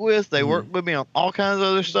work with. They work with me on all kinds of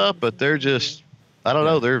other stuff, but they're just, I don't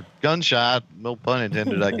know, they're gun shy, no pun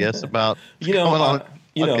intended, I guess, about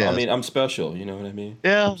I mean, I'm special. You know what I mean?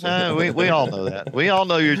 Yeah, we all know that. We all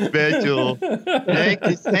know you're special. Hank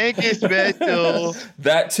is special.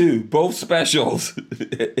 That too, both specials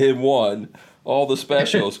in one, all the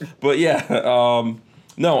specials. But yeah,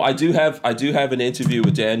 no, I do have an interview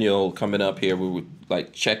with Daniel coming up here. We were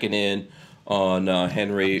like checking in on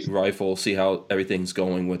Henry Rifle, see how everything's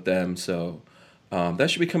going with them. So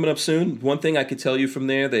that should be coming up soon. One thing I could tell you from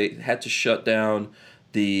there, they had to shut down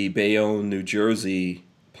the Bayonne, New Jersey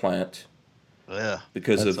plant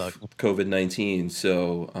because of COVID-19.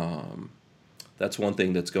 So that's one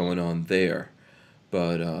thing that's going on there.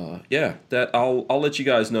 But that I'll let you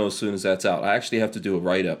guys know as soon as that's out. I actually have to do a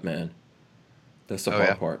write-up, man. That's the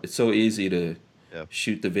hard part. It's so easy to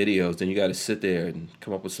shoot the videos, then you got to sit there and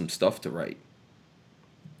come up with some stuff to write.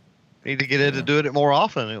 You need to get into doing it more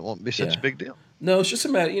often. It won't be such a big deal. No, it's just a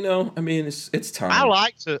matter, I mean, it's time. I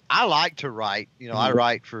like to write. I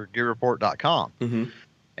write for GearReport.com,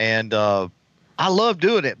 and I love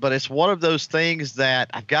doing it. But it's one of those things that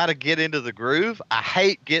I've got to get into the groove. I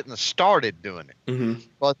hate getting started doing it,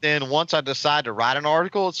 but then once I decide to write an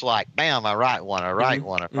article, it's like, bam, I write one,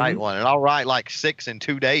 and I'll write like 6 in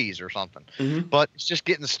 2 days or something. But it's just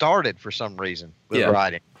getting started for some reason with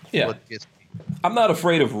writing. Yeah, I'm not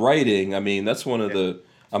afraid of writing. I mean, that's one of the.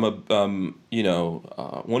 one of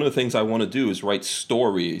the things I want to do is write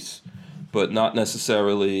stories, but not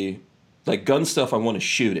necessarily like gun stuff. I want to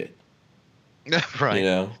shoot it,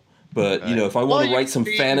 right? But if I want to write some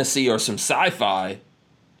fantasy or some sci-fi,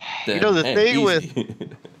 then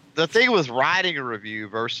the thing with writing a review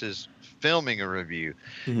versus filming a review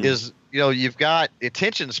is you've got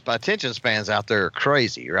attention spans out there are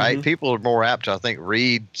crazy, right? People are more apt to, I think,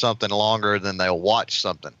 read something longer than they'll watch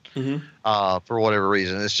something. For whatever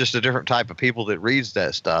reason. It's just a different type of people that reads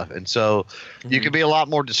that stuff. And so you can be a lot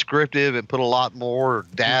more descriptive and put a lot more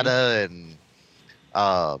data and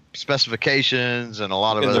specifications and a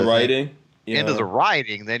lot of other writing into the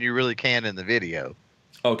writing than you really can in the video.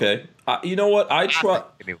 Okay. You know what? I try.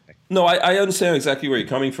 Anyway. No, I understand exactly where you're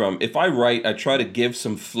coming from. If I write, I try to give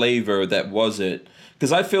some flavor that wasn't,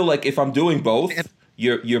 because I feel like if I'm doing both,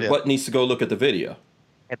 your butt needs to go look at the video.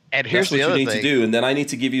 And here's the other thing. That's what you need to do, and then I need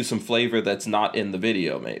to give you some flavor that's not in the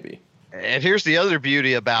video, maybe. And here's the other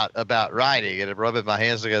beauty about writing, and I'm rubbing my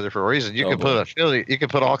hands together for a reason. You can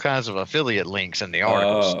put all kinds of affiliate links in the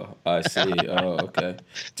articles. Oh, I see. Oh, okay.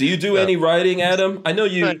 Do you do any writing, Adam? I know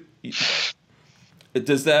you.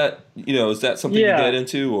 Does that is that something you get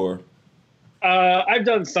into or? I've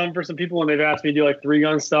done some for some people when they've asked me to do like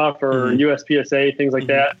 3-gun stuff or USPSA things like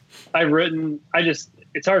that. I've written. It's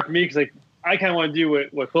hard for me because I kind of want to do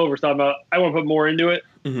what Clover's talking about. I want to put more into it.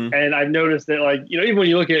 And I've noticed that even when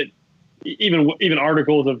you look at even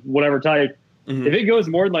articles of whatever type, if it goes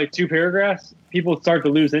more than like 2 paragraphs, people start to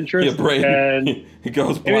lose interest. Yeah, brain. And it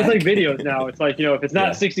goes blank. It's like videos now. It's like, if it's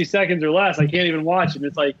not 60 seconds or less, I can't even watch it. And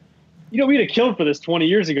it's like, we'd have killed for this 20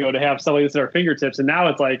 years ago to have stuff like this at our fingertips. And now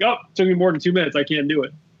it's like, it took me more than 2 minutes. I can't do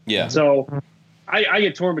it. Yeah. So I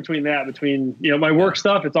get torn between my work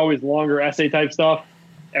stuff. It's always longer essay type stuff.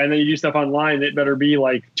 And then you do stuff online, it better be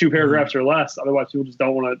like 2 paragraphs or less. Otherwise, people just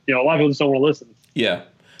don't want to. A lot of people just don't want to listen. Yeah,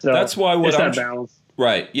 so that's why that balance.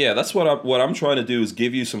 Right. Yeah, that's what I'm trying to do is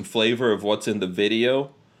give you some flavor of what's in the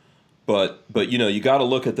video, but you got to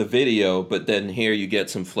look at the video. But then here you get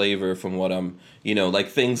some flavor from what I'm like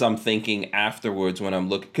things I'm thinking afterwards when I'm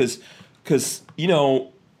looking because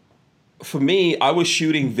for me I was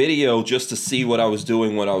shooting video just to see what I was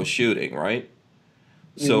doing when I was shooting, right?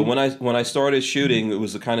 So when I started shooting, it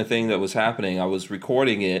was the kind of thing that was happening. I was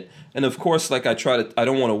recording it, and of course, I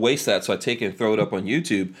don't want to waste that, so I take it and throw it up on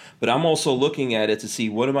YouTube. But I'm also looking at it to see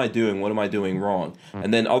what am I doing wrong,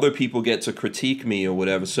 and then other people get to critique me or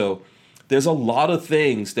whatever. So there's a lot of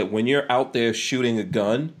things that when you're out there shooting a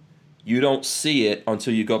gun, you don't see it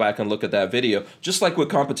until you go back and look at that video. Just like with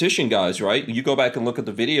competition guys, right? You go back and look at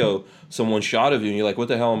the video someone shot of you, and you're like, what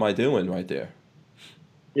the hell am I doing right there?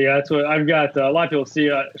 Yeah, that's what I've got. A lot of people see,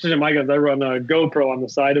 especially my guns, I run a GoPro on the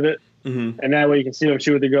side of it. And that way you can see them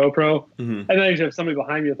shoot with the GoPro. And then I just have somebody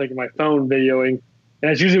behind me with my phone videoing. And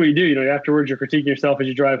that's usually what you do. You know, afterwards you're critiquing yourself as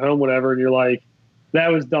you drive home, whatever, and you're like,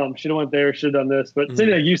 that was dumb. Should have went there. Should have done this. But same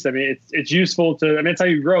like you said, I mean, it's useful to. I mean, that's how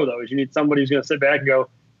you grow, though. Is you need somebody who's going to sit back and go,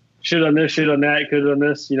 should have done this, should have done that, could have done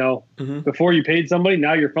this. You know, before you paid somebody,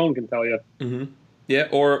 now your phone can tell you. Yeah,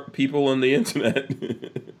 or people on the internet.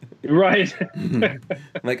 Right.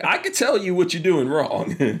 Like, I could tell you what you're doing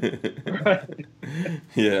wrong. Right.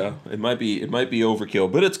 Yeah, it might be overkill,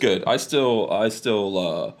 but it's good. I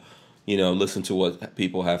still you know, listen to what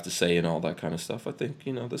people have to say and all that kind of stuff. I think,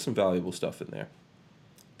 you know, there's some valuable stuff in there.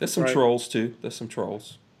 There's some trolls too. There's some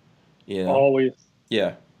trolls. Yeah. Always.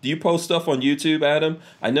 Yeah. Do you post stuff on YouTube, Adam?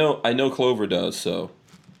 I know Clover does, so.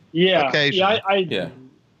 Yeah.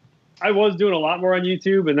 I was doing a lot more on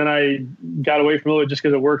YouTube, and then I got away from it just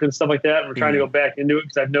because of work and stuff like that. We're trying to go back into it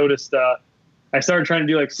because I've noticed I started trying to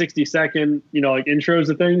do like 60-second, you know, like intros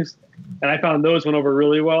to things, and I found those went over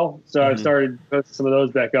really well. So I started posting some of those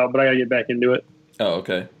back up, but I got to get back into it. Oh,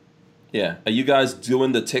 okay. Yeah. Are you guys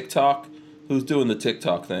doing the TikTok? Who's doing the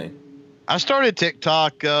TikTok thing? I started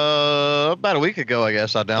TikTok about a week ago, I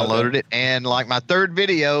guess. I downloaded it, and like my third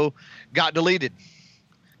video got deleted.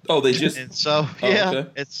 Oh, they just and so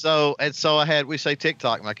it's so we say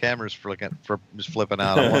TikTok. My camera's just flipping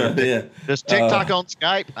out. Yeah, does TikTok on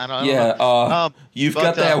Skype? I don't know. You've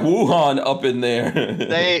got that Wuhan up in there.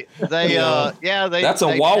 They That's a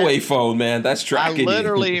Huawei phone, man. That's tracking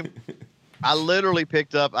I literally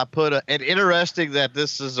picked up. I put and interesting that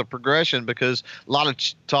this is a progression because a lot of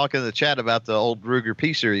talk in the chat about the old Ruger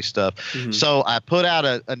P Series stuff. So I put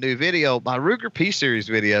out a new video. My Ruger P Series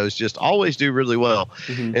videos just always do really well,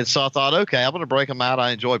 and so I thought, okay, I'm going to break them out. I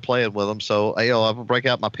enjoy playing with them, so I'm going to break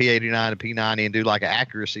out my P89 and P90 and do like an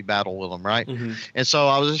accuracy battle with them, right? And so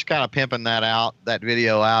I was just kind of pimping that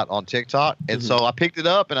video out on TikTok, and so I picked it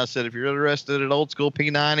up and I said, if you're interested in old school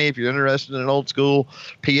P90, if you're interested in old school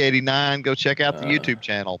P89, go check out the YouTube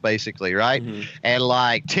channel, basically, right? And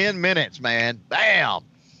like 10 minutes, man, bam,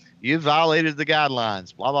 you violated the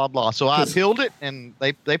guidelines, blah, blah, blah. So I appealed it, and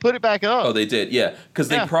they put it back up. Oh, they did, yeah. Because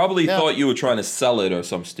they probably thought you were trying to sell it or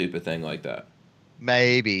some stupid thing like that.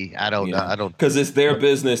 Maybe. I don't know. Because it's their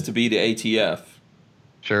business to be the ATF.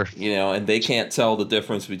 Sure. You know, and they can't tell the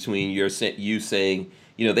difference between you saying,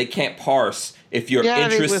 you know, they can't parse if you're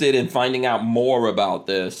interested in finding out more about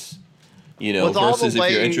this. You know, versus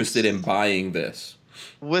if you're interested in buying this.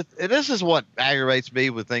 And this is what aggravates me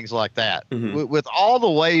with things like that. With all the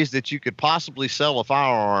ways that you could possibly sell a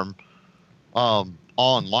firearm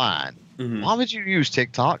online, why would you use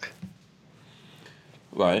TikTok?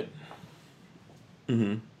 Right.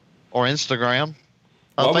 Or Instagram.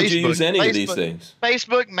 Why would you use any of these things?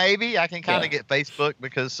 Facebook, maybe. I can kind of get Facebook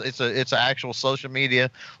because it's an actual social media,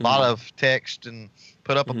 a lot of text and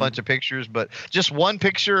put up a bunch of pictures, but just one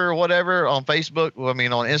picture or whatever on Facebook, I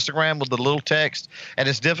mean on Instagram with the little text, and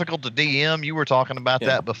it's difficult to DM. You were talking about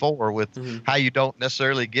that before with how you don't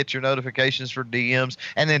necessarily get your notifications for DMs,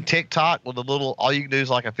 and then TikTok with a little, all you can do is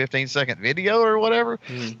like a 15-second video or whatever.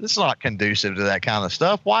 It's not conducive to that kind of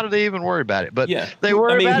stuff. Why do they even worry about it? But they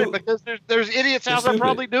worry about it because there's idiots out there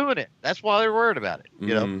probably doing it. That's why they're worried about it.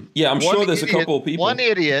 You know? Yeah, I'm sure there's a couple of people. One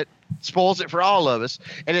idiot spoils it for all of us,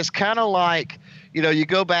 and it's kind of like, you know, you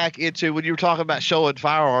go back into when you were talking about showing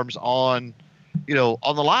firearms on, you know,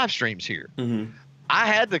 on the live streams here. I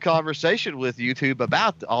had the conversation with YouTube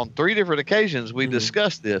about on 3 different occasions. We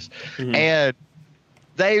discussed this, and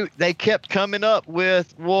they kept coming up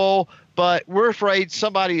with, well, but we're afraid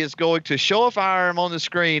somebody is going to show a firearm on the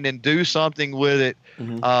screen and do something with it,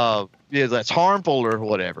 that's harmful or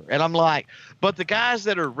whatever. And I'm like, but the guys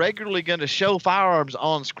that are regularly going to show firearms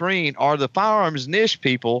on screen are the firearms niche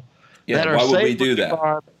people. Yeah, why would we do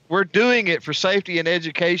that? We're doing it for safety and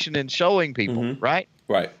education and showing people, right?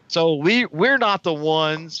 Right. So we're not the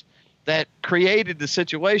ones that created the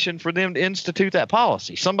situation for them to institute that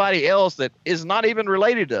policy. Somebody else that is not even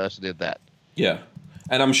related to us did that. Yeah.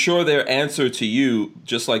 And I'm sure their answer to you,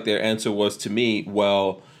 just like their answer was to me,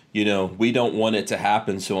 well, you know, we don't want it to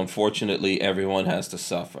happen, so unfortunately everyone has to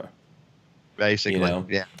suffer. Basically, you know?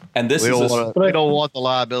 Yeah. And this we don't want the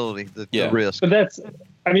liability, the risk. But that's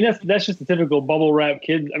just the typical bubble wrap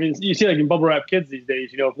kids. I mean, you see like in bubble wrap kids these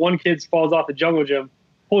days, you know, if one kid falls off the jungle gym,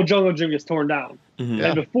 whole jungle gym gets torn down.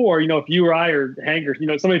 And before, you know, if you or I or Hank or, you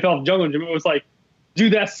know, somebody fell off the jungle gym, it was like,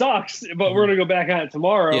 dude, that sucks, but we're going to go back on it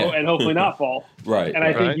tomorrow and hopefully not fall. Right. And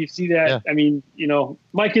I think you see that. Yeah. I mean, you know,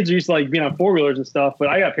 my kids are used to like being on 4-wheelers and stuff, but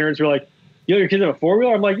I got parents who are like, you know, your kids have a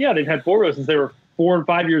 4-wheeler? I'm like, yeah, they've had 4-wheelers since they were 4 and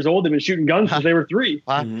 5 years old. They've been shooting guns since they were 3.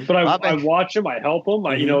 But I watch them, I help them.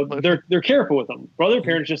 You know, they're careful with them. But other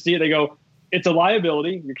parents just see it. They go, it's a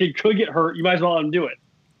liability. Your kid could get hurt. You might as well let them do it.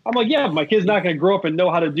 I'm like, yeah, my kid's not going to grow up and know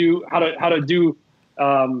how to do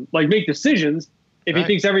like make decisions if he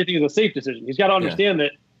thinks everything is a safe decision. He's got to understand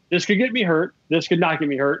that this could get me hurt. This could not get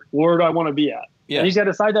me hurt. Where do I want to be at? Yeah. And he's got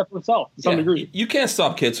to decide that for himself to some degree. You can't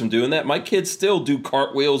stop kids from doing that. My kids still do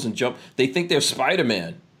cartwheels and jump. They think they're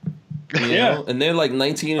Spider-Man. You know? And they're like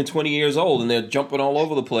 19 and 20 years old, and they're jumping all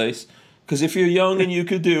over the place. Because if you're young and you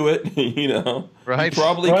could do it, you know, you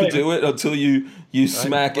probably could do it until you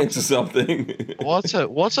smack into something. What's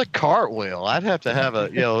a cartwheel? I'd have to have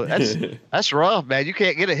that's rough, man. You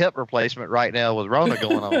can't get a hip replacement right now with Rona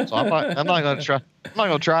going on. So I'm not going to try. I'm not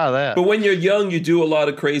going to try that. But when you're young, you do a lot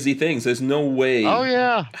of crazy things. There's no way. Oh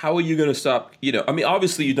yeah. How are you going to stop? You know, I mean,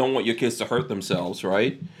 obviously you don't want your kids to hurt themselves,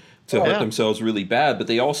 right? To hurt themselves really bad, but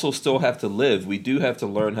they also still have to live. We do have to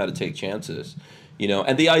learn how to take chances. You know,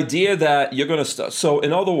 and the idea that you're going to so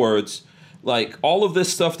in other words, like all of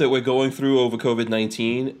this stuff that we're going through over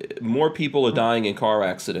COVID-19, more people are dying in car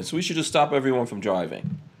accidents. We should just stop everyone from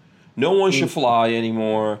driving. No one should fly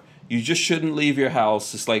anymore. You just shouldn't leave your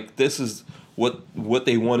house. It's like this is what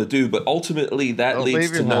they want to do, but ultimately that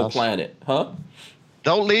leads to no planet, huh?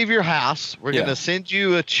 Don't leave your house. We're going to send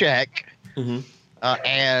you a check,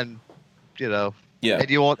 and you know. Yeah,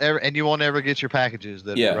 and you won't ever get your packages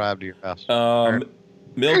that arrive to your house.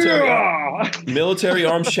 Military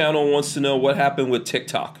Arms Channel wants to know what happened with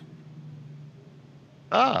TikTok.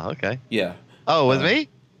 Oh, okay. Yeah. Oh, with me?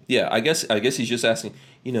 Yeah, I guess he's just asking.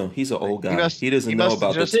 You know, he's an old guy. He doesn't know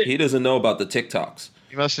about the TikToks.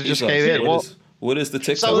 He must have just came in. What is the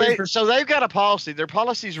TikTok? So they've got a policy. Their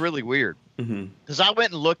policy is really weird. Because I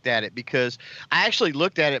went and looked at it because I actually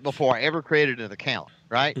looked at it before I ever created an account,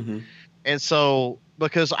 right? And so,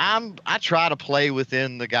 because I try to play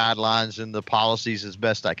within the guidelines and the policies as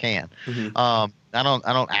best I can. I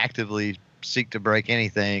don't actively seek to break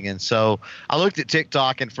anything. And so I looked at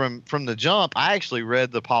TikTok, and from the jump, I actually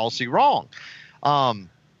read the policy wrong. But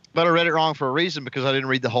I read it wrong for a reason because I didn't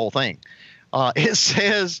read the whole thing. It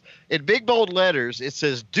says in big bold letters, it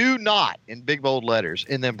says "do not" in big bold letters,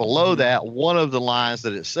 and then below that, one of the lines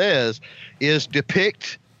that it says is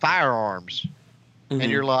 "depict firearms,"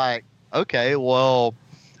 and you're like, okay, well,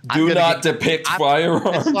 do not depict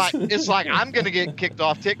firearms. It's like I'm going to get kicked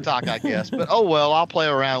off TikTok, I guess. But oh well, I'll play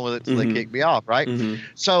around with it till they kick me off, right?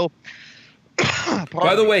 So,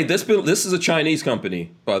 by the way, this is a Chinese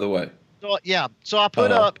company, by the way. So yeah, so I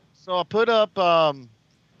put up 2 or 3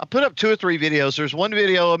 videos. There's one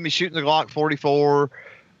video of me shooting the Glock 44,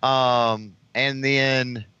 and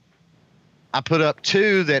then I put up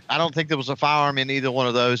 2 that I don't think there was a firearm in either one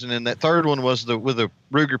of those, and then that third one was with the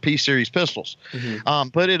Ruger P Series pistols.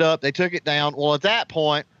 Put it up. They took it down. Well, at that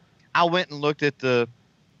point, I went and looked at the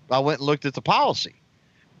policy,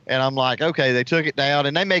 and I'm like, okay, they took it down,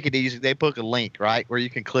 and they make it easy. They put a link right where you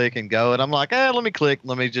can click and go, and I'm like, let me click.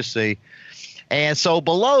 Let me just see. And so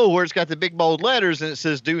below where it's got the big bold letters and it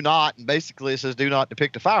says "do not," and basically it says "do not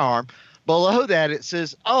depict a firearm." Below that, it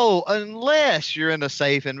says, unless you're in a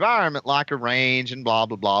safe environment like a range and blah,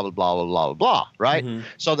 blah, blah, blah, blah, blah, blah, blah, right?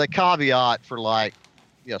 So the caveat for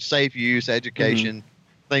safe use, education,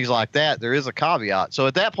 things like that, there is a caveat. So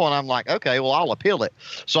at that point, I'm like, okay, well, I'll appeal it.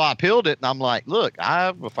 So I appealed it, and I'm like, look,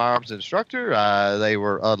 I'm a firearms instructor. They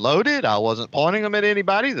were unloaded. I wasn't pointing them at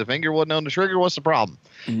anybody. The finger wasn't on the trigger. What's the problem?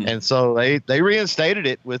 And so they reinstated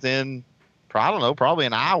it within, I don't know, probably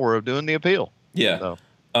an hour of doing the appeal. Yeah. So.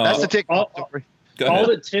 That's the TikTok story. All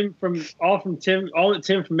that Tim from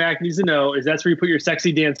Mac needs to know is that's where you put your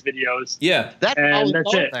sexy dance videos. Yeah, that's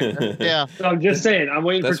it. Yeah. So I'm just saying, I'm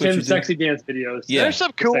waiting for Tim's sexy dance videos. Yeah. There's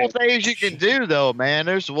some cool things you can do though, man.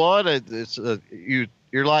 There's one.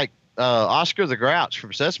 You're like Oscar the Grouch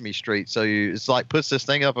from Sesame Street. So it's like puts this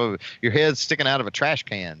thing up of your head sticking out of a trash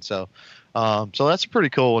can. So that's a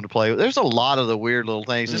pretty cool one to play with. There's a lot of the weird little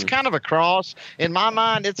things. It's kind of a cross. In my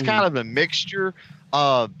mind, it's kind of a mixture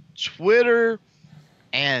of Twitter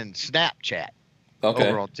and Snapchat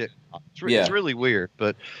over on TikTok. It's really weird,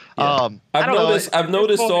 but I've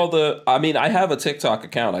noticed all the. I mean, I have a TikTok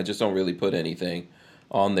account. I just don't really put anything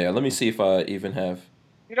on there. Let me see if I even have.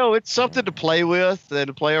 It's something to play with and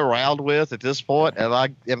to play around with at this point. Am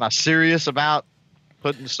I serious about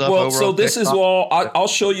putting stuff over? So on this TikTok? is all. I'll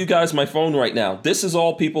show you guys my phone right now. This is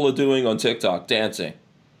all people are doing on TikTok, dancing.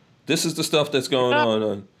 This is the stuff that's going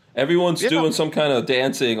on. Everyone's doing some kind of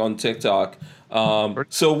dancing on TikTok.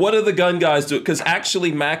 So what do the gun guys do? Because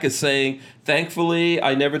actually Mac is saying, thankfully,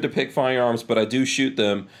 I never depict firearms, but I do shoot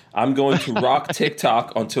them. I'm going to rock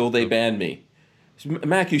TikTok until they ban me.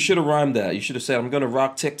 Mac, you should have rhymed that. You should have said, I'm going to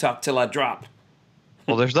rock TikTok till I drop.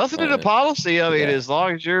 Well, there's nothing in the policy. I mean, as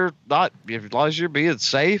long as you're being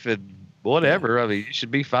safe and whatever, I mean, you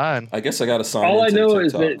should be fine. I guess I got to sign all into I know TikToks.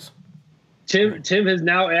 is that Tim has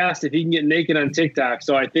now asked if he can get naked on TikTok.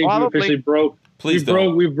 So I think we officially broke. Please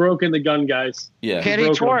don't. We've broken the gun, guys. Yeah. Can he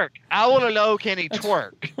twerk? I want to know, can he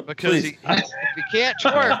twerk? Because if he can't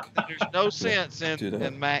twerk, there's no sense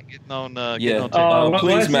in Mac getting on.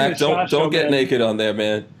 Please, Mac, don't get naked on there,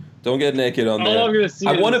 man. Don't get naked on there.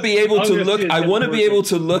 I want to be able to look. I want to be able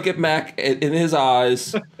to look at Mac in his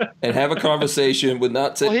eyes and have a conversation with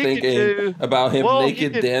not thinking about him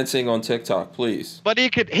naked dancing on TikTok. Please. But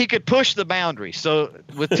he could push the boundary. So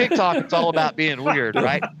with TikTok, it's all about being weird,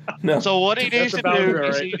 right? No. So what he needs to do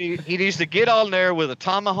is he needs to get on there with a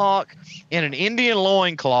tomahawk and an Indian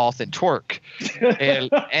loincloth and twerk,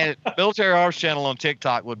 and Military Arms Channel on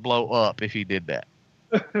TikTok would blow up if he did that.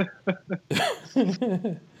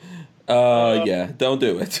 Yeah, don't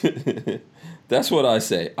do it. That's what I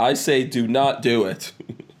say. I say do not do it.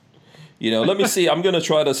 Let me see. I'm going to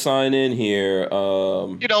try to sign in here.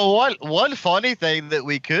 One funny thing that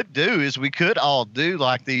we could do is we could all do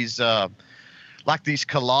like these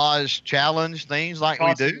collage challenge things like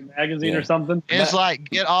toss we do. Magazine or something. It's like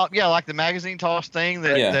like the magazine toss thing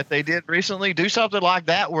that they did recently. Do something like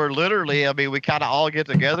that where literally, we kind of all get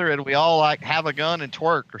together and we all like have a gun and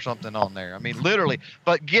twerk or something on there. Literally,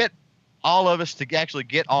 but get all of us to actually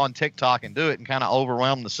get on TikTok and do it and kind of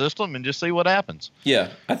overwhelm the system and just see what happens.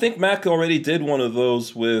 Yeah, I think Mac already did one of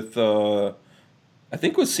those with, I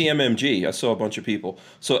think with CMMG. I saw a bunch of people.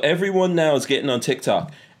 So everyone now is getting on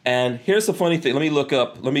TikTok. And here's the funny thing. Let me look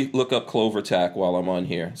up Clover Tack while I'm on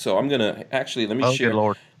here. So I'm gonna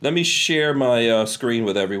let me share my screen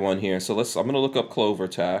with everyone here. So I'm gonna look up Clover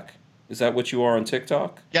Tack. Is that what you are on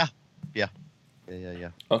TikTok? Yeah.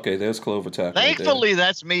 Okay, there's Clover Tack. Thankfully,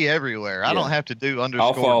 that's me everywhere. I don't have to do underscore.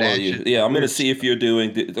 I'll follow dashes. you. Yeah, I'm gonna see if you're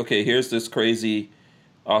doing. Okay, here's this crazy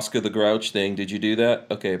Oscar the Grouch thing. Did you do that?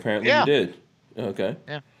 Okay, apparently you did. Okay.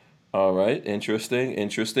 Yeah. All right. Interesting.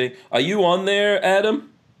 Are you on there, Adam?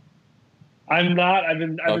 I'm not. I've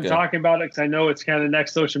been talking about it because I know it's kind of the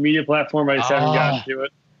next social media platform. I just haven't gotten to do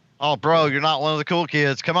it. Oh, bro, you're not one of the cool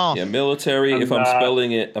kids. Come on. Yeah, military. I'm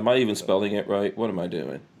spelling it, am I even spelling it right? What am I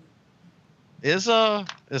doing? Is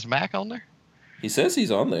Mac on there? He says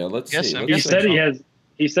he's on there. Let's see. He said he has.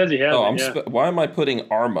 He says he has. Oh, why am I putting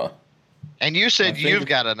Arma? And you said you've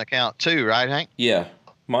got an account too, right, Hank? Yeah,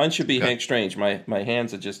 mine should be Hank Strange. My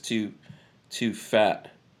hands are just too fat.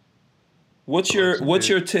 What's your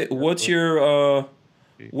Mac?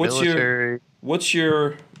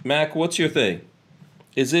 What's your thing?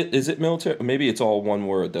 Is it military? Maybe it's all one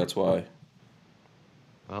word. That's why.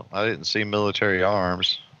 Well, I didn't see military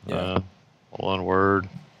arms. Yeah. One word.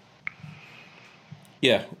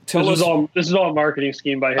 Yeah. This is all a marketing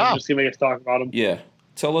scheme by him, just to make us talk about him. Yeah.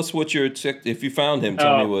 Tell us what if you found him,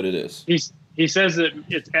 tell me what it is. He says that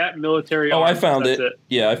it's at military arms. I found it.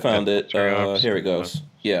 Yeah, I found it. Here it goes.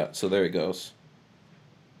 Yeah, so there it goes.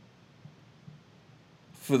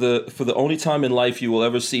 For the only time in life you will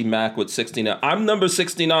ever see Mac with 69. I'm number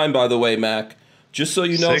 69, by the way, Mac. Just so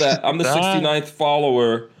you know 69? That. I'm the 69th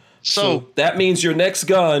follower. So that means your next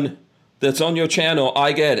gun that's on your channel,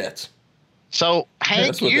 I get it. So,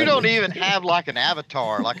 Hank, you don't even have like an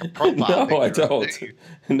avatar, like a profile No, picture, I don't. do you?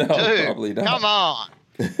 No, Dude, probably not. Come on.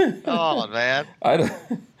 Oh, man. I don't.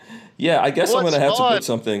 Yeah, I guess I'm going to have to put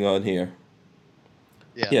something on here.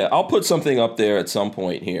 Yeah, I'll put something up there at some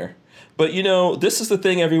point here. But, this is the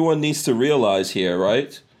thing everyone needs to realize here,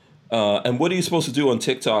 right? And what are you supposed to do on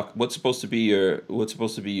TikTok? What's supposed to be your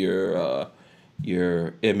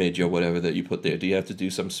image or whatever that you put there? Do you have to do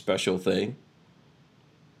some special thing?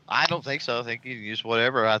 I don't think so. I think you can use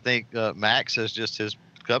whatever. I think Max is just his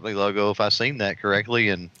company logo, if I've seen that correctly.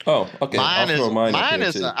 And okay. Mine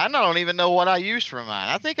is. I don't even know what I used for mine.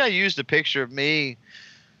 I think I used a picture of me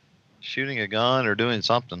shooting a gun or doing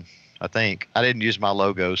something. I think I didn't use my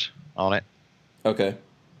logos on it. Okay.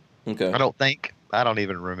 I don't think. I don't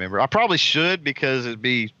even remember. I probably should because it'd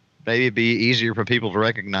be easier for people to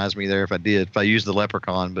recognize me there if I did. If I used the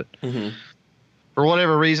leprechaun, but. Mm-hmm. For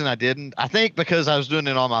whatever reason, I didn't. I think because I was doing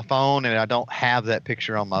it on my phone, and I don't have that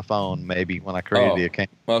picture on my phone. Maybe when I created the account.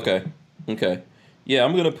 Okay. Yeah,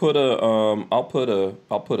 I'm gonna put a. I'll put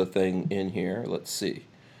a thing in here. Let's see.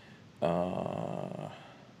 Here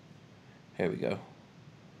we go.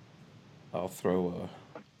 I'll throw a.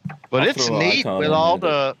 But it's neat with all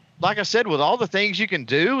the. Like I said, with all the things you can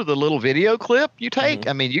do with the little video clip you take,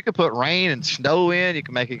 I mean, you can put rain and snow in. You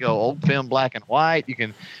can make it go old film black and white. You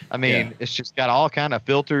can, it's just got all kind of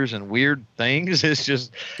filters and weird things. It's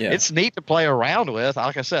just, it's neat to play around with.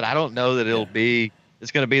 Like I said, I don't know that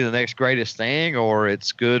it's going to be the next greatest thing or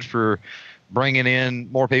it's good for bringing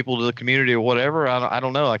in more people to the community or whatever. I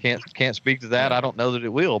don't know. I can't speak to that. I don't know that it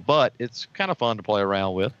will, but it's kind of fun to play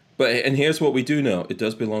around with. And here's what we do know: it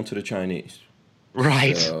does belong to the Chinese,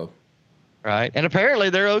 right? So, right, and apparently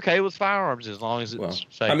they're okay with firearms as long as it's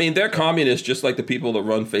safe. I mean, they're communists, just like the people that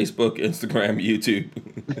run Facebook, Instagram, YouTube.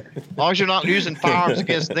 As long as you're not using firearms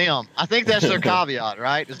against them, I think that's their caveat,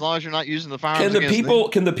 right? As long as you're not using the firearms against them.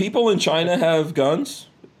 Can the people in China have guns?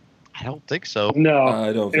 I don't think so. No,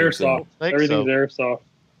 I don't think so. Everything's airsoft.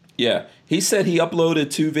 Yeah, he said he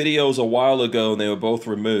uploaded 2 videos a while ago, and they were both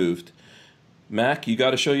removed. Mac, you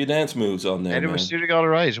got to show your dance moves on there. And it was shooting on a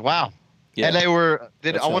raise. Wow. Yeah. And they were.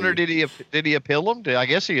 Did he appeal them? I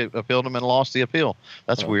guess he appealed them and lost the appeal.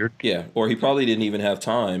 That's weird. Yeah, or he probably didn't even have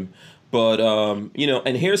time. But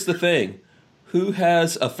and here's the thing: who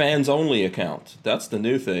has a fans only account? That's the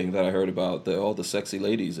new thing that I heard about that all the sexy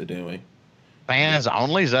ladies are doing. Fans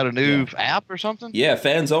only? Is that a new app or something? Yeah,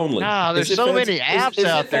 fans only. No, there's so many apps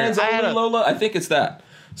out there. Fans only, Lola? I think it's that.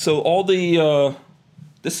 So all the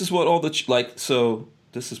this is what all the so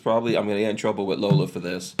this is probably I'm gonna get in trouble with Lola for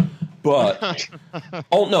this. But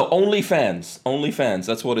OnlyFans.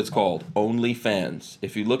 That's what it's called. OnlyFans.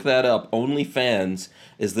 If you look that up, OnlyFans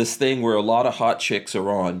is this thing where a lot of hot chicks are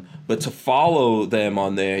on, but to follow them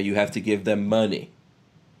on there, you have to give them money.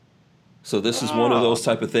 So this is one of those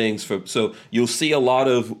type of things. So you'll see a lot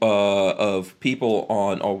of people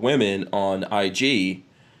or women on IG,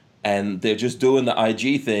 and they're just doing the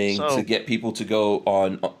IG thing to get people to go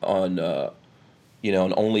on an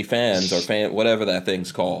OnlyFans or whatever that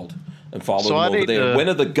thing's called, and follow them over there. When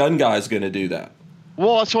are the gun guys going to do that?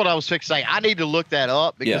 Well, that's what I was fixing to say. I need to look that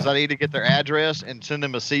up because I need to get their address and send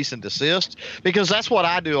them a cease and desist, because that's what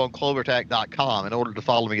I do on clovertac.com. In order to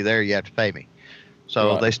follow me there, you have to pay me.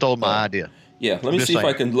 So they stole my idea. Yeah, let me see if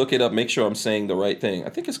I can look it up, make sure I'm saying the right thing. I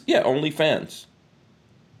think it's OnlyFans.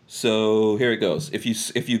 So here it goes.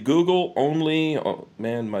 If you Google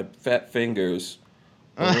my fat fingers,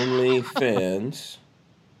 OnlyFans.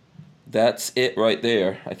 That's it right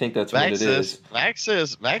there. I think that's what it is. Max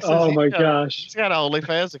says oh my gosh. He's got an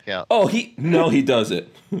OnlyFans account. Oh, he doesn't.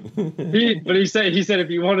 He said if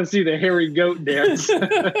you want to see the hairy goat dance.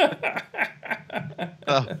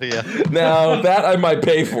 Oh, yeah. Now that I might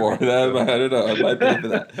pay for. I don't know. I might pay for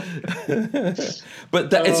that.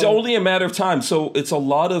 But it's only a matter of time. So it's a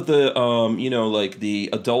lot of the like the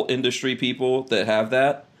adult industry people that have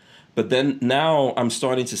that. But then now I'm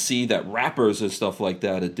starting to see that rappers and stuff like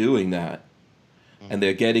that are doing that, and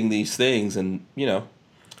they're getting these things. And I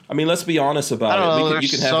mean, let's be honest about it. You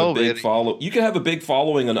can have a big follow. You can have a big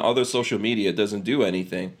following on other social media. It doesn't do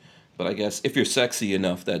anything, but I guess if you're sexy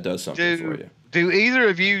enough, that does something for you. Do either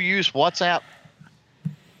of you use WhatsApp?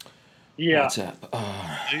 Yeah. WhatsApp.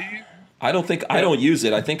 Do you? I don't use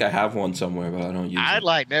it. I think I have one somewhere, but I don't use it.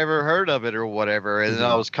 I'd never heard of it or whatever. And then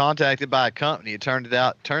I was contacted by a company. Turns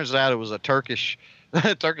out it was a Turkish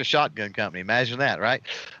shotgun company. Imagine that, right?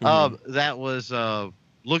 Mm-hmm. That was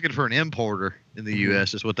looking for an importer in the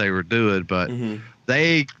U.S. is what they were doing, but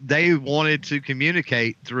they wanted to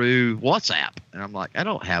communicate through WhatsApp, and I'm like, I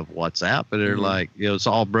don't have WhatsApp, but they're like, it's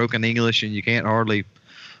all broken English and you can't hardly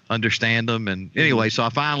understand them. And anyway, so I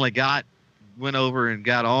finally went over and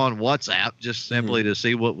got on WhatsApp just simply to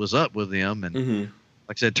see what was up with them. And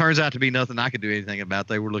like I said, it turns out to be nothing I could do anything about.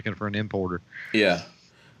 They were looking for an importer. Yeah.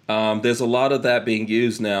 There's a lot of that being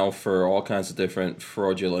used now for all kinds of different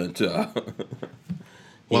fraudulent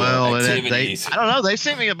activities. I don't know. They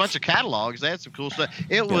sent me a bunch of catalogs. They had some cool stuff.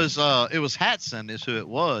 It was Hatson is who it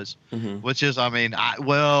was, which is,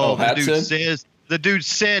 the dude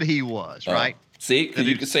said he was, right? See, because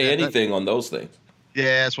you can say anything on those things.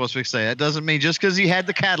 Yeah, that's what we say. That doesn't mean just because he had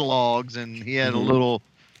the catalogs and he had a little,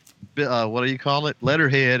 what do you call it,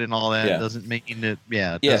 letterhead and all that, doesn't mean that.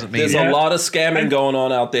 Doesn't mean there's a lot of scamming going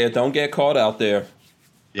on out there. Don't get caught out there.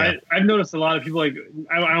 Yeah. I've noticed a lot of people, I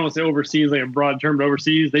don't want to say overseas, like a broad term, but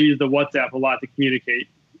overseas, they use the WhatsApp a lot to communicate.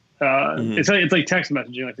 It's like text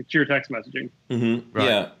messaging, like secure text messaging. Right.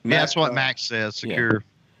 Yeah, that's what Max says. Secure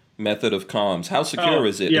method of comms. How secure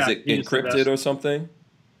is it? Is it encrypted or something?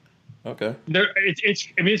 Okay.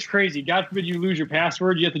 It's crazy. God forbid you lose your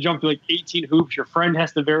password. You have to jump through 18 hoops. Your friend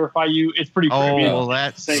has to verify you. It's pretty crazy. Oh,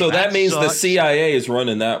 that means sucks. The CIA is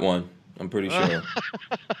running that one. I'm pretty sure. I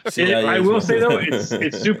will say though,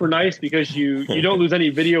 it's super nice because you don't lose any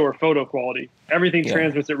video or photo quality. Everything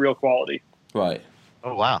transmits at real quality. Right.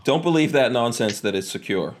 Oh wow. Don't believe that nonsense that it's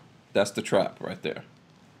secure. That's the trap right there.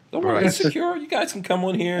 Don't worry, it's secure. You guys can come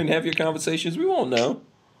on here and have your conversations. We won't know.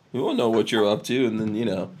 We won't know what you're up to, and then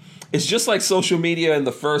it's just like social media in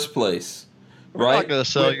the first place. We're not going to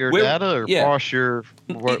sell your data or parse your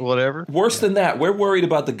whatever. Worse than that, we're worried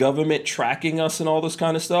about the government tracking us and all this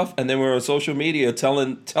kind of stuff, and then we're on social media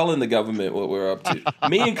telling the government what we're up to,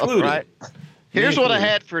 me included. Right. Here's what I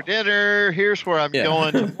had for dinner. Here's where I'm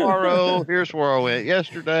going tomorrow. Here's where I went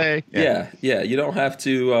yesterday. Yeah. You don't have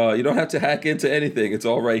to hack into anything. It's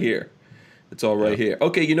all right here. It's all right here.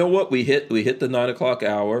 Okay, you know what? We hit the 9 o'clock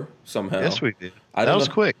hour somehow. Yes, we did. That was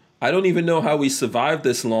quick. I don't even know how we survived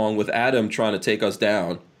this long with Adam trying to take us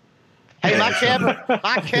down. Hey, my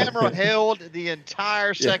camera held the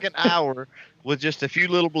entire second hour with just a few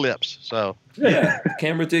little blips. So yeah,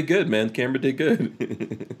 camera did good, man. Camera did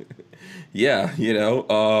good. Yeah,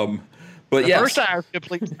 but the first hour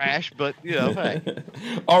complete trash, but hey.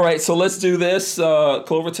 All right, so let's do this.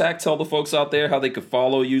 CloverTac, tell the folks out there how they could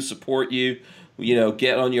follow you, support you,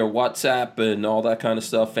 get on your WhatsApp and all that kind of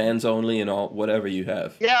stuff, fans only and all whatever you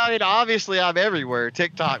have. Yeah, I mean, obviously I'm everywhere,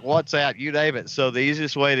 TikTok, WhatsApp, you name it. So the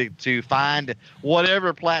easiest way to find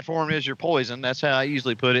whatever platform is your poison, that's how I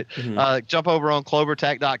usually put it. Mm-hmm. Jump over on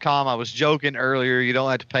CloverTac.com. I was joking earlier, you don't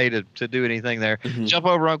have to pay to do anything there. Mm-hmm. Jump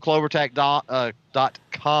over on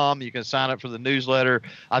CloverTac.com. You can sign up for the newsletter.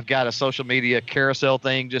 I've got a social media carousel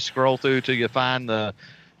thing. Just scroll through till you find the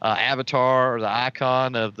avatar or the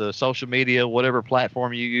icon of the social media, whatever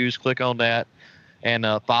platform you use. Click on that and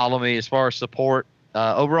follow me. As far as support,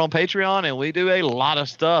 over on Patreon, and we do a lot of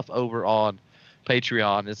stuff over on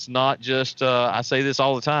Patreon. It's not just I say this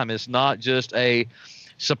all the time, it's not just a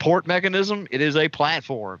support mechanism, it is a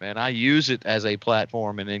platform, and I use it as a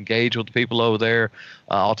platform and engage with the people over there,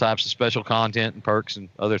 all types of special content and perks and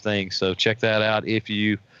other things. So check that out if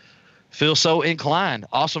you feel so inclined.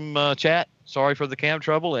 Awesome chat. Sorry for the cam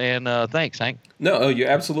trouble, and thanks, Hank. No, you're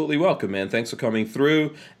absolutely welcome, man. Thanks for coming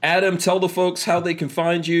through. Adam, tell the folks how they can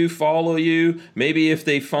find you, follow you. Maybe if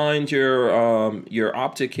they find your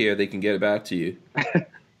optic here, they can get it back to you.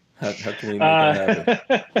 How can we make that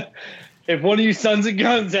happen? If one of you sons of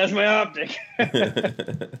guns has my optic.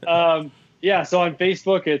 Yeah, so on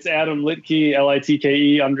Facebook, it's Adam Litke,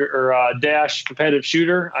 LITKE dash competitive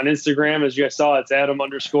shooter. On Instagram, as you guys saw, it's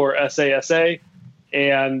Adam_SASA.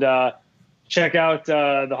 And check out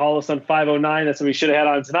the Holosun 509. That's what we should have had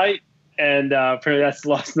on tonight. And apparently that's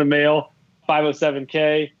lost in the mail,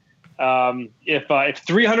 507K. If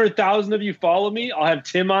 300,000 of you follow me, I'll have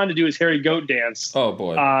Tim on to do his hairy goat dance. Oh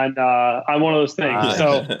boy! On one of those things.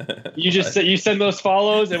 So you send those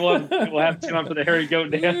follows, and we'll have Tim on for the hairy goat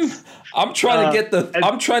dance. I'm trying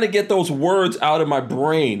to get those words out of my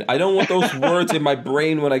brain. I don't want those words in my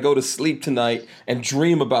brain when I go to sleep tonight and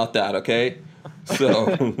dream about that. Okay, so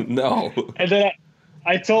no. And then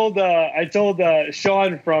I told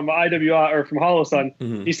Sean from IWI or from Holosun.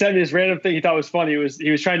 Mm-hmm. He sent me this random thing he thought was funny. He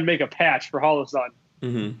was trying to make a patch for Holosun.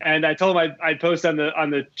 Mm-hmm. And I told him I'd post on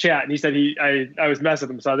the chat, and he said I was messing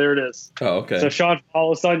with him. So there it is. Oh, okay. So Sean from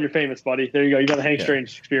Holosun, you're famous, buddy. There you go. You got the Hank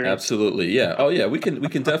Strange experience. Absolutely. Yeah. Oh yeah. We can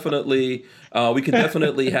definitely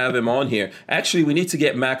have him on here. Actually, we need to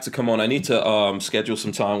get Mac to come on. I need to schedule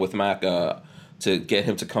some time with Mac to get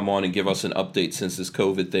him to come on and give us an update since this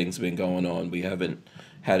COVID thing's been going on. We haven't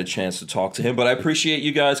had a chance to talk to him, but I appreciate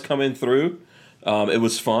you guys coming through. It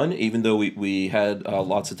was fun, even though we had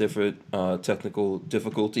lots of different technical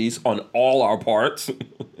difficulties on all our parts.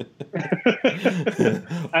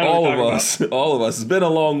 all of us. It's been a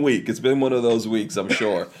long week. It's been one of those weeks, I'm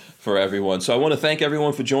sure, for everyone. So I want to thank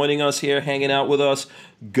everyone for joining us here, hanging out with us.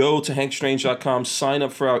 Go to hankstrange.com, sign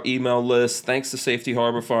up for our email list. Thanks to Safety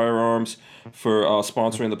Harbor Firearms for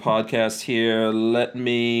sponsoring the podcast here. Let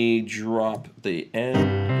me drop the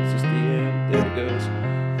end. Is this the end? There it goes.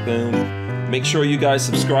 Boom. Make sure you guys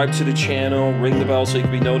subscribe to the channel, ring the bell so you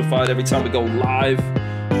can be notified every time we go live.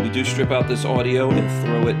 We do strip out this audio and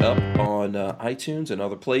throw it up on iTunes and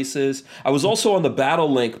other places. I was also on the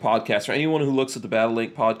Battle Link podcast. For anyone who looks at the Battle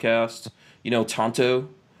Link podcast, Tonto.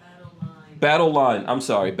 Battle Line. I'm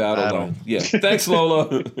sorry, Battle Line. Yeah. Thanks,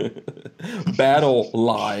 Lola. Battle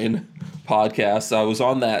Line podcast. I was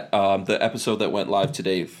on that, the episode that went live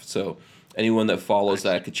today. So anyone that follows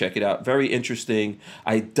that could check it out. Very interesting.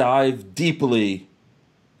 I dive deeply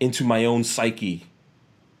into my own psyche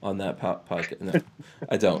on that podcast. No,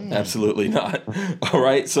 I don't. Absolutely not. All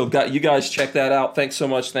right. So you guys check that out. Thanks so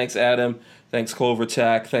much. Thanks, Adam. Thanks,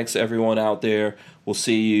 CloverTac. Thanks to everyone out there. We'll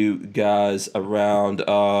see you guys around.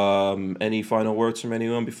 Any final words from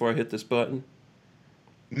anyone before I hit this button?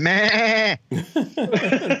 Meh.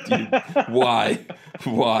 Dude, why?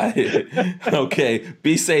 Okay.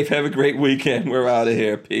 Be safe. Have a great weekend. We're out of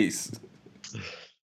here. Peace.